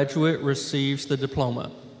graduate receives the diploma.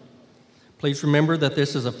 Please remember that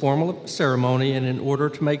this is a formal ceremony, and in order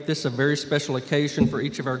to make this a very special occasion for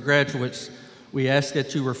each of our graduates, we ask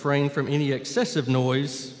that you refrain from any excessive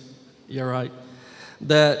noise,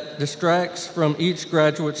 that distracts from each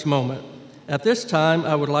graduate's moment. At this time,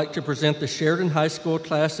 I would like to present the Sheridan High School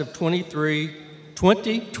Class of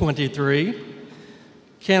 2023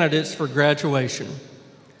 candidates for graduation.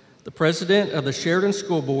 The President of the Sheridan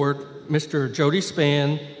School Board, Mr. Jody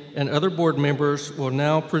Spann, and other board members will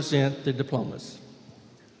now present the diplomas.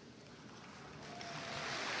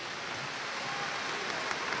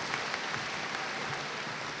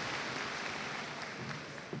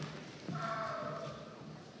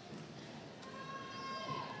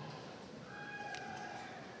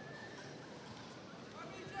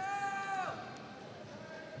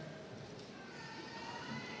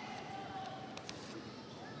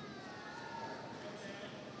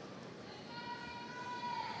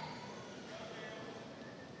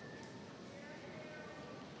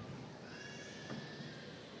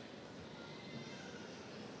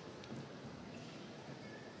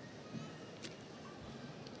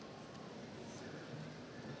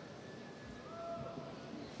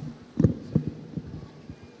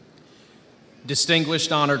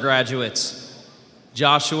 Distinguished honor graduates,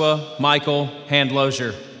 Joshua Michael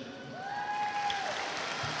Handlozier.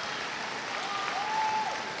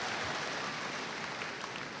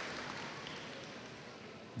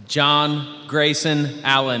 John Grayson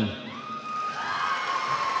Allen.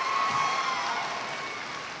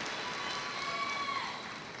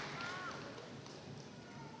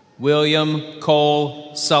 William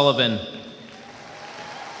Cole Sullivan.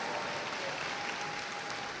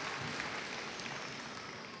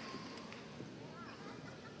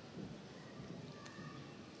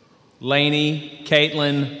 Lainey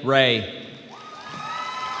Caitlin Ray.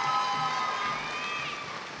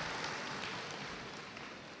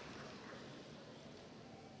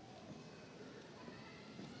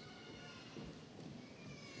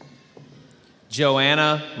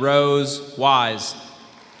 Joanna Rose Wise.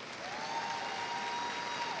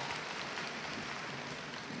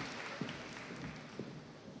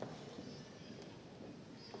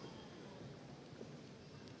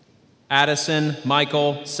 Addison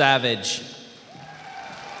Michael Savage.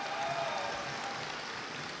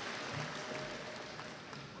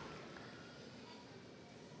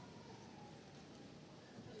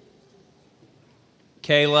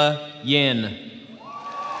 Kayla Yin.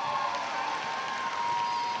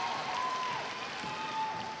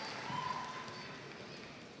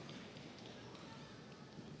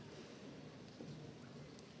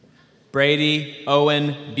 Brady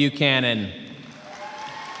Owen Buchanan.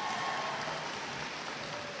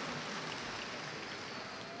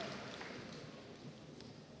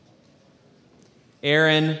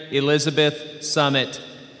 Erin Elizabeth Summit.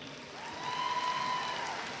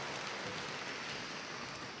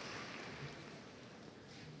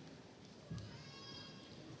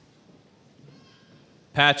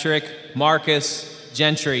 Patrick Marcus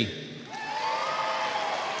Gentry.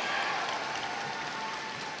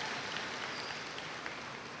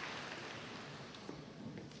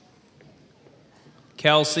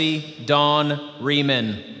 Kelsey Dawn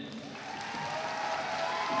Riemann.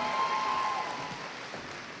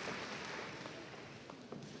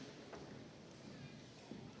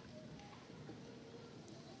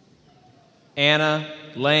 Anna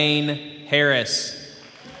Lane Harris.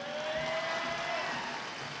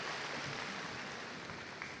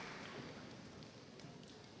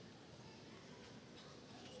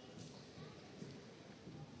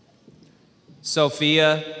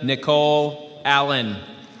 Sophia Nicole Allen.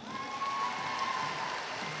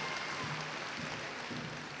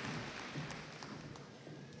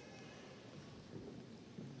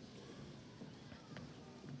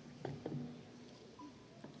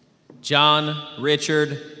 John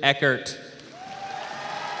Richard Eckert.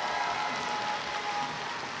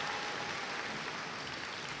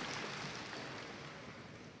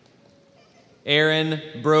 Aaron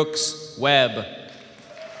Brooks Webb.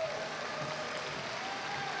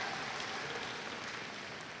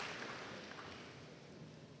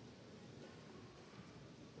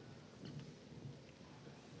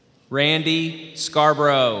 Randy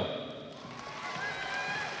Scarborough.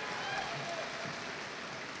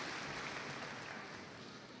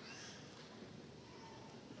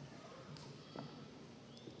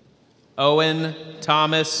 Owen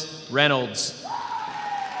Thomas Reynolds.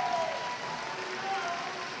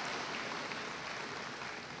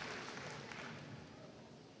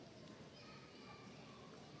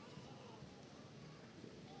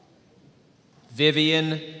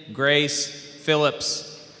 Vivian Grace Phillips.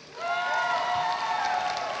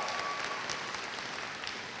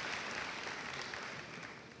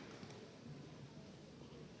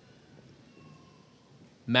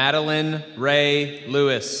 Madeline Ray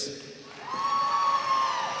Lewis.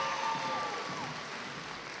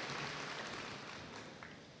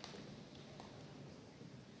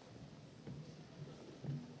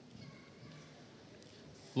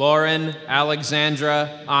 Lauren Alexandra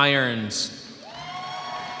Irons.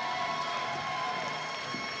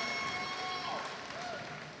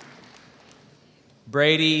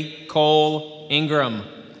 Brady Cole Ingram.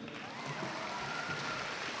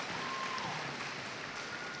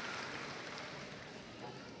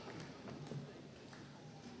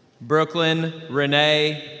 Brooklyn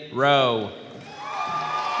Renee Rowe.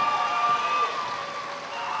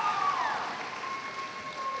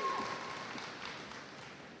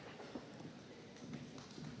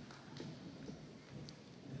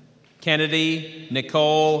 Kennedy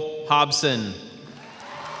Nicole Hobson.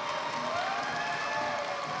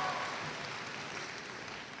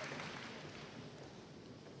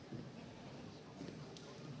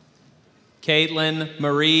 Caitlin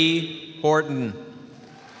Marie Horton.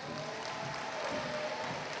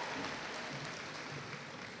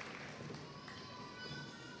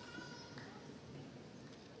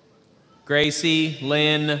 Gracie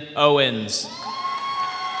Lynn Owens.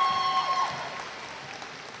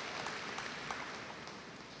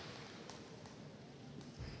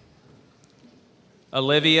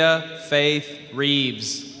 Olivia Faith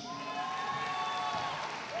Reeves.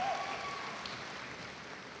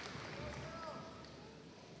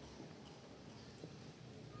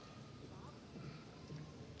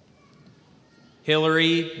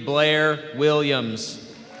 Hillary Blair Williams.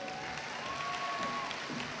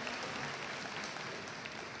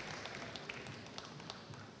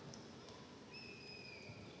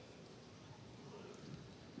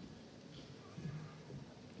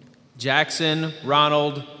 Jackson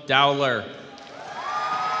Ronald Dowler.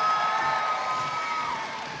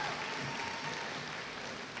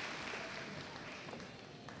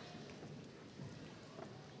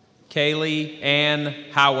 Kaylee Ann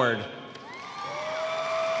Howard.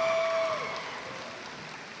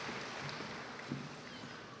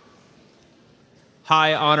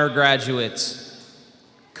 High honor graduates: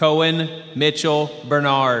 Cohen Mitchell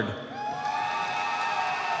Bernard.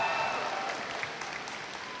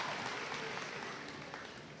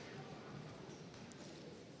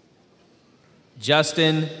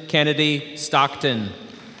 Justin Kennedy Stockton.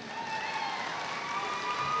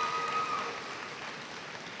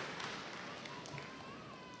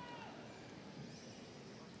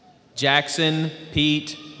 Jackson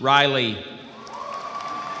Pete Riley.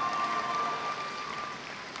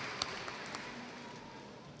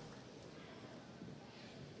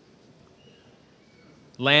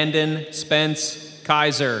 Landon Spence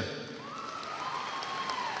Kaiser.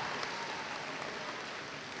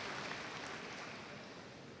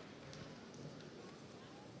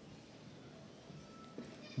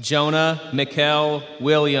 Jonah Mikkel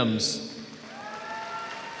Williams.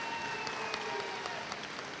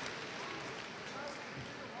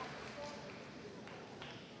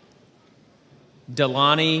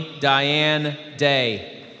 Delani Diane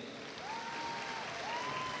Day.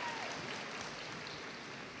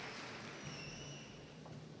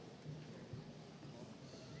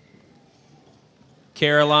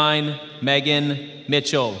 Caroline Megan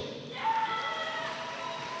Mitchell.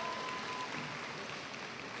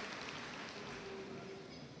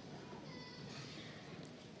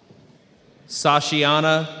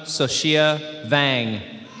 Sashiana Soshia Vang.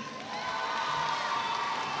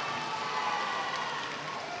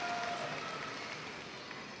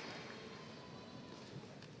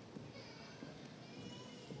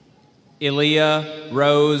 Elia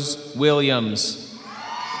Rose Williams.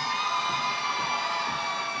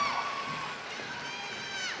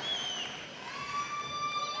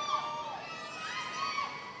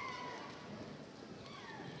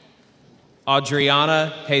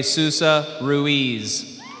 Adriana Jesusa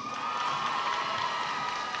Ruiz.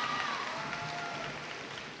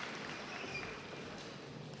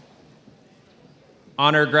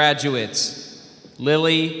 Honor graduates: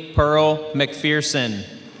 Lily Pearl McPherson.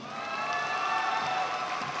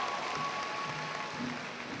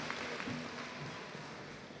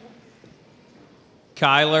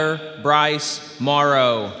 Kyler Bryce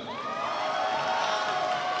Morrow.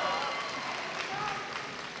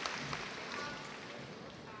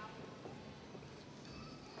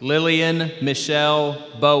 Lillian Michelle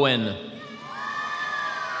Bowen.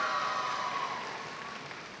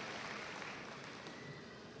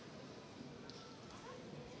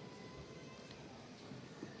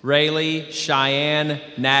 Rayleigh Cheyenne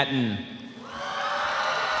Natton.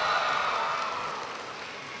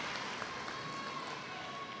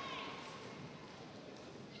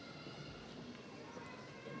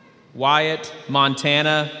 Wyatt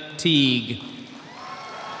Montana Teague.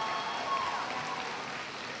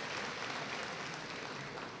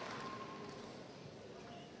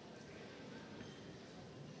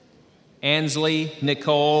 Ansley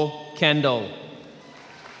Nicole Kendall.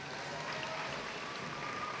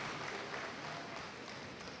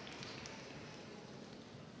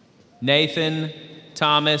 Nathan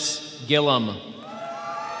Thomas Gillum.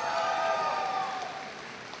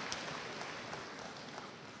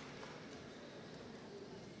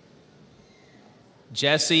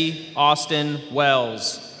 Jesse Austin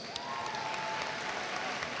Wells.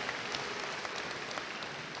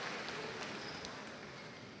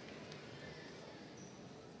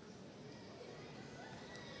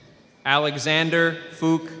 Alexander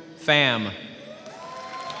Fook Pham.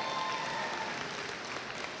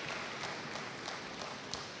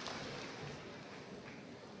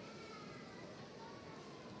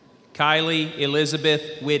 Kylie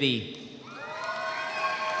Elizabeth Whitty.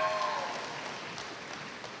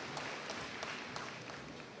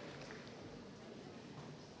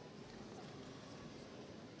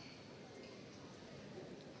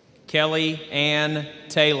 Kelly Ann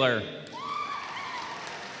Taylor.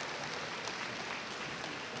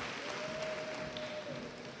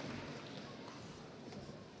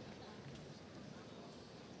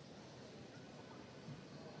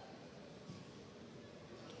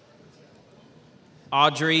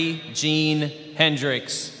 Audrey Jean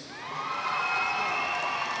Hendricks.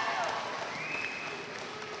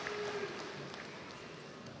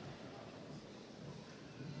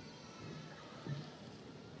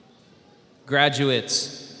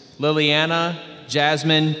 Graduates, Liliana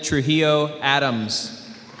Jasmine Trujillo Adams.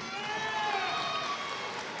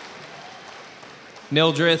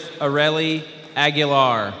 Mildred Areli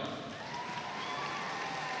Aguilar.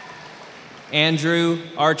 Andrew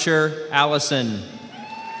Archer Allison.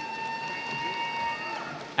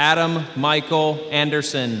 Adam Michael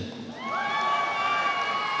Anderson.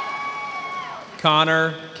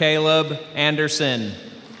 Connor Caleb Anderson.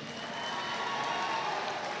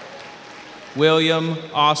 William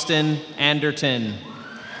Austin Anderton.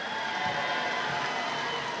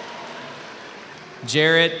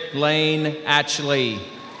 Jarrett Lane Atchley.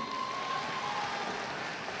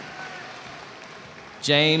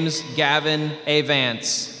 James Gavin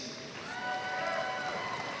Avance.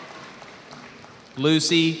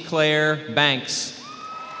 Lucy Claire Banks.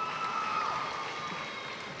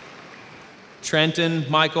 Trenton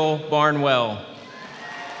Michael Barnwell.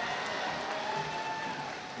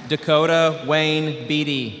 Dakota Wayne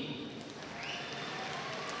Beatty.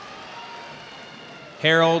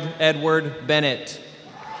 Harold Edward Bennett.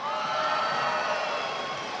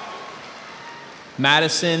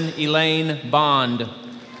 Madison Elaine Bond.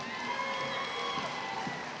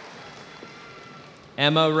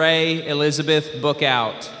 Emma Ray Elizabeth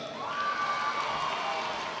Bookout.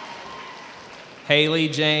 Haley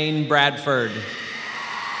Jane Bradford.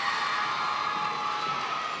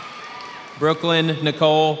 Brooklyn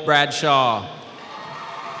Nicole Bradshaw.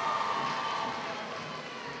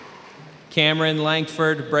 Cameron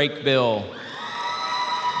Langford Brakebill.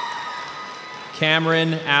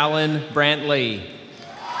 Cameron Allen Brantley.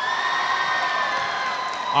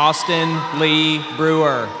 Austin Lee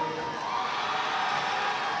Brewer.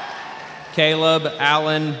 Caleb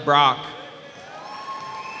Allen Brock.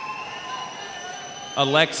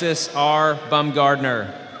 Alexis R.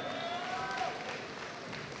 Bumgardner.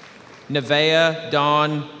 Nevaeh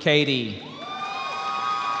Dawn Cady.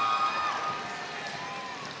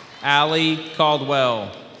 Allie Caldwell.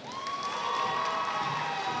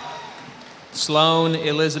 Sloan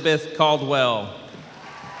Elizabeth Caldwell.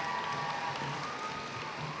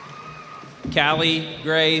 Callie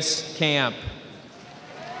Grace Camp.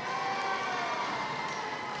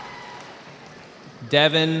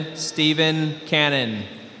 Devin Stephen Cannon.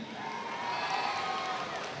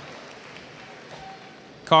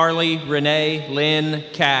 Carly Renee Lynn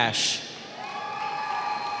Cash.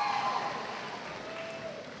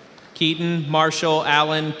 Keaton Marshall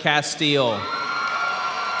Allen Castile.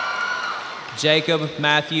 Jacob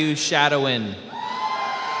Matthew Shadowin.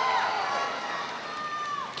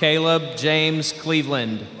 Caleb James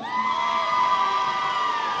Cleveland.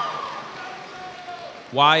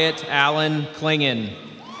 Wyatt Allen Klingon.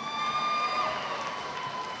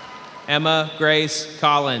 Emma Grace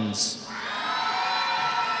Collins.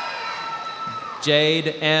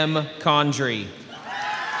 Jade M. Condry.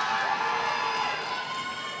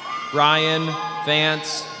 Ryan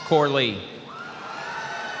Vance Corley.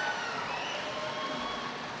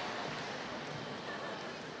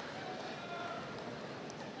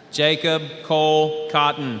 Jacob Cole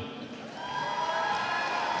Cotton.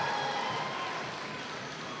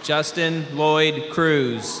 Justin Lloyd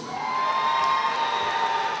Cruz.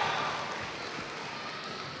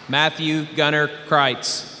 Matthew Gunnar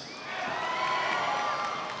Kreitz.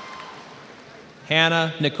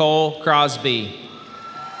 Hannah Nicole Crosby.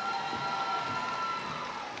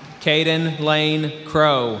 Caden Lane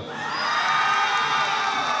Crow.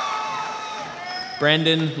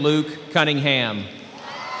 Brendan Luke Cunningham.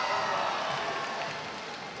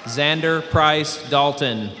 Xander Price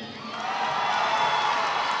Dalton.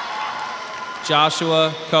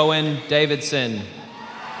 Joshua Cohen Davidson.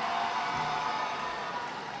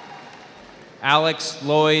 Alex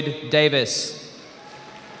Lloyd Davis.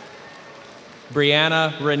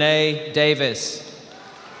 Brianna Renee Davis.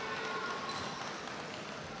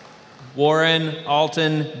 Warren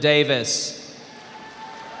Alton Davis.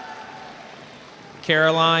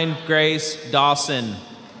 Caroline Grace Dawson.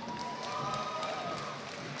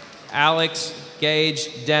 Alex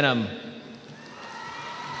Gage Denham.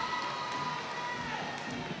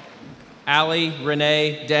 Allie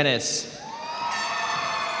Renee Dennis.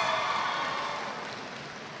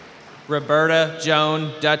 Roberta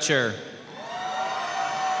Joan Dutcher.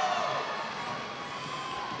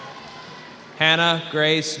 Hannah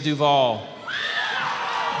Grace Duvall.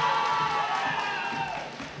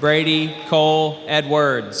 Brady Cole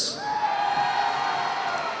Edwards.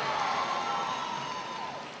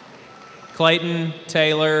 Clayton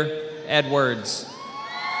Taylor Edwards.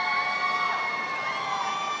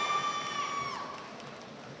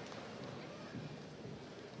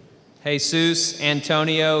 Jesus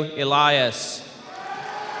Antonio Elias.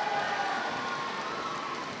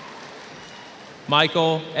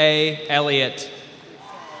 Michael A. Elliott.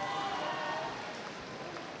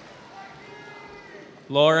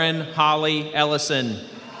 Lauren Holly Ellison.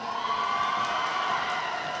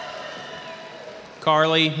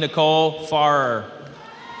 Carly Nicole Farrer.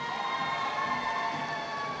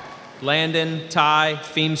 Landon Ty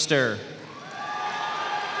Feemster.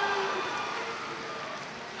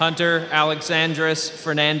 Hunter Alexandris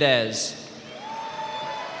Fernandez.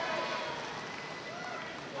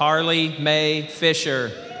 Harley Mae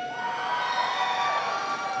Fisher.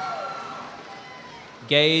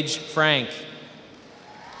 Gage Frank.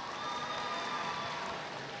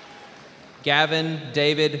 Gavin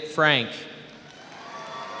David Frank.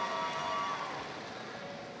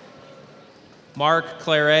 Mark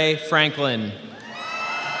Claret Franklin.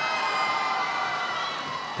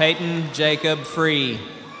 Peyton Jacob Free.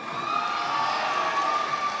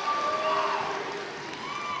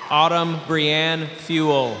 Autumn Brianne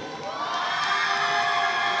Fuel.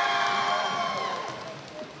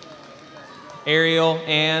 Ariel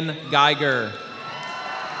Ann Geiger.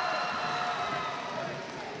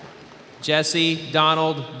 Jesse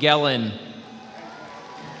Donald Gellin.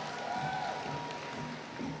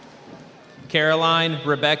 Caroline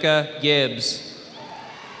Rebecca Gibbs.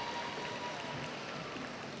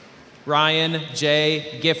 Ryan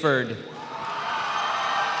J. Gifford.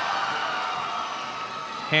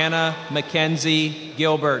 Hannah Mackenzie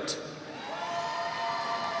Gilbert.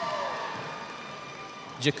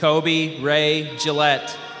 Jacoby Ray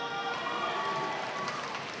Gillette.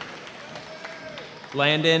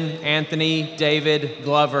 Landon Anthony David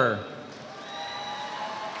Glover.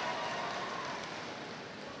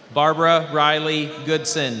 Barbara Riley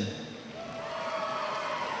Goodson.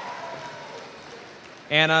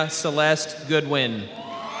 Anna Celeste Goodwin.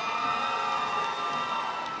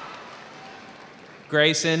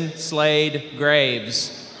 Grayson Slade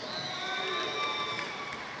Graves.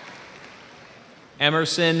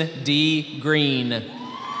 Emerson D. Green.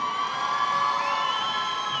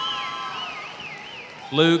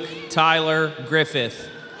 Luke Tyler Griffith.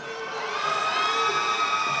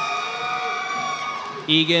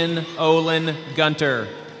 Egan Olin Gunter.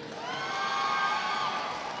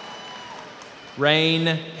 Rain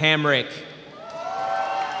Hamrick.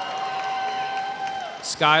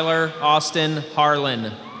 Skylar Austin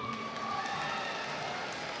Harlan.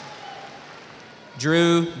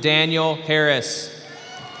 Drew Daniel Harris.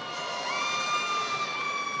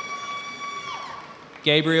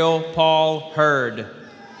 Gabriel Paul Hurd.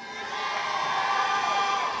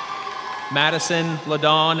 Madison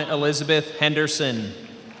LaDawn Elizabeth Henderson.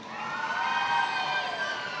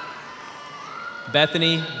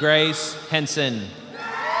 Bethany Grace Henson.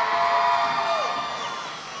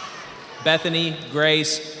 Bethany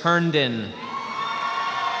Grace Herndon.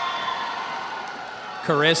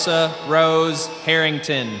 Carissa Rose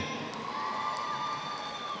Harrington.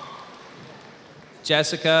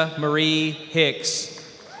 Jessica Marie Hicks.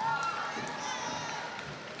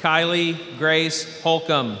 Kylie Grace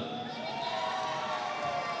Holcomb.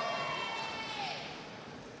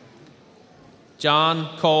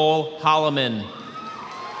 John Cole Holloman.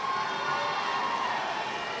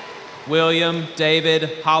 William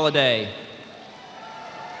David Holliday.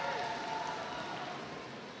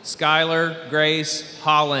 Skylar Grace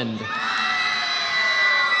Holland.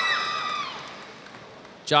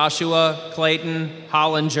 Joshua Clayton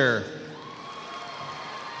Hollinger.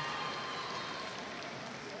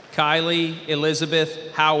 Kylie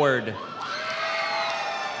Elizabeth Howard.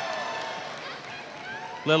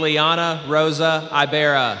 Liliana Rosa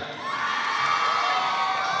Ibera.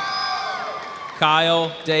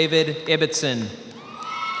 Kyle David Ibbotson.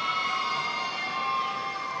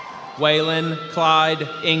 Waylon Clyde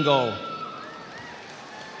Engel.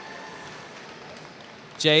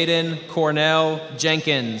 Jaden Cornell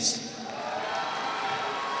Jenkins.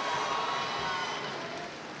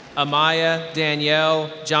 Amaya Danielle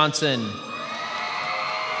Johnson.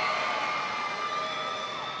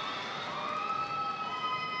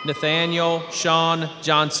 Nathaniel Sean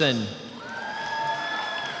Johnson.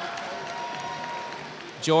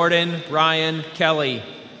 Jordan Ryan Kelly.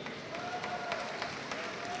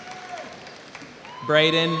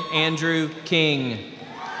 Braden Andrew King.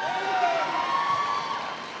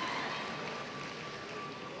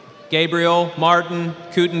 Gabriel Martin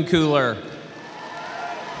Kutencooler.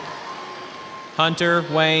 Hunter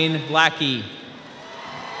Wayne Lackey.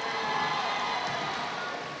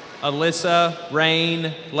 Alyssa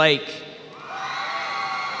Rain Lake.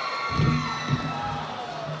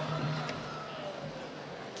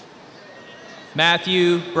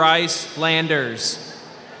 Matthew Bryce Landers.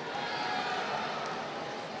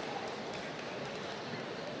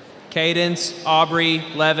 Cadence Aubrey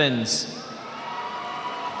Levins.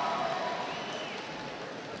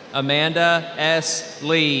 Amanda S.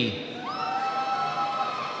 Lee.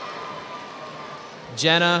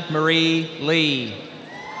 Jenna Marie Lee.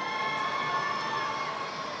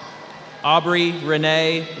 Aubrey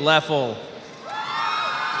Renee Leffel.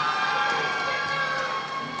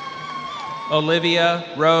 Olivia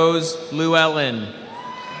Rose Llewellyn.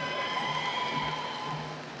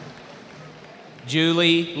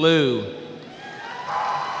 Julie Liu.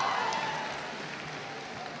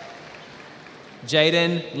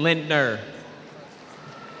 Jaden Lintner.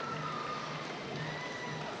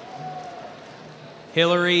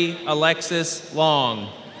 Hillary Alexis Long.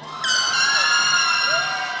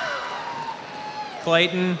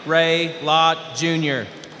 Clayton Ray Lott Jr.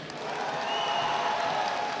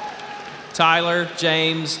 Tyler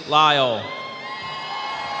James Lyle.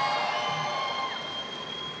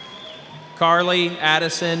 Carly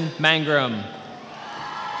Addison Mangrum.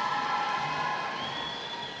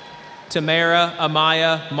 Tamara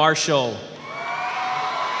Amaya Marshall.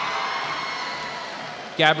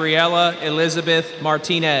 Gabriella Elizabeth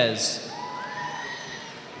Martinez.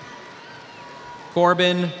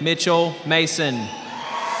 Corbin Mitchell Mason.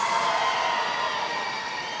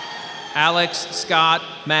 Alex Scott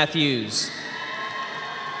Matthews.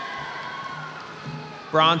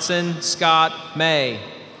 Bronson Scott May.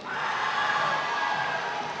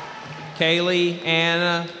 Kaylee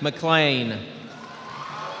Anna McLean.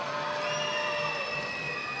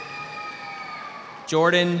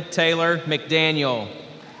 Jordan Taylor McDaniel.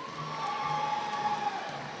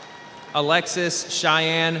 Alexis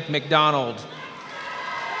Cheyenne McDonald.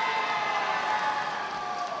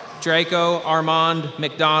 Draco Armand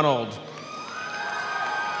McDonald.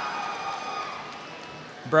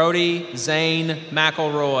 Brody Zane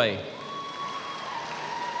McElroy.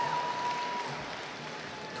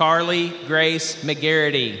 Carly Grace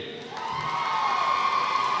McGarity.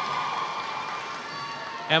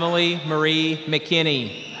 Emily Marie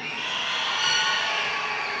McKinney.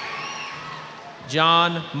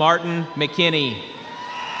 John Martin McKinney.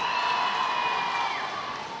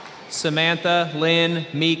 Samantha Lynn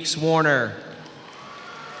Meeks Warner.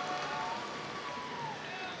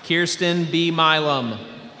 Kirsten B. Milam.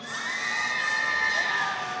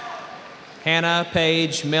 Hannah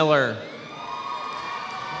Paige Miller.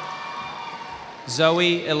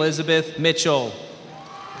 Zoe Elizabeth Mitchell.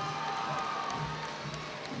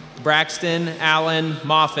 Braxton Allen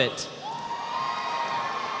Moffitt.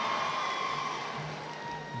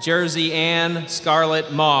 Jersey Ann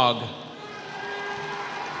Scarlett Mogg.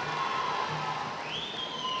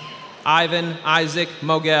 Ivan Isaac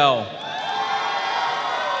Mogel.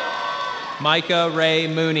 Micah Ray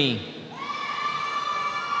Mooney.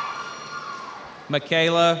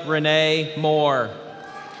 Michaela Renee Moore.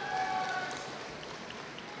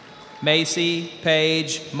 Macy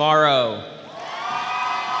Paige Morrow.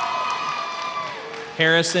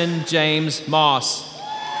 Harrison James Moss.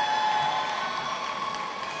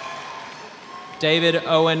 David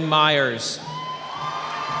Owen Myers.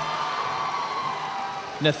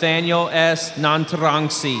 Nathaniel S.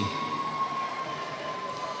 Nantarangsi.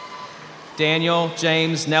 Daniel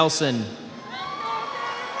James Nelson.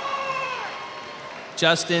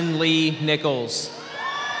 Justin Lee Nichols.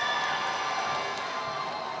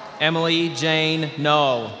 Emily Jane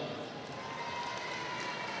Null.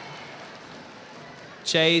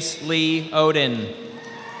 Chase Lee Odin.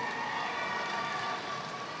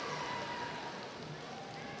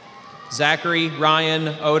 Zachary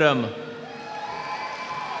Ryan Odom.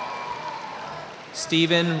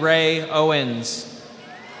 Stephen Ray Owens.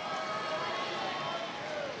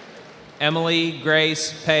 Emily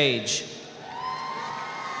Grace Page.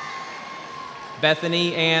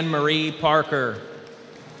 Bethany Ann Marie Parker.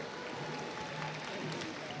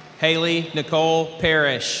 Haley Nicole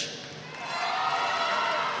Parrish.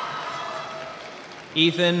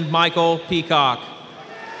 Ethan Michael Peacock.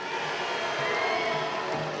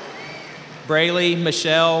 Brayley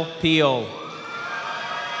Michelle Peel.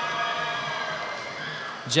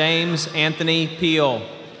 James Anthony Peel.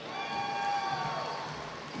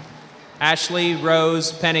 Ashley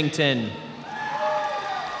Rose Pennington.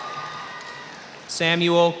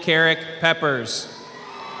 Samuel Carrick Peppers.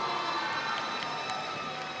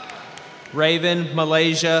 Raven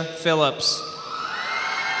Malaysia Phillips.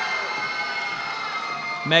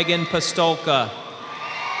 Megan Pastolka.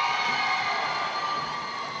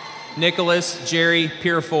 Nicholas Jerry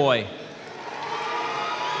Purefoy.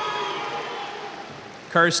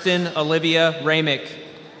 Kirsten Olivia Ramick.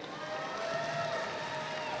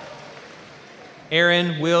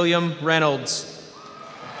 Aaron William Reynolds.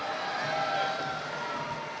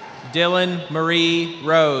 Dylan Marie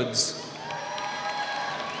Rhodes.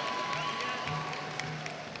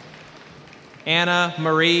 Anna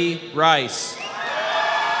Marie Rice.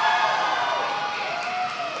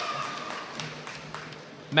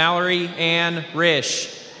 Mallory Ann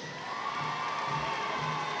Risch.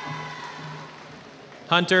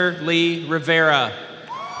 Hunter Lee Rivera.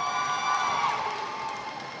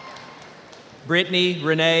 Brittany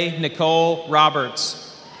Renee Nicole Roberts.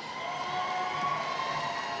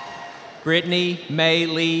 Brittany May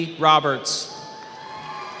Lee Roberts.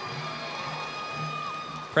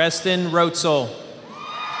 Preston Rotzel.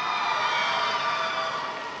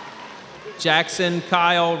 Jackson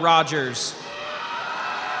Kyle Rogers.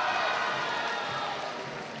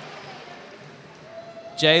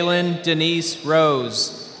 Jalen Denise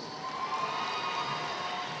Rose.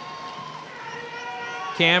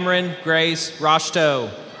 Cameron Grace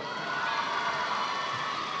Roshto.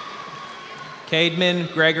 Cademan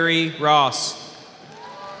Gregory Ross.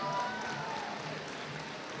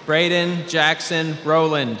 Braden Jackson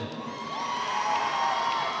Rowland.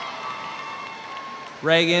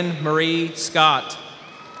 Reagan Marie Scott.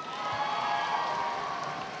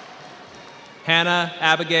 Hannah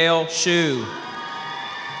Abigail Shue.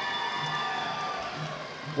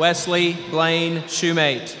 Wesley Blaine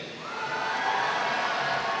Shoemate.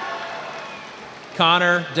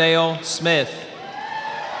 Connor Dale Smith.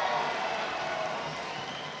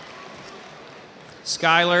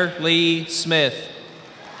 Skylar Lee Smith.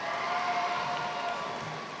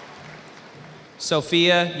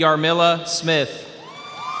 Sophia Yarmila Smith.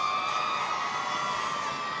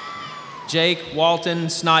 Jake Walton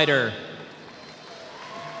Snyder.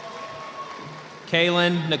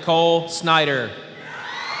 Kaylin Nicole Snyder.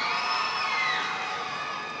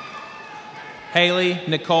 Haley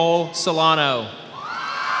Nicole Solano.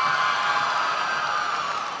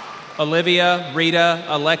 Olivia Rita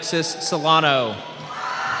Alexis Solano.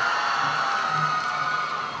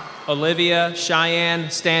 Olivia Cheyenne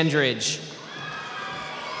Standridge.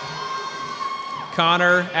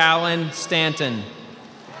 Connor Allen Stanton.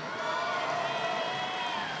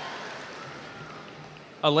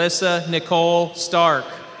 Alyssa Nicole Stark.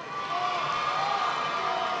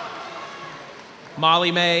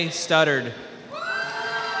 Molly Mae Studdard.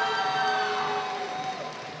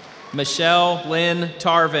 Michelle Lynn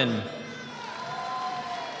Tarvin.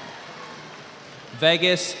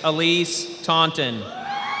 Vegas Elise Taunton.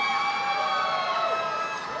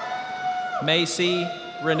 Macy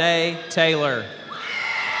Renee Taylor.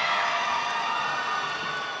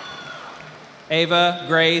 Ava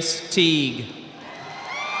Grace Teague.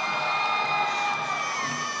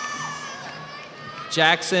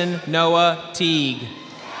 Jackson Noah Teague.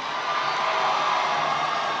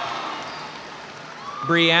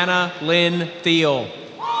 Brianna Lynn Thiel.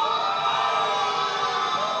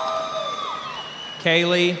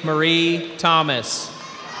 Kaylee Marie Thomas.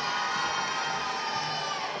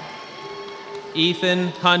 Ethan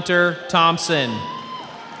Hunter Thompson.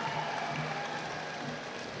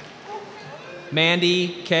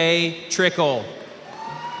 Mandy K. Trickle.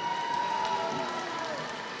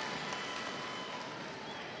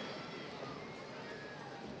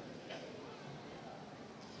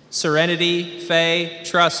 Serenity Faye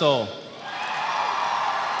Trussell.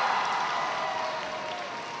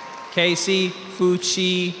 Casey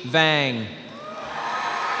Fuchi Vang.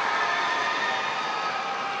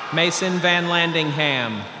 Mason Van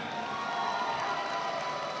Landingham.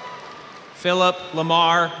 Philip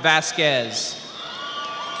Lamar Vasquez.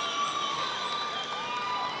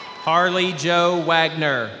 Harley Joe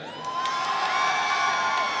Wagner.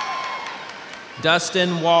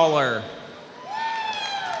 Dustin Waller.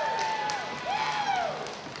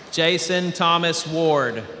 Jason Thomas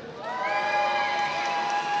Ward.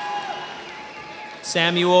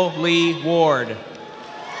 Samuel Lee Ward.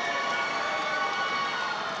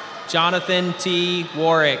 Jonathan T.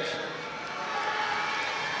 Warwick.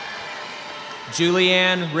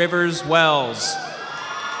 Julianne Rivers Wells.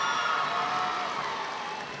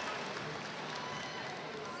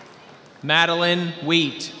 Madeline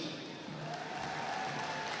Wheat.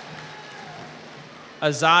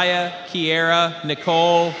 Isaiah Kiera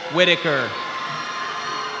Nicole Whitaker.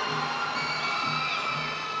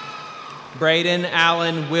 Braden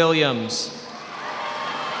Allen Williams.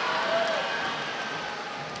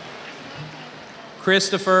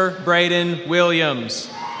 Christopher Braden Williams.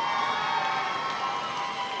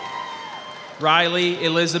 Riley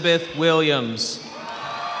Elizabeth Williams.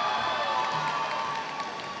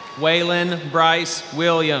 Waylon Bryce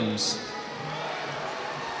Williams.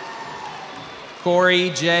 Corey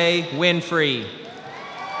J. Winfrey.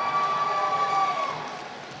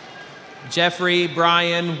 Jeffrey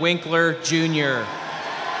Brian Winkler Jr.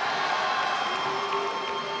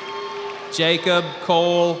 Jacob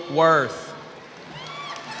Cole Worth.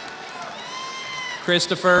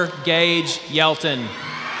 Christopher Gage Yelton.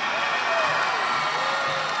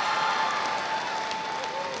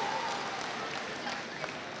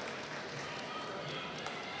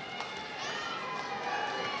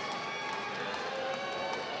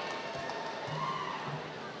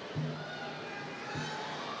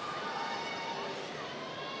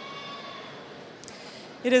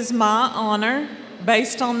 It is my honor,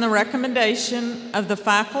 based on the recommendation of the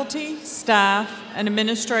faculty, staff, and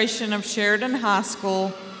administration of Sheridan High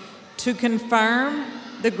School, to confirm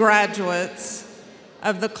the graduates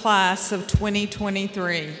of the class of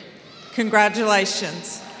 2023.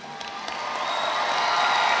 Congratulations.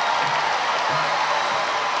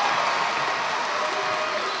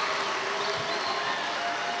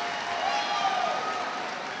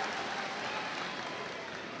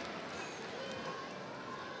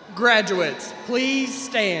 Graduates, please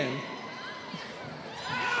stand.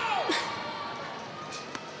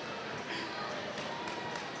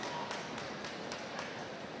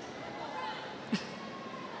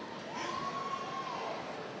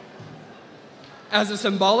 As a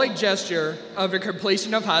symbolic gesture of the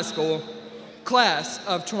completion of high school, class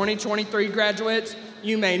of 2023 graduates,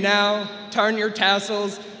 you may now turn your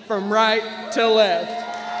tassels from right to left.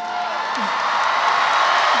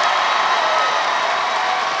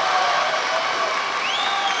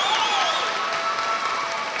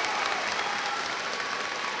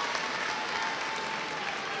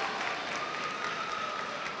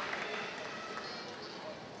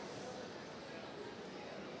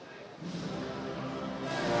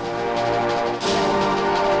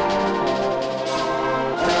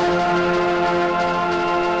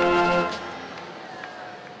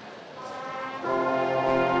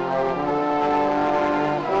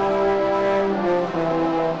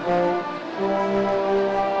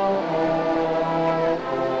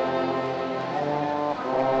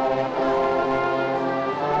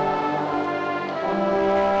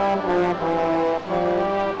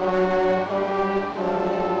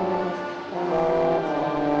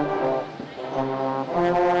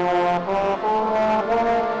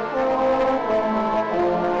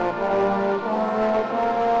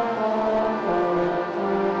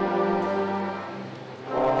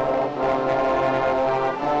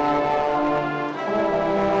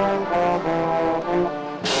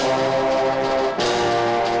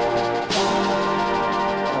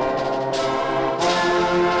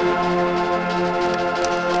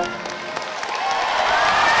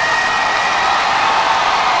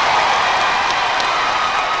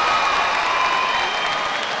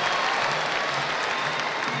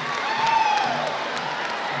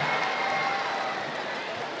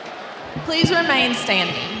 Please remain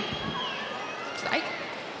standing.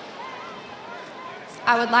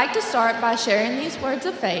 I would like to start by sharing these words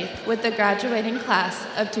of faith with the graduating class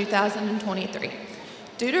of 2023.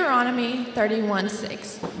 Deuteronomy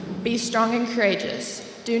 31:6. Be strong and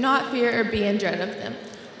courageous. Do not fear or be in dread of them,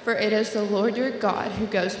 for it is the Lord your God who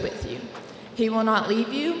goes with you. He will not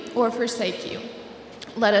leave you or forsake you.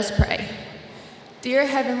 Let us pray. Dear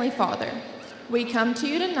Heavenly Father, we come to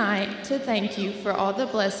you tonight to thank you for all the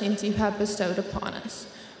blessings you have bestowed upon us.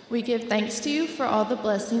 We give thanks to you for all the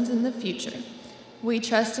blessings in the future. We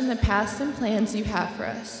trust in the paths and plans you have for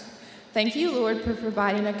us. Thank you, Lord, for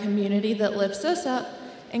providing a community that lifts us up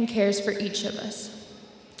and cares for each of us.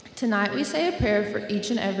 Tonight we say a prayer for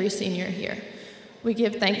each and every senior here. We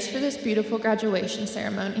give thanks for this beautiful graduation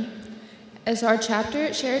ceremony. As our chapter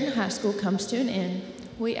at Sheridan High School comes to an end,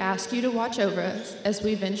 we ask you to watch over us as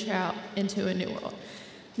we venture out into a new world.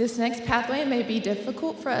 This next pathway may be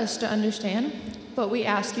difficult for us to understand, but we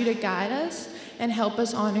ask you to guide us and help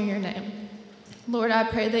us honor your name. Lord, I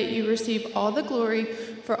pray that you receive all the glory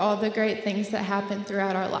for all the great things that happen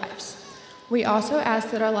throughout our lives. We also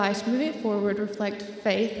ask that our lives moving forward reflect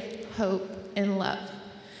faith, hope, and love.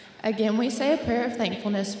 Again, we say a prayer of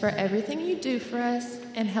thankfulness for everything you do for us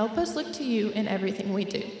and help us look to you in everything we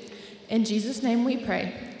do. In Jesus' name we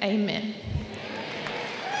pray, amen.